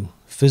to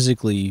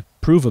physically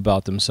prove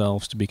about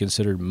themselves to be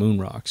considered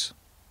moon rocks.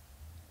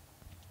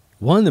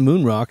 One, the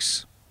moon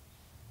rocks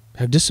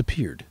have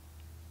disappeared.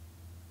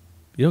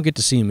 You don't get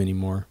to see them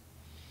anymore.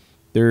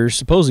 There's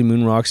supposedly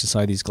moon rocks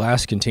inside these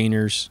glass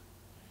containers,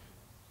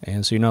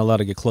 and so you're not allowed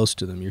to get close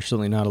to them. You're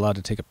certainly not allowed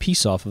to take a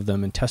piece off of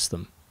them and test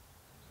them.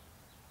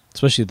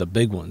 Especially the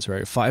big ones,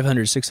 right?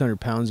 500, 600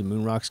 pounds of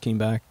moon rocks came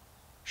back.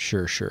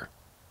 Sure.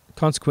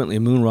 Consequently, a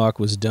moon rock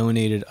was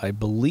donated, I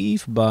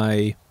believe,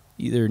 by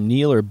either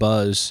Neil or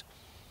Buzz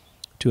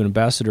to an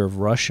ambassador of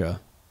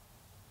Russia.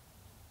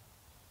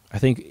 I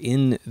think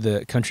in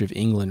the country of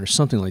England or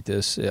something like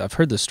this. I've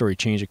heard the story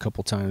change a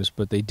couple times,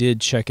 but they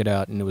did check it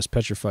out, and it was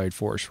petrified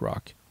forest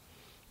rock.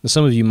 Now,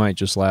 some of you might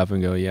just laugh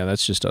and go, yeah,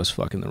 that's just us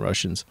fucking the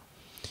Russians.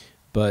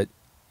 But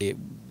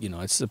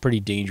it's a pretty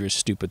dangerous,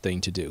 stupid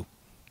thing to do.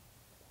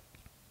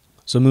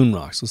 So moon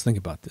rocks, let's think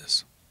about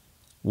this.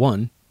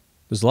 One,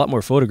 there's a lot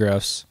more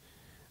photographs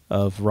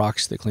of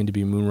rocks that claim to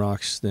be moon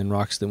rocks than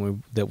rocks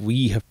that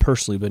we have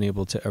personally been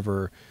able to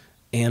ever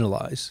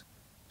analyze.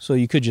 So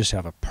you could just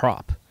have a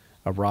prop,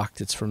 a rock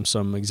that's from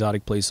some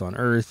exotic place on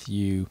Earth.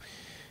 You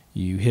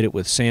hit it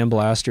with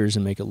sandblasters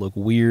and make it look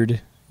weird.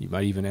 You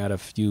might even add a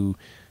few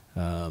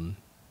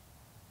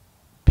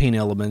paint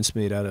elements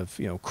made out of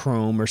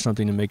chrome or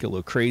something to make it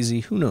look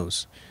crazy. Who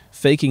knows?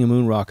 Faking a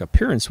moon rock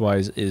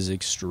appearance-wise is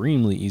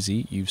extremely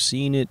easy. You've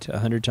seen it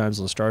 100 times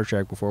on Star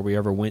Trek before we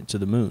ever went to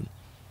the moon.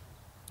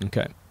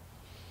 Okay.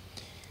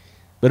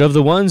 But of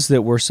the ones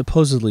that were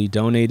supposedly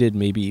donated,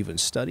 maybe even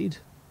studied,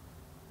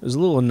 there's a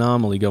little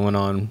anomaly going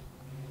on.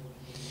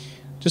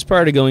 Just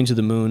prior to going to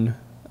the moon,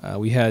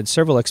 we had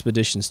several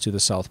expeditions to the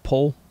South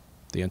Pole,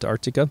 the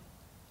Antarctica,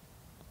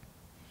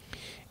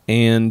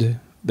 and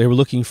they were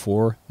looking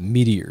for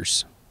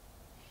meteors.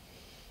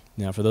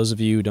 Now, for those of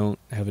you who don't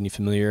have any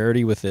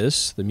familiarity with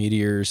this, the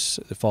meteors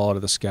that fall out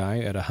of the sky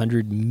at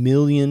 100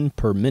 million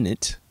per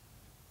minute.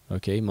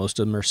 Okay, most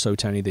of them are so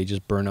tiny they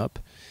just burn up.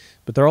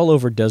 But they're all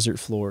over desert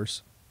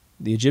floors.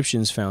 The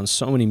Egyptians found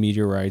so many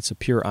meteorites of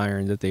pure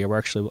iron that they were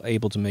actually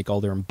able to make all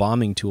their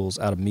embalming tools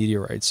out of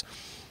meteorites.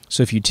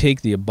 So if you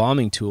take the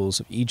embalming tools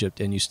of Egypt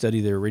and you study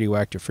their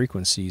radioactive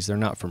frequencies, they're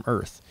not from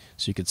Earth.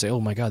 So you could say, oh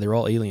my God, they're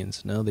all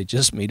aliens. No, they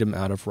just made them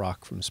out of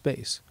rock from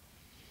space.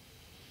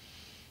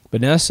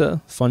 But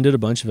NASA funded a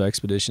bunch of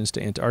expeditions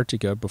to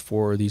Antarctica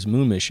before these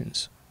moon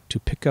missions to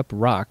pick up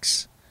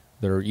rocks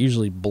that are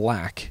usually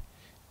black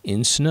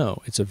in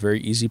snow. It's a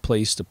very easy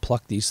place to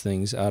pluck these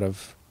things out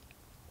of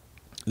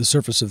the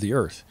surface of the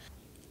Earth.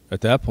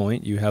 At that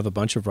point, you have a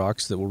bunch of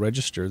rocks that will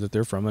register that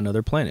they're from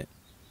another planet.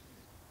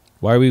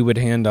 Why we would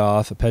hand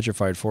off a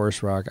petrified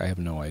forest rock, I have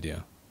no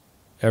idea.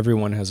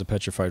 Everyone has a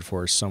petrified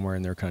forest somewhere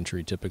in their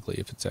country, typically,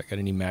 if it's got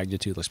any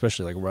magnitude,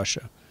 especially like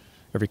Russia.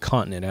 Every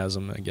continent has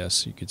them, I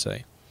guess you could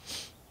say.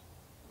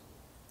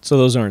 So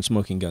those aren't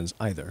smoking guns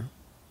either.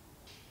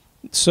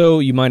 So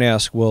you might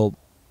ask, well,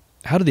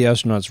 how did the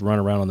astronauts run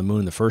around on the moon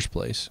in the first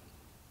place?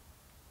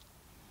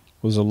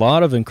 Well, there's a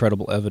lot of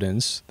incredible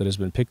evidence that has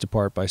been picked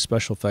apart by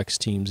special effects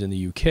teams in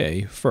the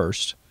UK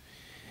first,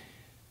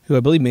 who I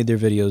believe made their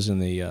videos in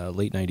the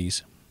late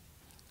 90s.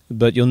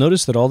 But you'll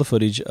notice that all the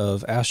footage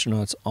of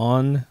astronauts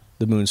on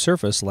the moon's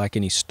surface lack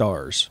any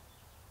stars.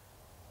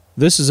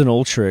 This is an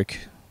old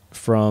trick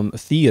from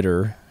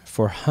theater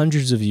for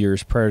hundreds of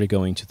years prior to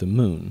going to the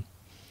moon.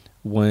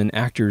 When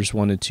actors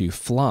wanted to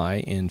fly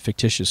in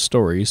fictitious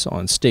stories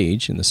on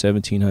stage in the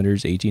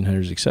 1700s,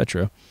 1800s,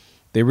 etc.,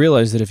 they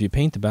realized that if you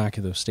paint the back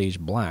of the stage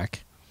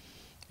black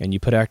and you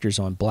put actors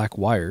on black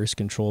wires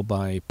controlled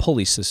by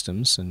pulley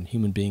systems and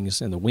human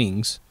beings in the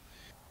wings,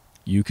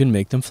 you can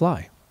make them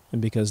fly.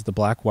 And because the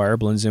black wire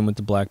blends in with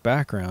the black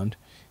background,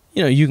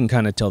 you can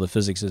kind of tell the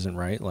physics isn't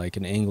right, like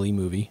an Ang Lee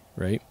movie,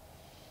 right?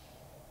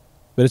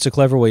 But it's a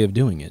clever way of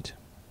doing it.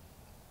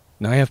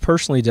 Now, I have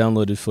personally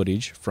downloaded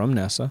footage from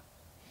NASA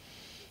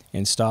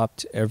and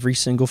stopped every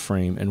single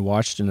frame and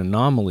watched an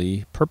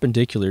anomaly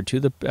perpendicular to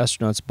the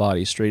astronaut's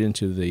body straight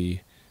into the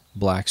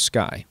black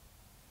sky.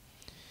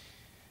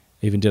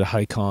 I even did a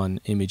high-con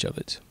image of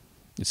it.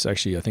 It's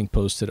actually, I think,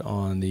 posted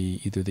on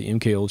either the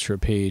MK Ultra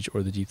page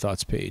or the Deep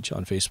Thoughts page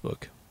on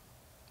Facebook,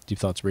 Deep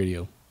Thoughts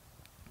Radio.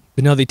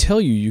 But now they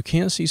tell you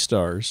can't see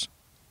stars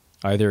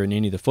either in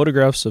any of the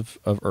photographs of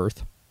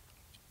Earth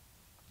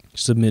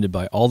submitted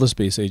by all the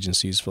space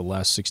agencies for the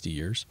last 60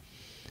 years,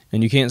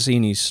 and you can't see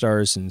any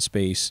stars in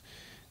space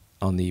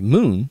on the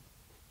moon.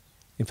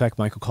 In fact,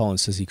 Michael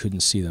Collins says he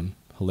couldn't see them.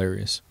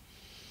 Hilarious.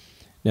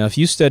 Now, if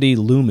you study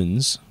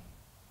lumens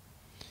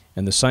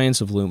and the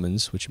science of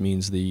lumens, which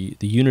means the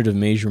unit of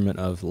measurement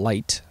of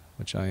light,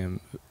 which I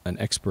am an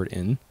expert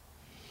in,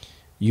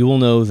 you will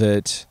know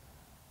that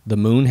the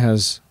moon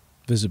has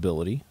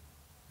visibility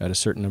at a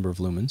certain number of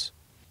lumens,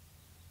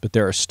 but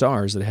there are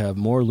stars that have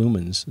more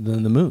lumens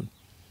than the moon,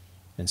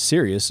 and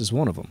Sirius is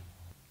one of them.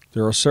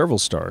 There are several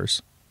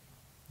stars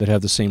that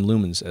have the same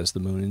lumens as the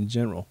moon in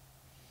general.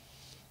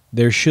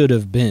 There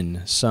should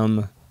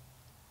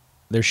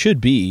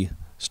be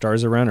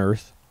stars around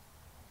Earth,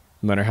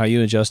 no matter how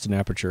you adjust an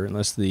aperture,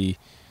 unless the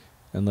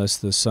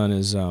sun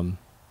is,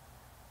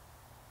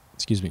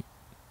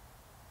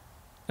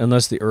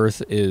 unless the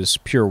Earth is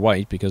pure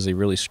white because they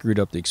really screwed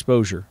up the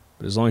exposure.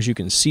 But as long as you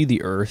can see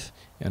the Earth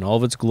and all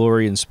of its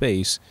glory in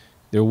space,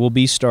 there will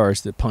be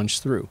stars that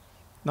punch through.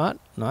 Not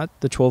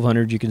the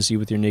 1200 you can see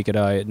with your naked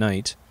eye at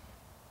night,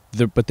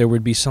 but there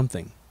would be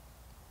something.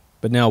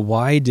 But now,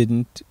 why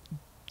didn't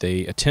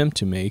they attempt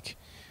to make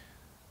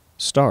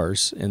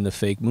stars in the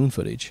fake moon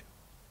footage?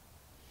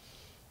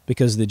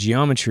 Because the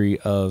geometry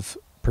of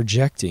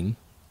projecting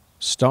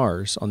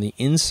stars on the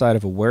inside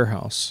of a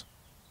warehouse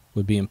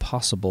would be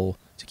impossible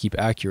to keep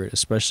accurate,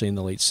 especially in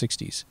the late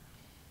 60s.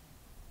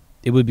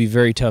 It would be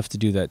very tough to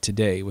do that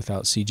today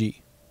without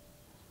CG.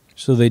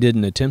 So they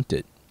didn't attempt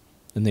it,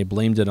 and they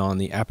blamed it on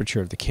the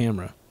aperture of the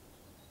camera.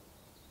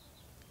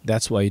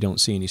 That's why you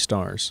don't see any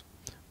stars.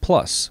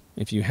 Plus,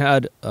 if you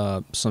had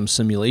some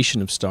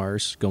simulation of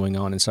stars going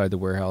on inside the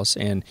warehouse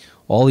and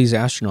all these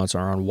astronauts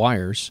are on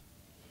wires,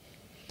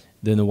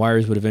 then the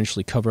wires would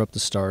eventually cover up the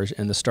stars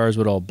and the stars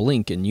would all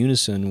blink in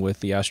unison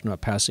with the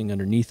astronaut passing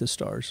underneath the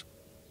stars.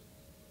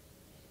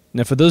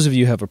 Now, for those of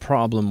you who have a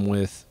problem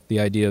with the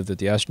idea that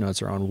the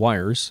astronauts are on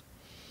wires,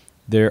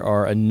 there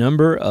are a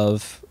number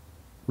of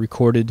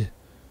recorded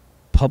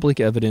public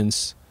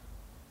evidence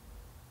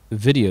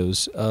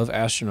videos of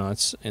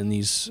astronauts in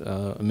these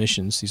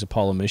missions, these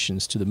Apollo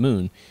missions to the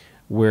moon,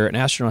 where an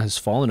astronaut has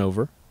fallen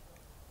over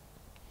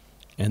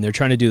and they're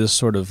trying to do this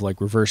sort of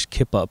like reverse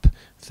kip-up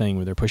thing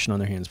where they're pushing on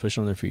their hands,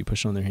 pushing on their feet,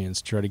 pushing on their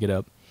hands to try to get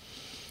up.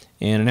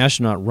 And an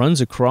astronaut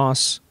runs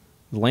across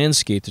the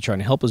landscape to try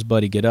and help his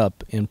buddy get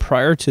up, and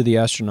prior to the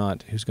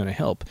astronaut who's going to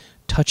help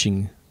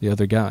touching the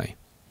other guy,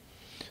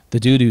 the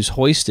dude who's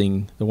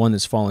hoisting the one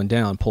that's fallen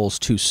down pulls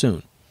too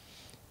soon.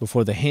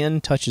 Before the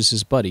hand touches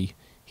his buddy,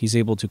 he's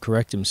able to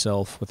correct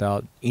himself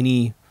without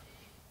any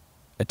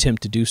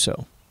attempt to do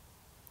so.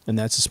 And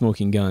that's a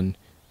smoking gun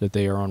that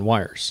they are on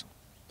wires.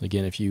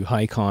 Again, if you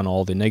high-con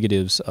all the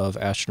negatives of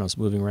astronauts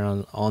moving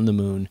around on the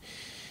moon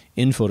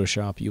in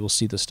Photoshop, you will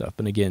see this stuff.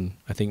 But again,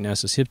 I think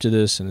NASA's hip to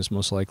this and is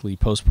most likely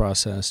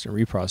post-processed and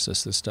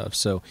reprocessed this stuff.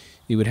 So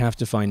you would have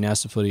to find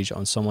NASA footage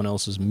on someone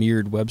else's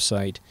mirrored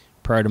website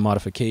prior to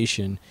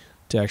modification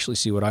to actually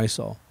see what I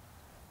saw.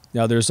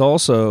 Now, there's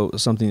also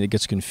something that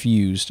gets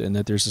confused, in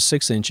that there's a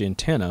 6-inch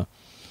antenna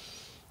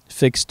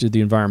fixed to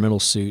the environmental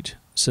suit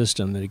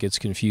system that it gets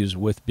confused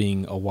with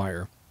being a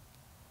wire.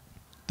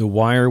 The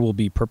wire will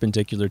be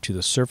perpendicular to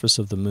the surface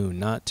of the moon,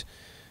 not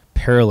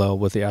parallel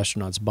with the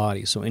astronaut's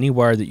body. So any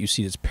wire that you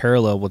see that's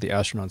parallel with the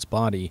astronaut's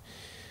body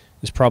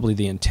is probably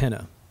the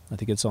antenna. I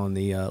think it's on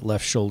the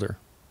left shoulder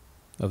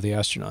of the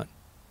astronaut.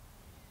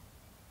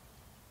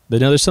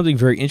 But now there's something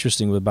very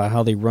interesting about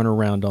how they run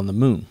around on the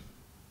moon.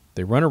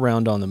 They run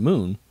around on the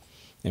moon,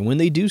 and when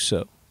they do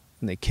so,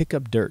 and they kick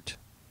up dirt,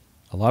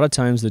 a lot of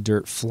times the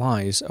dirt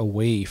flies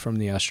away from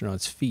the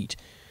astronaut's feet,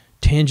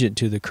 tangent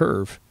to the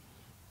curve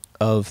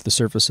of the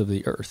surface of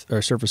the Earth,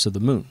 or surface of the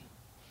moon.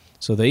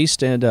 So they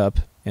stand up,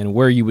 and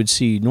where you would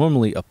see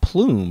normally a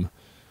plume,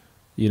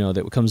 you know,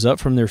 that comes up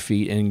from their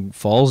feet and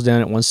falls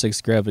down at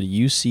 1/6 gravity,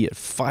 you see it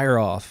fire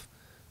off,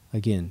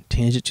 again,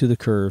 tangent to the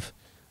curve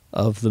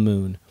of the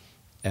moon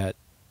at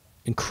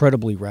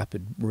incredibly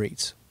rapid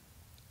rates.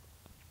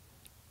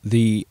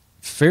 The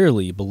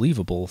fairly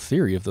believable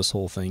theory of this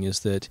whole thing is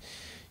that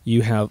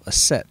you have a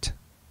set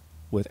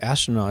with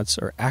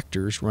astronauts or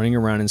actors running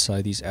around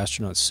inside these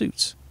astronaut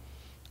suits.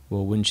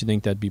 Well, wouldn't you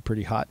think that'd be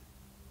pretty hot?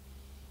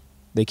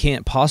 They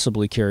can't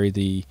possibly carry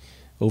the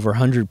over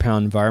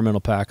 100-pound environmental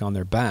pack on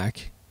their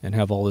back and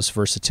have all this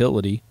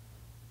versatility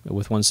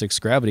with 1/6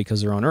 gravity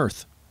because they're on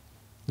Earth.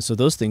 And so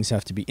those things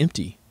have to be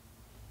empty.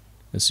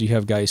 And so you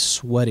have guys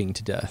sweating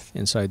to death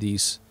inside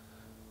these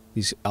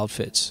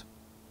outfits.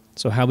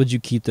 So how would you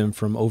keep them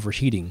from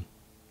overheating?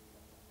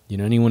 You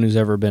know, anyone who's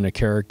ever been a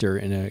character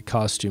in a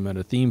costume at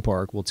a theme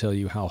park will tell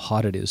you how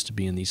hot it is to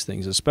be in these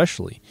things,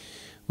 especially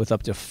with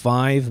up to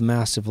 5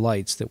 massive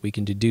lights that we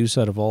can deduce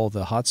out of all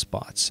the hot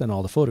spots and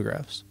all the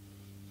photographs.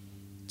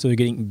 So you're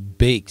getting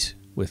baked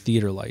with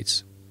theater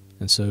lights.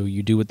 And so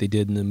you do what they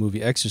did in the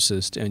movie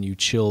Exorcist, and you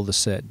chill the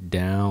set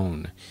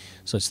down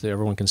such that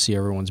everyone can see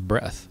everyone's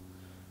breath.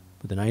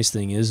 But the nice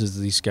thing is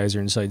these guys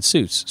are inside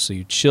suits. So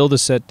you chill the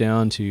set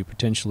down to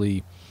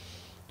potentially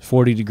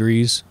 40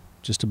 degrees,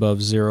 just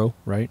above zero,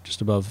 right?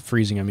 Just above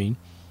freezing, I mean.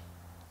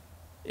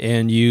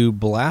 And you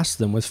blast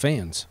them with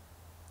fans.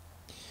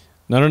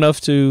 Not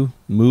enough to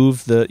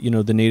move the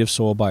native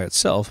soil by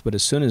itself, but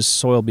as soon as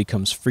soil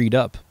becomes freed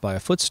up by a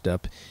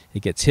footstep,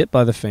 it gets hit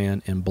by the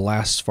fan and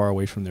blasts far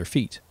away from their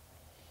feet.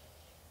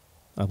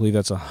 I believe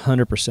that's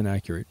 100%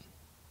 accurate.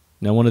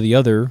 Now, one of the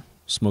other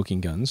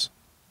smoking guns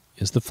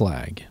is the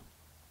flag.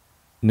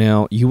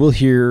 Now, you will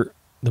hear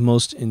the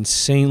most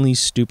insanely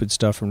stupid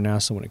stuff from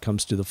NASA when it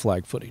comes to the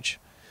flag footage.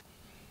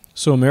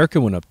 So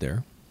America went up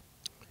there,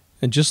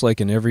 and just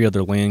like in every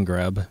other land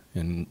grab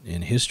in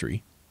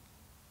history,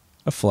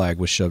 a flag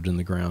was shoved in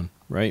the ground,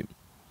 right?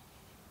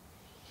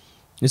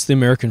 It's the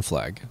American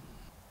flag.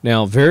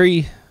 Now,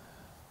 very,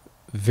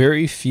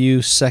 very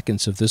few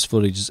seconds of this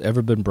footage has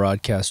ever been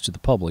broadcast to the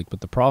public,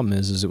 but the problem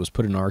is it was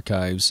put in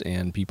archives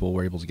and people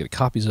were able to get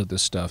copies of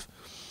this stuff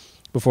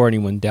before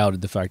anyone doubted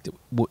the fact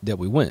that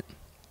we went.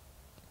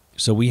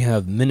 So we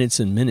have minutes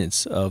and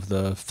minutes of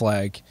the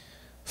flag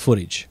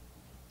footage,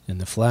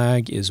 and the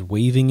flag is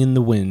waving in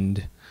the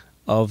wind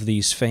of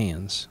these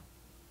fans.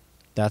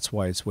 That's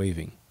why it's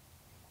waving.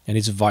 And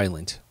it's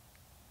violent.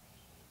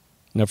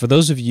 Now, for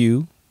those of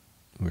you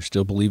who are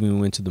still believing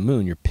we went to the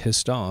moon, you're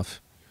pissed off,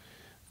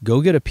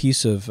 go get a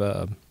piece of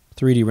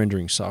 3D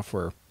rendering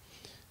software.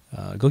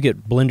 Go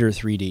get Blender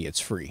 3D. It's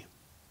free.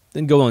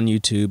 Then go on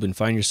YouTube and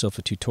find yourself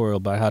a tutorial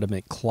about how to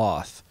make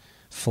cloth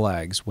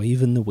flags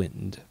wave in the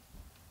wind.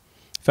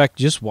 In fact,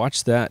 just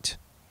watch that.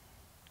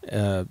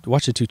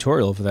 Watch a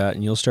tutorial of that,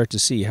 and you'll start to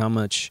see how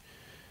much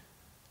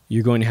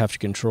you're going to have to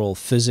control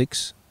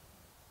physics,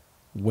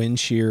 wind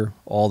shear,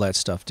 all that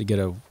stuff to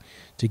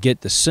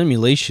get the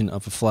simulation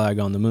of a flag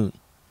on the moon.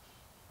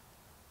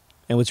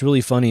 And what's really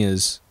funny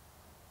is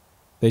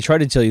they try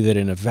to tell you that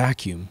in a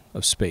vacuum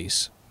of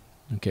space,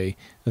 okay,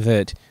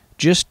 that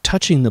just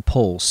touching the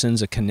pole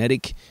sends a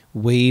kinetic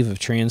wave of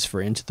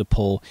transfer into the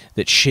pole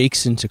that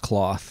shakes into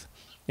cloth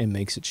and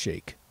makes it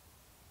shake.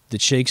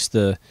 That shakes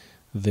the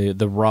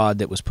rod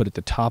that was put at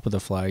the top of the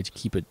flag to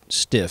keep it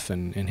stiff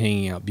and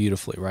hanging out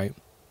beautifully, right?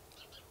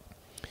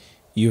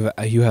 You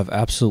have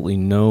absolutely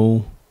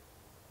no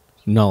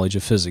knowledge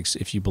of physics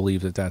if you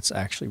believe that that's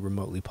actually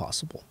remotely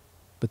possible.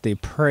 But they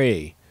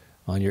prey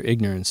on your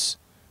ignorance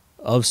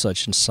of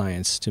such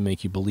science to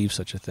make you believe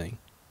such a thing.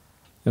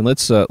 And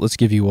let's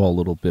give you all a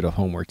little bit of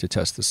homework to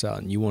test this out.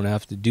 And you won't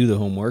have to do the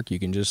homework. You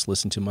can just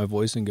listen to my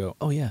voice and go,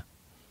 oh yeah,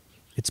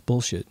 it's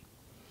bullshit.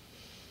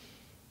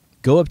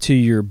 Go up to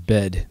your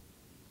bed.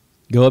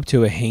 Go up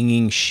to a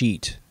hanging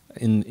sheet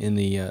in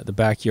the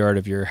backyard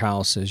of your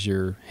house as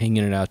you're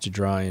hanging it out to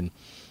dry,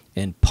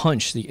 and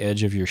punch the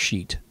edge of your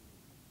sheet.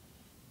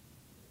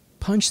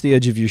 Punch the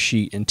edge of your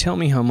sheet and tell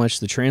me how much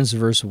the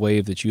transverse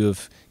wave that you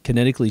have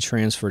kinetically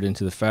transferred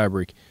into the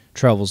fabric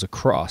travels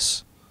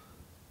across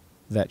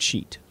that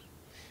sheet.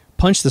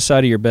 Punch the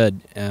side of your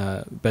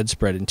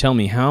bedspread and tell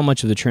me how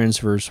much of the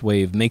transverse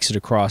wave makes it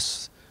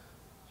across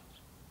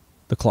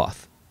the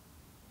cloth.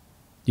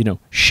 You know,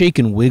 shake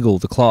and wiggle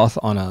the cloth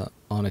on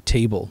a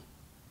table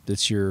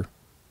that's your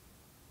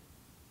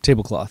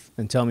tablecloth,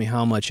 and tell me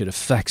how much it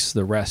affects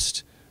the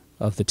rest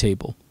of the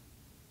table.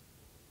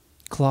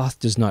 cloth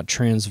does not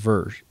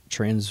transfer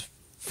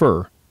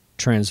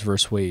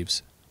transverse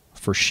waves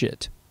for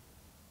shit.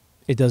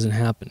 It doesn't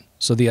happen.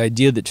 So the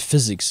idea that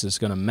physics is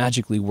going to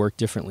magically work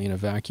differently in a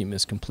vacuum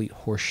is complete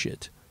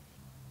horseshit.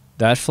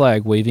 That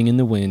flag waving in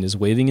the wind is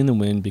waving in the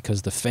wind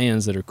because the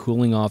fans that are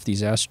cooling off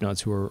these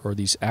astronauts or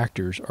these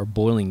actors are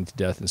boiling to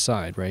death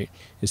inside, right?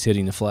 Is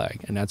hitting the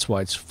flag, and that's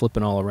why it's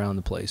flipping all around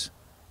the place.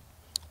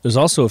 There's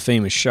also a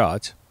famous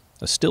shot,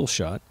 a still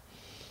shot,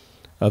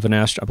 of an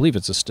astronaut, I believe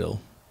it's a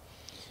still,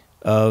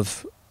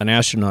 of an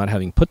astronaut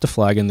having put the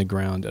flag in the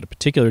ground at a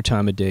particular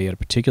time of day, at a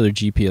particular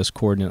GPS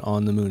coordinate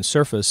on the moon's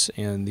surface,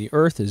 and the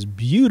Earth is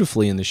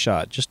beautifully in the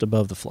shot, just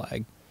above the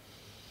flag.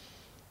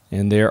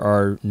 And there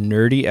are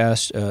nerdy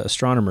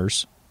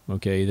astronomers,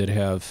 okay, that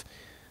have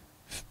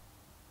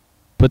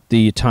put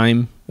the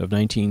time of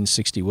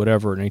 1960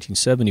 whatever, or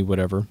 1970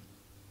 whatever,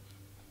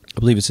 I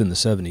believe it's in the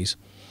 70s,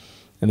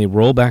 and they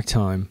roll back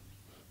time,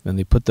 and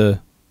they put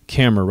the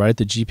camera right at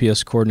the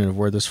GPS coordinate of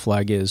where this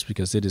flag is,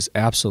 because it is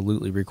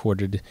absolutely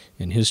recorded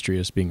in history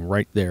as being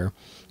right there,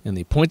 and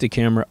they point the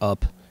camera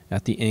up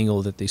at the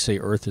angle that they say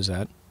Earth is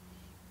at,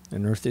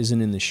 and Earth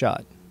isn't in the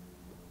shot.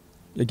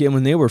 Again,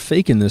 when they were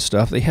faking this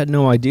stuff, they had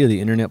no idea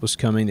the internet was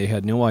coming. They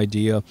had no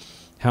idea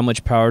how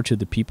much power to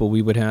the people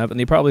we would have, and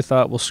they probably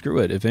thought, well, screw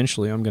it.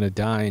 Eventually, I'm going to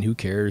die, and who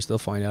cares? They'll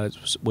find out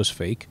it was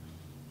fake.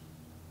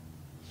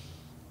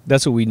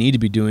 That's what we need to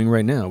be doing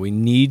right now. We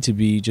need to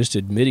be just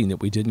admitting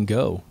that we didn't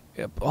go.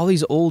 All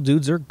these old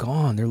dudes are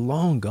gone. They're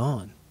long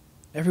gone.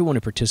 Everyone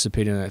who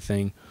participated in that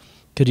thing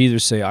could either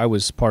say I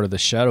was part of the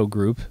shadow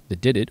group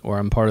that did it, or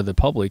I'm part of the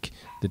public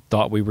that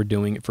thought we were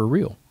doing it for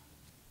real.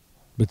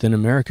 But then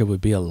America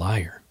would be a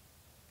liar,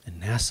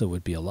 and NASA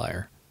would be a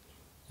liar,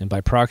 and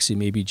by proxy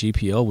maybe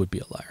GPL would be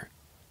a liar,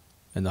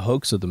 and the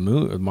hoax of the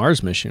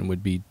Mars mission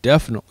would be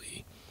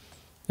definitely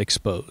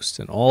exposed,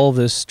 and all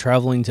this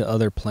traveling to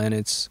other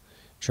planets,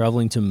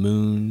 traveling to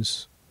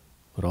moons,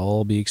 would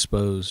all be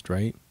exposed,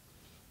 right?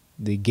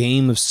 The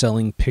game of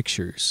selling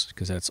pictures,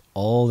 because that's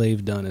all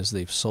they've done, is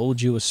they've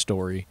sold you a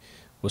story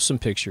with some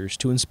pictures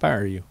to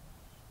inspire you.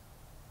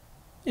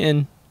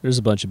 And there's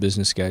a bunch of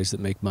business guys that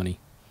make money.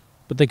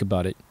 But think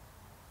about it.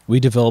 We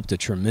developed a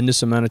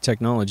tremendous amount of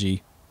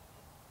technology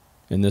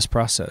in this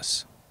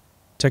process.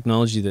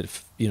 Technology that,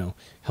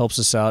 helps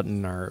us out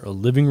in our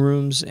living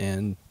rooms,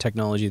 and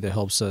technology that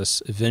helps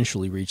us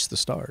eventually reach the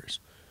stars,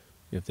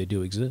 if they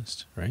do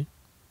exist, right?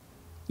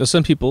 Now,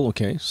 some people,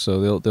 okay,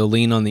 so they'll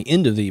lean on the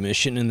end of the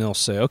mission and they'll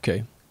say,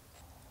 okay,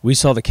 we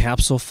saw the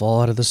capsule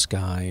fall out of the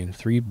sky and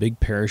 3 big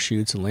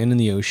parachutes and land in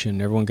the ocean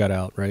and everyone got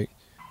out, right?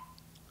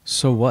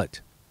 So what?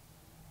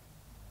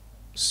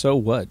 So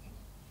what?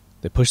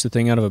 They pushed the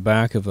thing out of the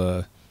back of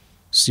a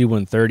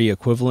C-130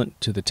 equivalent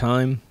to the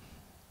time.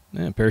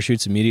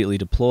 Parachutes immediately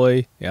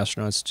deploy. The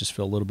astronauts just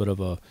feel a little bit of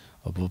a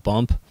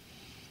bump,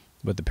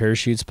 but the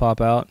parachutes pop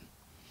out.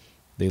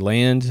 They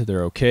land.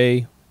 They're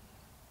okay.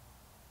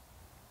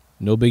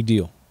 No big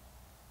deal.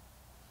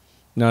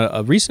 Now,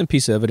 a recent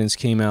piece of evidence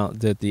came out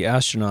that the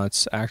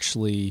astronauts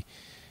actually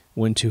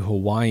went to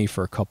Hawaii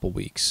for a couple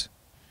weeks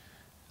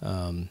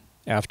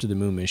after the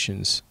moon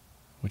missions,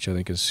 which I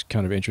think is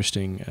kind of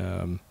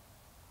interesting.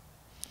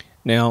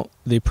 Now,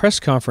 the press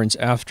conference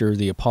after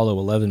the Apollo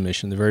 11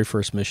 mission, the very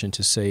first mission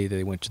to say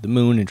they went to the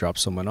moon and dropped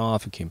someone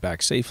off and came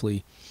back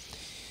safely,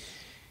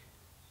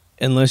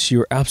 unless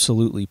you're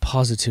absolutely,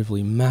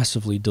 positively,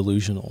 massively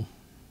delusional,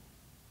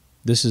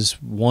 this is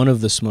one of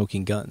the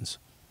smoking guns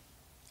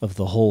of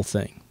the whole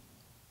thing.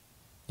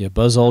 You have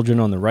Buzz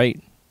Aldrin on the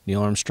right,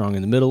 Neil Armstrong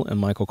in the middle, and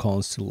Michael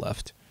Collins to the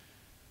left.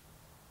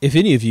 If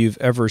any of you have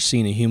ever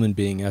seen a human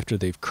being after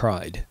they've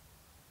cried,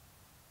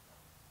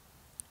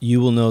 you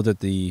will know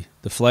that the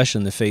flesh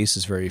in the face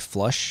is very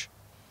flush.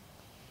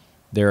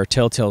 There are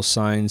telltale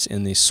signs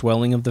in the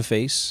swelling of the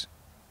face.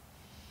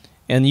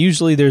 And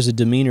usually there's a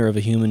demeanor of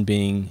a human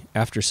being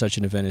after such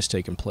an event has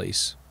taken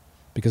place,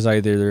 because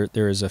either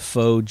there is a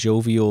faux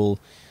jovial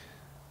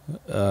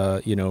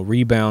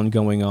rebound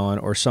going on,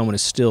 or someone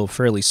is still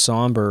fairly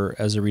somber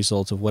as a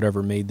result of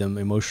whatever made them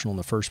emotional in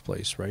the first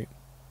place, right?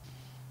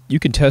 You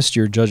can test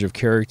your judge of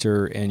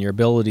character and your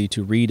ability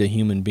to read a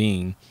human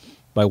being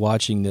by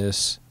watching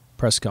this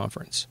press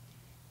conference.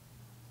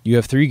 You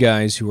have 3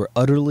 guys who are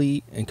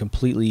utterly and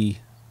completely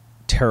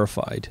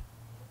terrified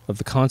of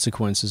the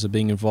consequences of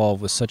being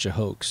involved with such a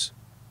hoax.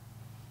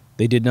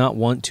 They did not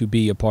want to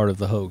be a part of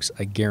the hoax,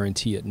 I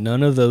guarantee it.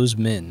 None of those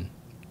men,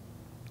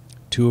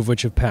 2 of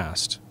which have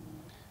passed.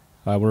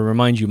 I want to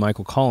remind you,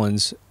 Michael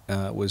Collins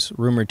was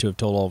rumored to have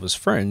told all of his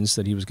friends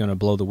that he was going to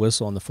blow the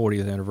whistle on the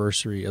 40th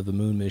anniversary of the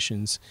moon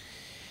missions.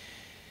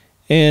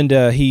 And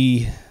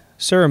he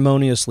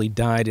ceremoniously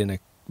died in a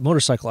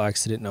motorcycle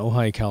accident in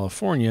Ojai,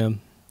 California,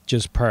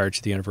 just prior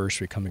to the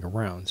anniversary coming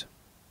around.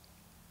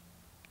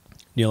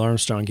 Neil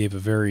Armstrong gave a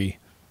very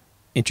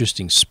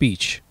interesting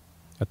speech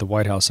at the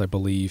White House, I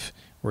believe,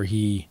 where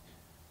he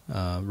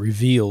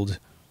revealed,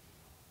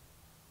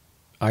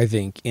 I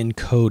think,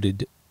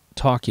 encoded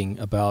talking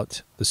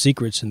about the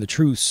secrets and the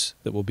truths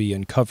that will be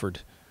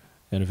uncovered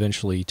and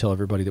eventually tell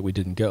everybody that we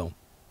didn't go.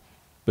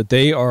 But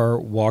they are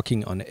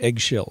walking on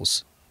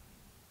eggshells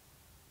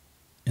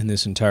in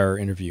this entire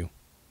interview.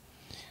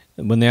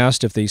 And when they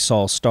asked if they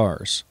saw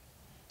stars,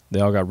 they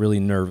all got really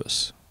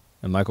nervous.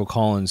 And Michael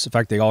Collins, in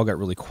fact, they all got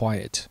really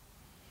quiet.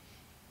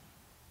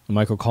 And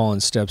Michael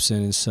Collins steps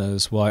in and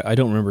says, well, I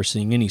don't remember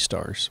seeing any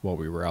stars while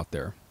we were out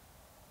there.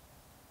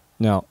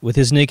 Now, with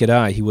his naked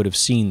eye, he would have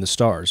seen the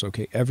stars.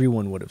 Okay,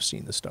 everyone would have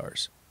seen the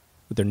stars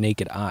with their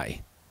naked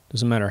eye.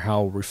 Doesn't matter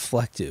how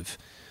reflective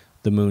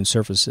the moon's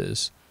surface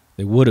is.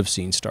 They would have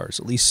seen stars,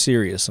 at least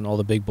Sirius and all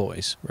the big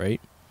boys,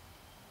 right?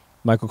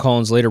 Michael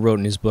Collins later wrote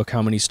in his book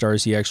how many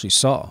stars he actually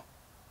saw. He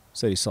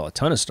said he saw a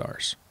ton of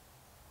stars.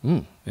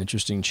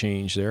 Interesting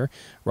change there.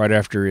 Right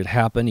after it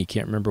happened, he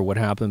can't remember what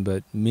happened,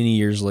 but many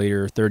years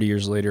later, 30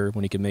 years later,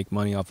 when he could make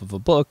money off of a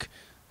book,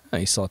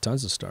 he saw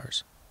tons of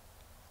stars.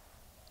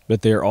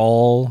 But they're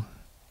all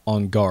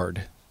on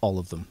guard, all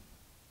of them.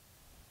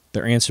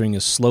 They're answering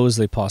as slow as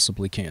they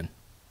possibly can.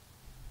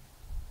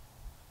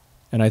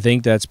 And I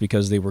think that's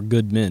because they were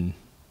good men.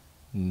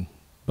 And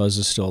Buzz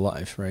is still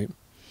alive, right?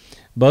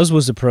 Buzz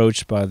was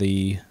approached by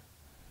the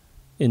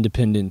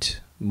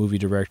independent movie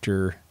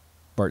director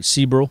Bart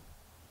Seabrill.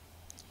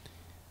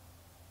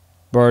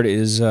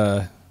 Bart's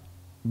a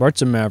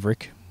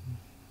maverick,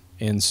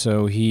 and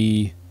so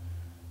he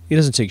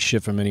doesn't take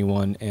shit from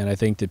anyone, and I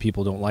think that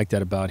people don't like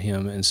that about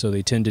him, and so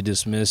they tend to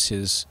dismiss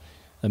his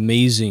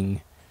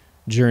amazing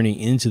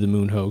journey into the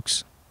moon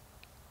hoax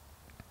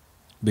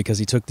because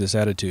he took this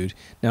attitude.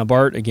 Now,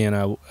 Bart, again,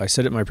 I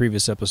said it in my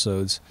previous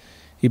episodes,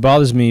 he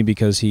bothers me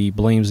because he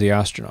blames the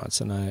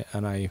astronauts,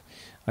 and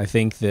I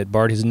think that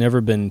Bart has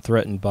never been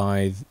threatened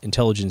by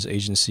intelligence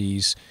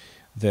agencies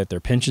that their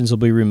pensions will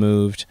be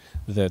removed,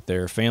 that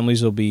their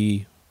families will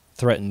be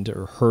threatened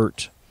or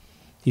hurt.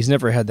 He's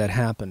never had that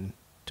happen,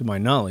 to my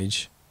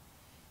knowledge,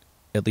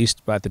 at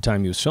least at the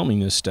time he was filming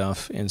this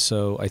stuff. And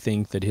so I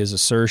think that his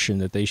assertion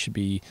that they should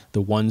be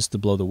the ones to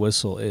blow the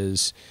whistle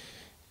is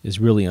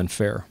really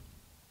unfair.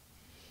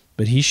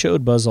 But he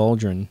showed Buzz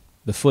Aldrin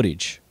the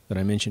footage that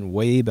I mentioned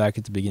way back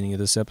at the beginning of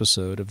this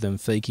episode of them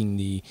faking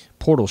the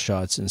portal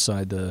shots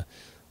inside the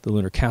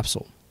lunar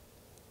capsule.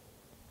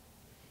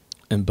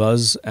 And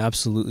Buzz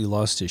absolutely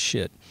lost his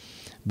shit.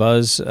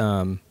 Buzz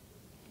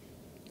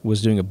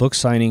was doing a book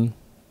signing.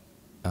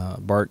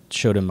 Bart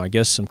showed him, I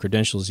guess, some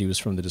credentials. He was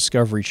from the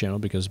Discovery Channel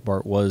because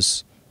Bart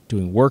was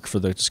doing work for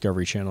the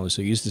Discovery Channel.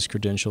 So he used his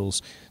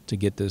credentials to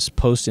get this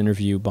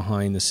post-interview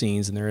behind the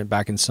scenes. And they're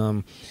back in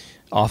some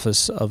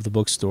office of the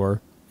bookstore.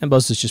 And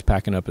Buzz is just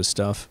packing up his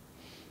stuff.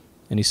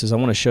 And he says, I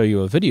want to show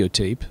you a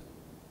videotape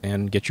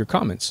and get your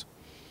comments.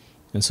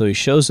 And so he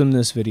shows them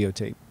this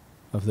videotape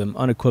of them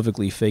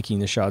unequivocally faking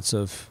the shots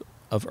of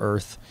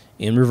Earth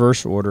in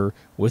reverse order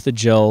with a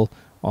gel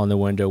on the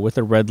window, with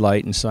a red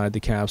light inside the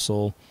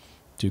capsule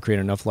to create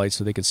enough light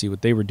so they could see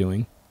what they were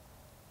doing.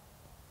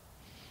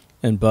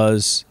 And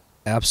Buzz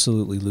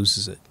absolutely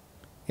loses it.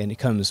 And he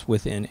comes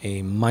within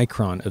a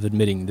micron of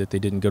admitting that they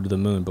didn't go to the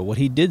moon. But what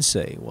he did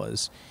say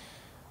was,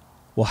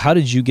 well, how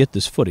did you get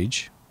this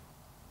footage?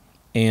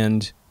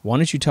 And why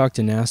don't you talk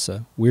to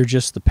NASA? We're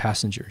just the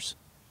passengers.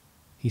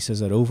 He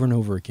says that over and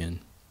over again.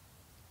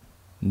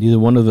 Neither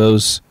one of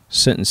those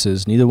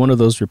sentences, neither one of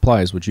those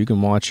replies, which you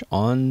can watch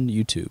on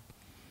YouTube,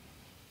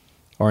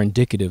 are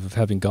indicative of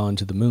having gone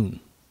to the moon.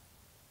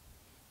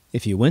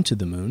 If you went to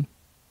the moon,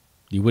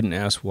 you wouldn't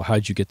ask, well,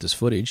 how'd you get this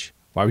footage?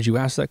 Why would you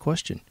ask that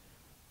question?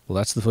 Well,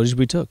 that's the footage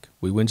we took.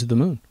 We went to the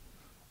moon.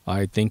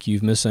 I think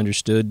you've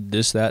misunderstood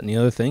this, that, and the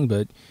other thing,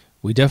 but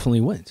we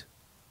definitely went.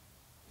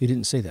 He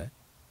didn't say that.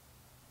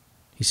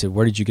 He said,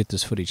 where did you get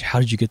this footage? How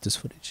did you get this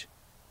footage?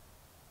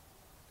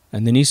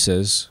 And then he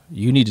says,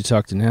 you need to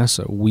talk to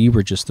NASA. We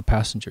were just the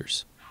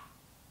passengers.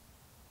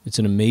 It's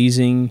an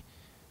amazing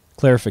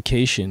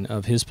clarification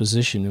of his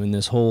position in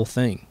this whole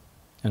thing.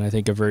 And I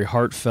think a very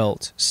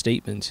heartfelt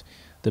statement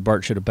that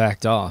Bart should have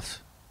backed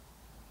off.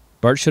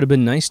 Bart should have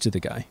been nice to the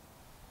guy.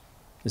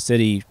 Instead,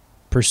 he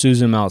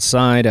pursues him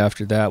outside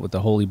after that with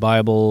the Holy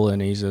Bible,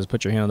 and he says,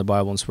 put your hand on the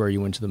Bible and swear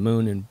you went to the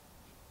moon, and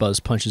Buzz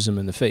punches him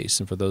in the face.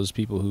 And for those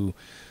people who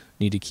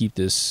need to keep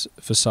this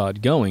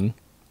facade going,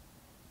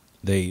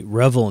 they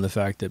revel in the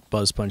fact that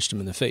Buzz punched him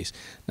in the face.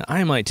 Now,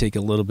 I might take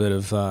a little bit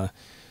of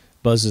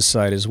Buzz's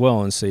side as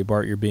well and say,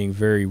 Bart, you're being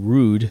very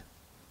rude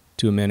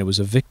to a man who was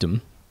a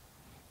victim.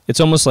 It's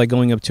almost like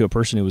going up to a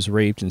person who was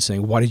raped and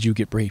saying, why did you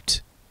get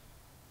raped?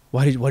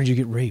 Why did you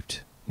get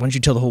raped? Why don't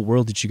you tell the whole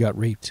world that you got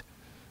raped?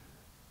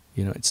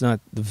 You know, it's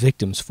not the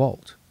victim's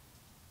fault.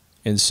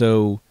 And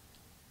so,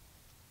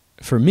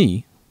 for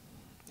me,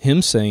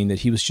 him saying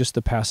that he was just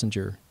the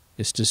passenger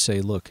is to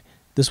say, look,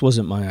 this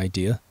wasn't my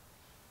idea.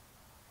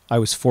 I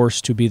was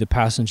forced to be the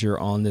passenger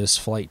on this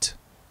flight.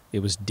 It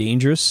was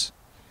dangerous.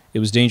 It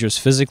was dangerous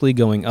physically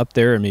going up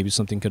there, and maybe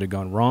something could have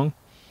gone wrong.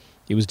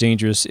 It was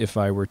dangerous if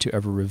I were to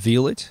ever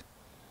reveal it.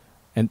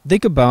 And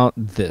think about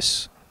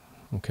this,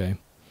 okay?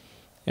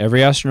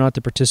 Every astronaut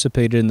that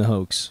participated in the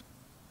hoax,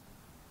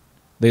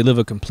 they live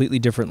a completely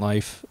different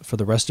life for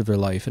the rest of their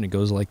life, and it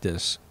goes like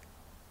this.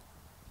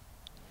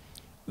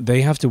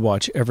 They have to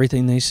watch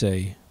everything they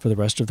say for the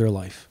rest of their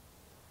life.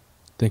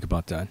 Think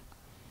about that.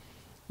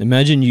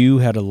 Imagine you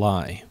had a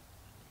lie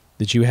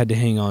that you had to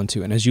hang on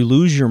to, and as you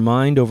lose your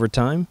mind over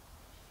time,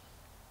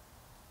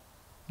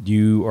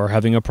 you are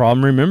having a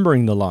problem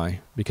remembering the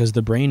lie because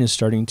the brain is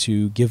starting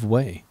to give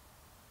way.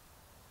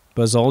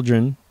 Buzz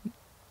Aldrin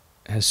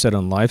has said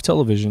on live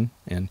television,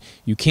 and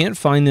you can't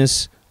find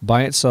this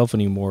by itself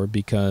anymore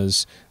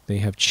because they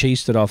have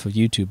chased it off of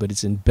YouTube, but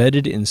it's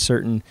embedded in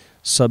certain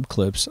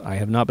sub-clips. I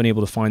have not been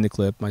able to find the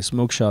clip. My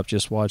smoke shop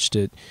just watched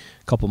it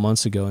a couple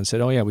months ago and said,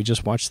 oh yeah, we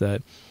just watched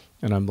that.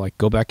 And I'm like,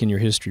 go back in your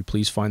history.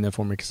 Please find that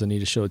for me because I need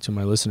to show it to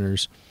my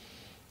listeners.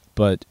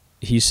 But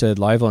he said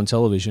live on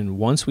television,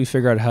 once we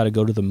figure out how to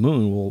go to the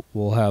moon,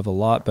 we'll have a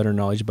lot better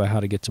knowledge about how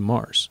to get to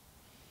Mars.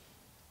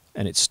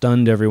 And it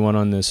stunned everyone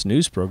on this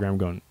news program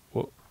going,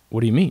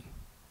 what do you mean?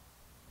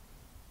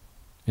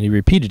 And he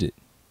repeated it.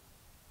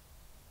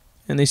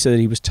 And they said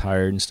he was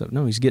tired and stuff.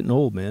 No, he's getting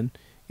old, man.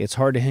 It's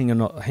hard to hang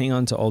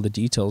on to all the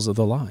details of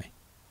the lie.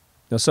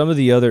 Now, some of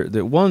the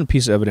one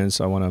piece of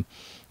evidence I want to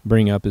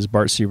bring up is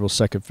Bart Searle's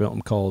second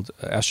film called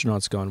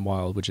Astronauts Gone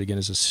Wild, which again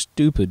is a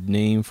stupid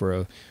name for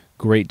a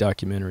great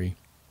documentary.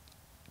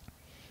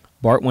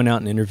 Bart went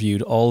out and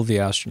interviewed all of the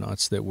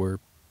astronauts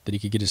that he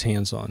could get his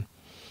hands on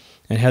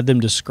and had them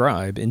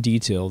describe in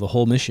detail the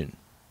whole mission.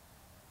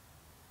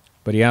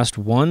 But he asked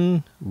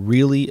one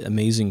really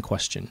amazing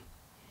question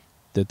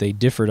that they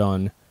differed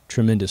on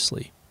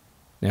tremendously.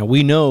 Now,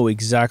 we know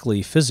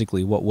exactly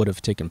physically what would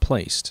have taken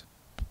place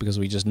because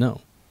we just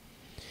know.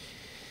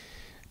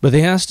 But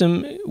they asked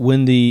him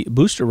when the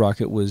booster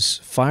rocket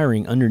was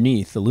firing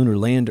underneath the lunar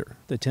lander,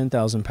 the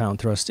 10,000-pound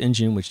thrust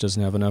engine, which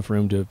doesn't have enough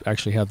room to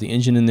actually have the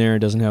engine in there,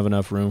 doesn't have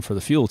enough room for the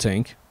fuel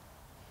tank.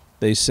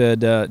 They said,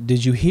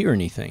 did you hear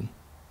anything?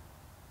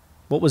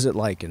 What was it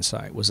like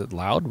inside? Was it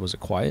loud? Was it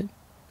quiet?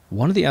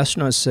 One of the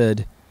astronauts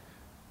said,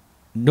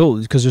 no,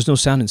 because there's no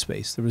sound in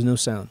space. There was no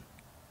sound.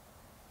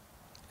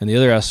 And the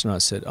other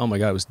astronaut said, oh my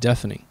God, it was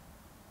deafening.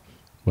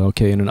 Well,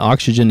 okay, in an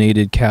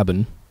oxygenated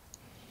cabin,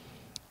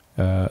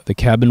 the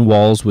cabin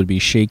walls would be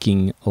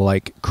shaking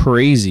like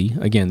crazy.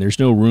 Again, there's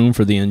no room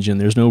for the engine.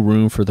 There's no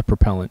room for the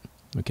propellant.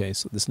 Okay,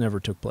 so this never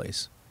took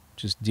place.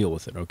 Just deal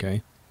with it,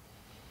 okay?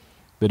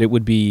 But it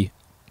would be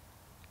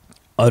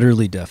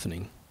utterly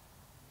deafening.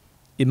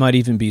 It might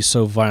even be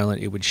so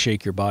violent it would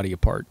shake your body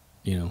apart,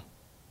 you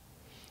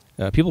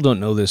know. People don't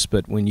know this,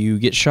 but when you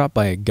get shot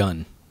by a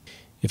gun,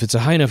 if it's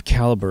a high enough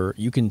caliber,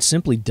 you can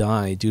simply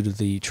die due to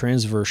the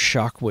transverse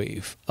shock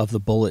wave of the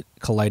bullet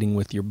colliding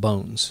with your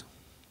bones.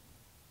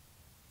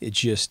 It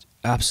just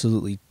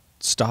absolutely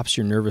stops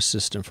your nervous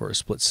system for a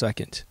split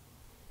second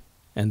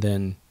and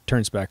then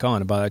turns back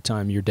on, and by that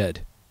time you're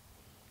dead.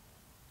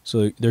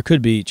 So there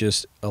could be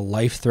just a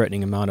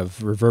life-threatening amount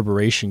of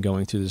reverberation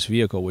going through this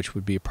vehicle, which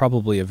would be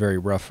probably a very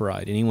rough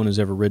ride. Anyone who's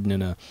ever ridden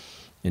in a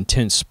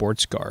intense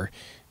sports car,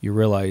 you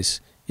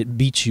realize it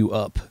beats you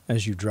up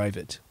as you drive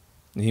it.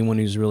 Anyone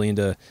who's really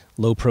into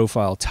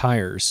low-profile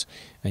tires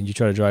and you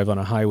try to drive on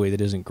a highway that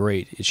isn't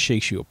great, it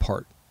shakes you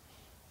apart.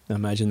 Now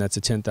imagine that's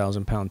a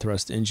 10,000-pound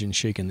thrust engine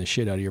shaking the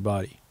shit out of your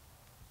body.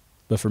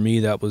 But for me,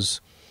 that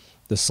was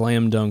the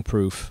slam-dunk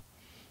proof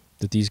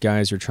that these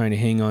guys are trying to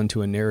hang on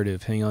to a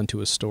narrative, hang on to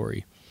a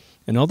story.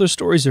 And all their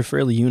stories are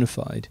fairly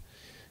unified.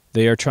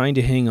 They are trying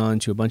to hang on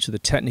to a bunch of the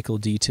technical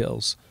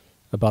details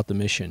about the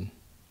mission.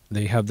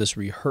 They have this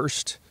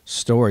rehearsed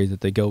story that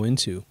they go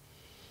into.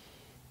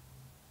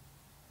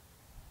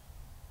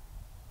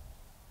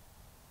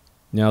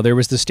 Now, there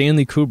was the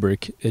Stanley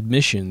Kubrick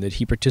admission that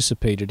he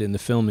participated in the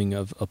filming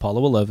of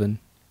Apollo 11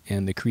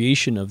 and the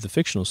creation of the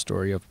fictional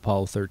story of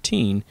Apollo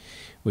 13,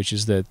 which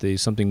is that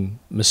something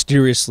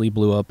mysteriously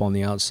blew up on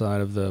the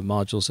outside of the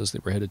modules as they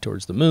were headed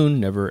towards the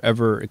moon, never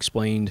ever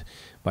explained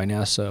by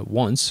NASA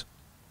once.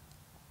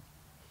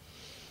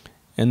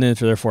 And then,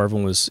 therefore,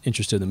 everyone was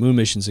interested in the moon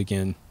missions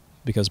again,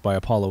 because by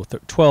Apollo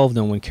 12,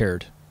 no one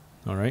cared.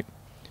 All right?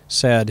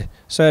 Sad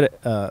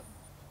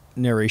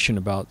narration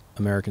about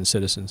American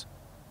citizens.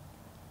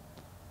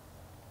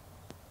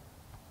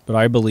 But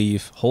I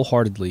believe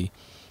wholeheartedly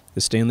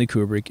that Stanley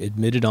Kubrick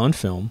admitted on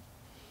film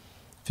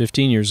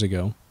 15 years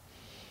ago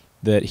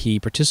that he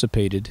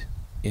participated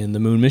in the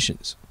moon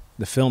missions,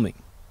 the filming.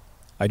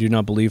 I do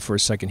not believe for a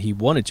second he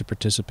wanted to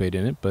participate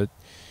in it, but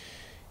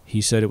he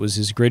said it was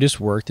his greatest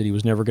work that he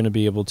was never going to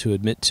be able to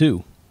admit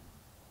to.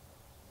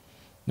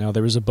 Now,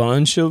 there was a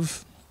bunch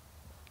of...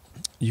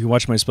 You can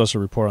watch my special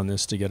report on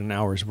this to get an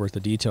hour's worth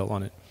of detail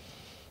on it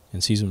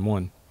in Season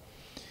 1.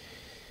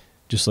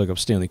 Just look up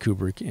Stanley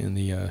Kubrick in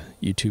the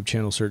YouTube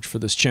channel search for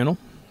this channel.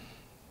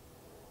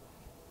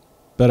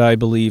 But I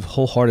believe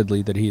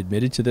wholeheartedly that he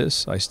admitted to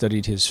this. I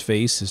studied his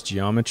face, his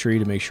geometry,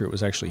 to make sure it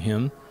was actually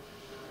him.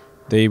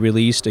 They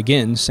released,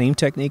 again, same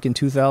technique in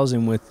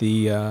 2000 with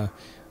the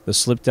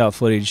slipped-out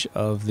footage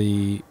of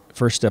the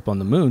first step on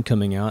the moon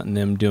coming out and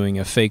them doing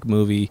a fake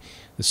movie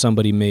that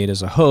somebody made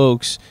as a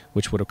hoax,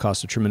 which would have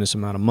cost a tremendous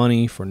amount of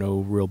money for no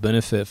real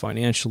benefit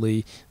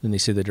financially. Then they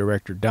say the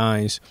director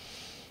dies.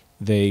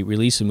 They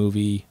release a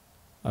movie,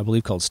 I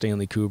believe, called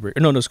Stanley Kubrick.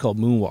 No, it's called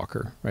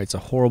Moonwalker. Right? It's a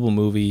horrible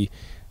movie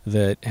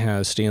that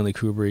has Stanley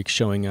Kubrick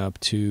showing up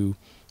to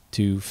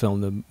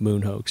film the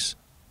moon hoax.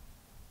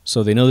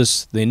 So they know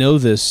this. They know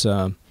this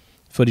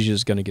footage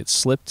is going to get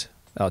slipped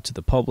out to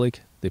the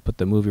public. They put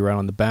the movie right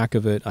on the back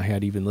of it. I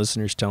had even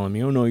listeners telling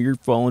me, "Oh no, you're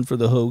falling for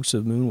the hoax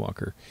of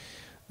Moonwalker."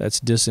 That's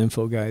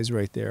disinfo guys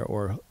right there,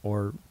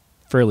 or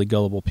fairly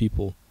gullible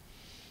people.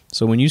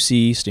 So when you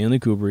see Stanley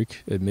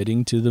Kubrick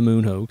admitting to the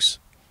moon hoax,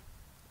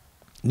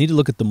 you need to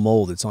look at the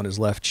mole that's on his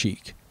left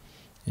cheek.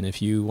 And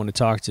if you want to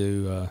talk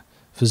to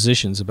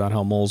physicians about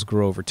how moles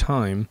grow over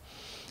time,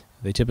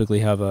 they typically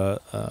have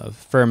a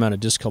fair amount of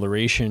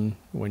discoloration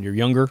when you're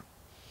younger,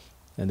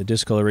 and the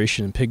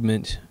discoloration and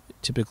pigment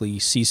typically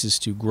ceases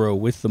to grow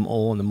with the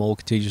mole, and the mole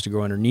continues to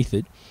grow underneath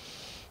it,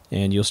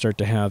 and you'll start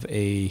to have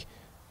a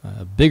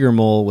bigger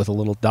mole with a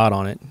little dot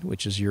on it,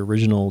 which is your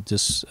original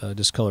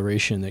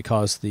discoloration that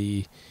caused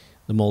the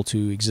mole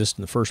to exist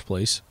in the first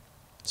place,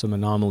 some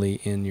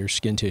anomaly in your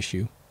skin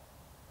tissue.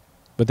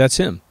 But that's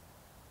him,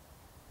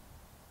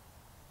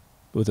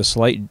 with a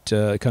slight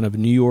kind of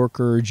New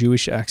Yorker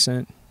Jewish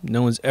accent.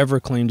 No one's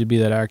ever claimed to be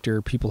that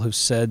actor. People have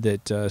said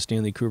that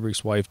Stanley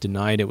Kubrick's wife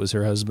denied it was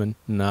her husband.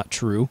 Not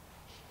true.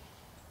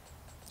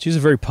 She's a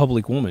very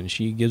public woman.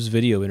 She gives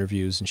video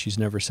interviews, and she's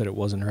never said it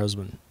wasn't her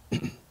husband.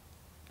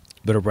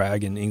 But a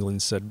rag in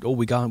England said, "Oh,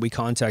 we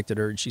contacted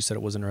her, and she said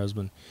it wasn't her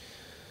husband."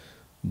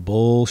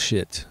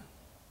 Bullshit.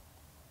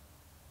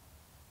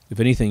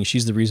 If anything,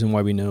 she's the reason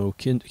why we know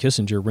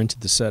Kissinger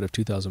rented the set of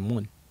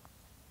 2001.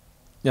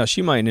 Now,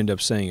 she might end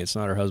up saying it's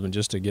not her husband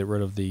just to get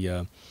rid of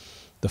the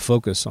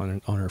focus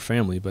on her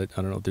family, but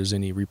I don't know if there's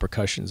any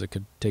repercussions that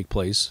could take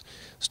place.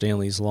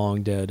 Stanley's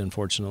long dead,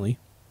 unfortunately.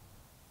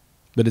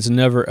 But it's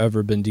never,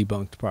 ever been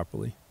debunked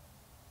properly.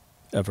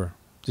 Ever.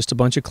 Just a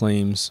bunch of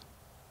claims.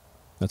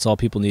 That's all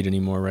people need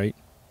anymore, right?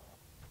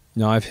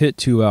 Now, I've hit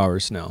 2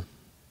 hours now.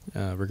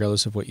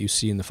 Regardless of what you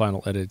see in the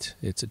final edit,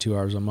 it's at 2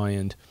 hours on my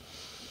end.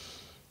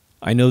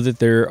 I know that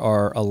there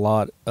are a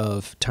lot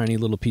of tiny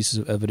little pieces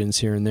of evidence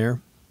here and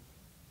there.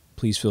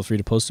 Please feel free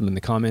to post them in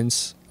the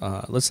comments.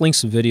 Let's link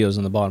some videos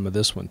on the bottom of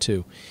this one,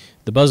 too.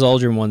 The Buzz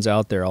Aldrin one's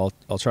out there. I'll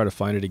try to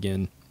find it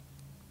again.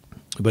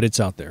 But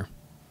it's out there.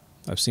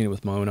 I've seen it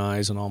with my own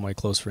eyes, and all my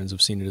close friends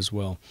have seen it as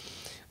well.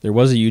 There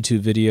was a YouTube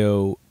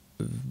video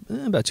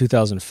about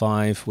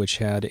 2005, which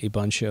had a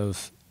bunch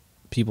of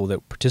people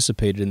that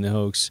participated in the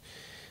hoax,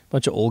 a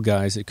bunch of old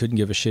guys that couldn't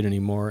give a shit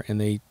anymore, and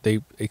they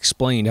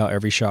explained how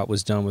every shot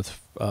was done with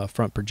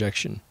front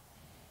projection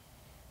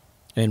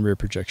and rear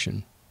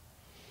projection.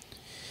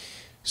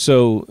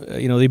 So,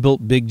 they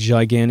built big,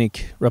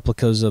 gigantic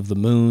replicas of the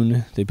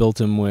moon. They built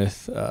them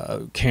with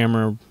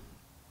camera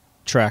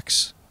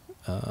tracks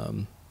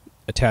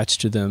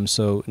attached to them.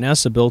 So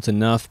NASA built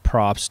enough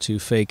props to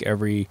fake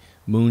every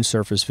moon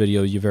surface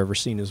video you've ever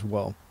seen as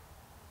well.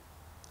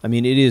 I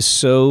mean, it is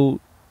so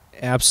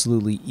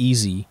absolutely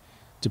easy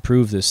to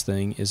prove this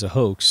thing is a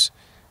hoax.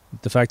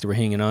 The fact that we're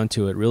hanging on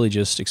to it really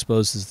just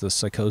exposes the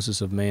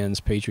psychosis of man's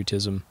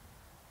patriotism.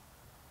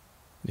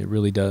 It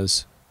really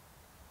does.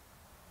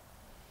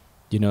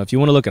 If you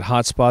want to look at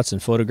hot spots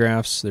and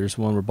photographs, there's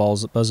one where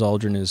Buzz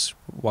Aldrin is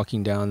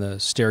walking down the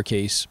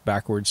staircase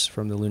backwards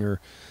from the lunar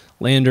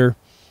lander.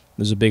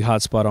 There's a big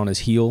hot spot on his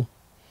heel,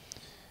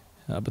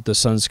 but the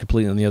sun's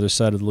completely on the other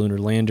side of the lunar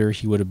lander.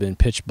 He would have been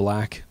pitch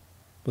black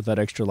without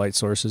extra light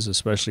sources,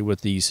 especially with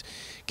these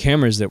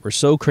cameras that were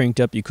so cranked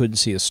up you couldn't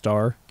see a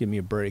star. Give me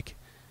a break.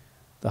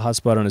 The hot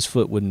spot on his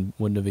foot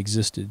wouldn't have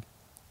existed.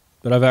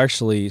 But I've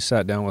actually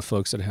sat down with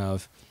folks that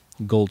have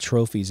gold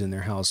trophies in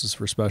their houses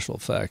for special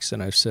effects,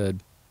 and I've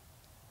said,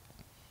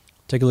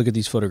 take a look at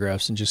these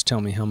photographs and just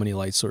tell me how many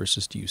light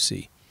sources do you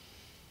see.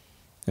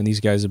 And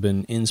these guys have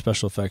been in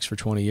special effects for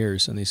 20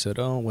 years, and they said,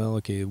 oh, well,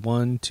 okay,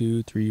 1,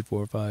 2, 3,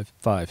 4, 5,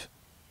 5.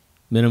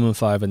 Minimum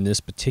 5 in this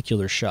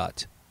particular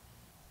shot.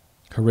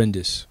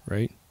 Horrendous,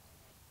 right?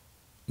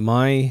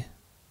 My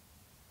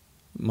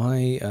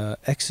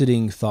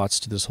exiting thoughts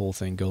to this whole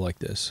thing go like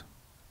this.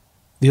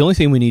 The only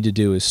thing we need to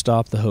do is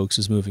stop the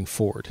hoaxes moving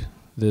forward.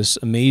 This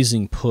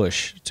amazing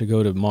push to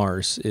go to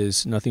Mars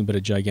is nothing but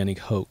a gigantic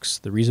hoax.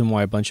 The reason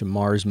why a bunch of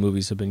Mars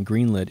movies have been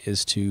greenlit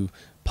is to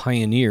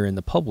pioneer in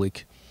the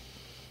public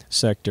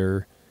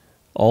sector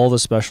all the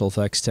special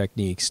effects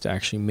techniques to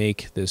actually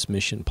make this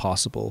mission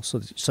possible,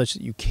 such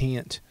that you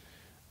can't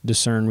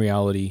discern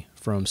reality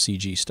from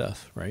CG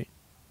stuff, right?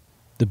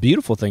 The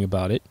beautiful thing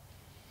about it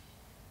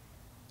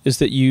is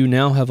that you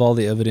now have all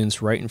the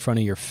evidence right in front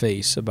of your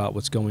face about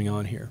what's going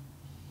on here.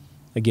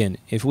 Again,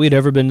 if we had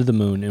ever been to the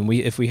moon, and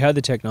if we had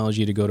the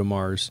technology to go to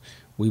Mars,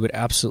 we would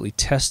absolutely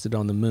test it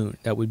on the moon.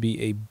 That would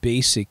be a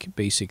basic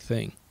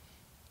thing.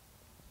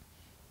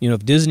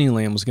 If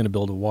Disneyland was going to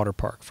build a water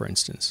park, for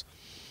instance,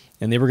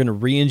 and they were going to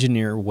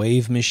re-engineer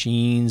wave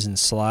machines and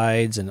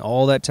slides and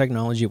all that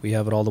technology that we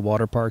have at all the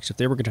water parks, if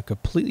they were going to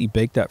completely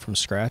bake that from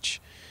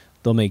scratch,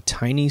 they'll make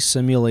tiny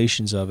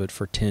simulations of it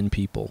for 10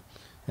 people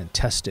and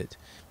test it.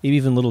 Maybe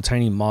even little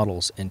tiny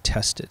models and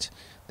test it.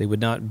 They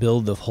would not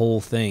build the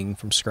whole thing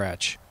from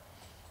scratch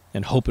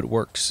and hope it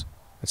works.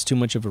 That's too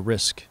much of a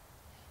risk,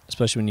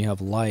 especially when you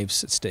have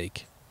lives at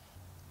stake.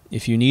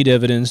 If you need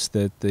evidence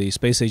that the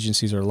space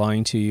agencies are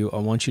lying to you, I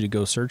want you to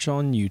go search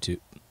on YouTube.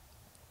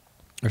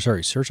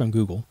 Search on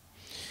Google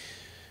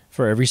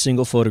for every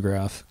single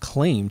photograph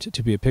claimed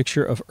to be a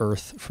picture of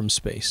Earth from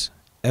space.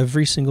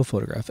 Every single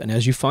photograph. And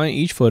as you find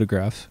each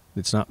photograph,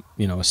 it's not,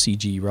 a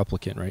CG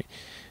replicant, right?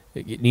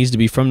 It needs to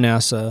be from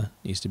NASA,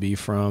 needs to be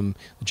from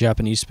the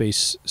Japanese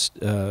space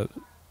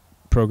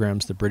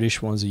programs, the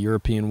British ones, the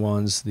European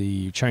ones,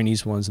 the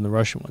Chinese ones, and the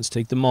Russian ones.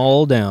 Take them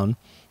all down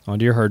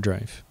onto your hard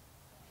drive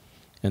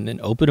and then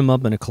open them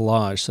up in a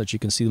collage so that you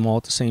can see them all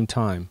at the same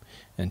time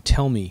and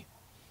tell me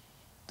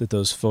that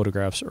those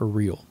photographs are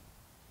real.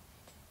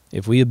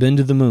 If we had been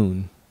to the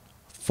moon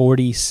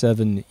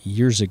 47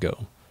 years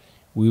ago,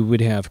 we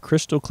would have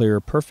crystal clear,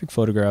 perfect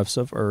photographs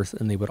of Earth,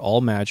 and they would all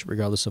match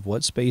regardless of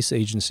what space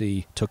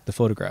agency took the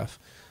photograph.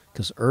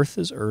 Because Earth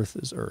is Earth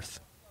is Earth,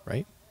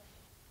 right?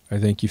 I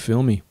think you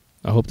feel me.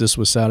 I hope this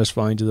was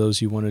satisfying to those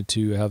who wanted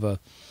to have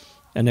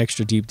an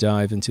extra deep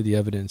dive into the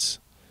evidence.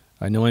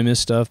 I know I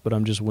missed stuff, but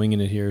I'm just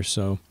winging it here,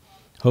 so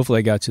hopefully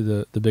I got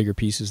to the bigger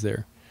pieces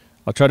there.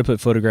 I'll try to put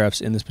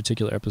photographs in this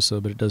particular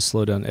episode, but it does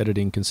slow down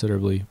editing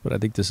considerably. But I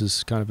think this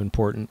is kind of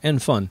important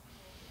and fun.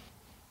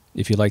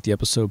 If you like the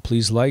episode,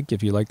 please like.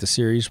 If you like the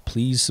series,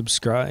 please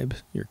subscribe.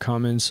 Your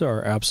comments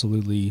are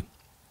absolutely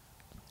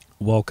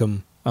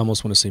welcome. I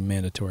almost want to say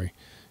mandatory.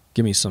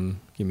 Give me some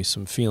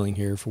feeling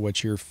here for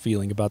what you're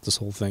feeling about this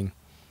whole thing.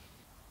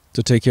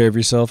 So take care of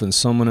yourself and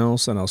someone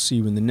else, and I'll see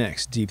you in the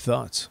next Deep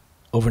Thoughts.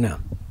 Over now.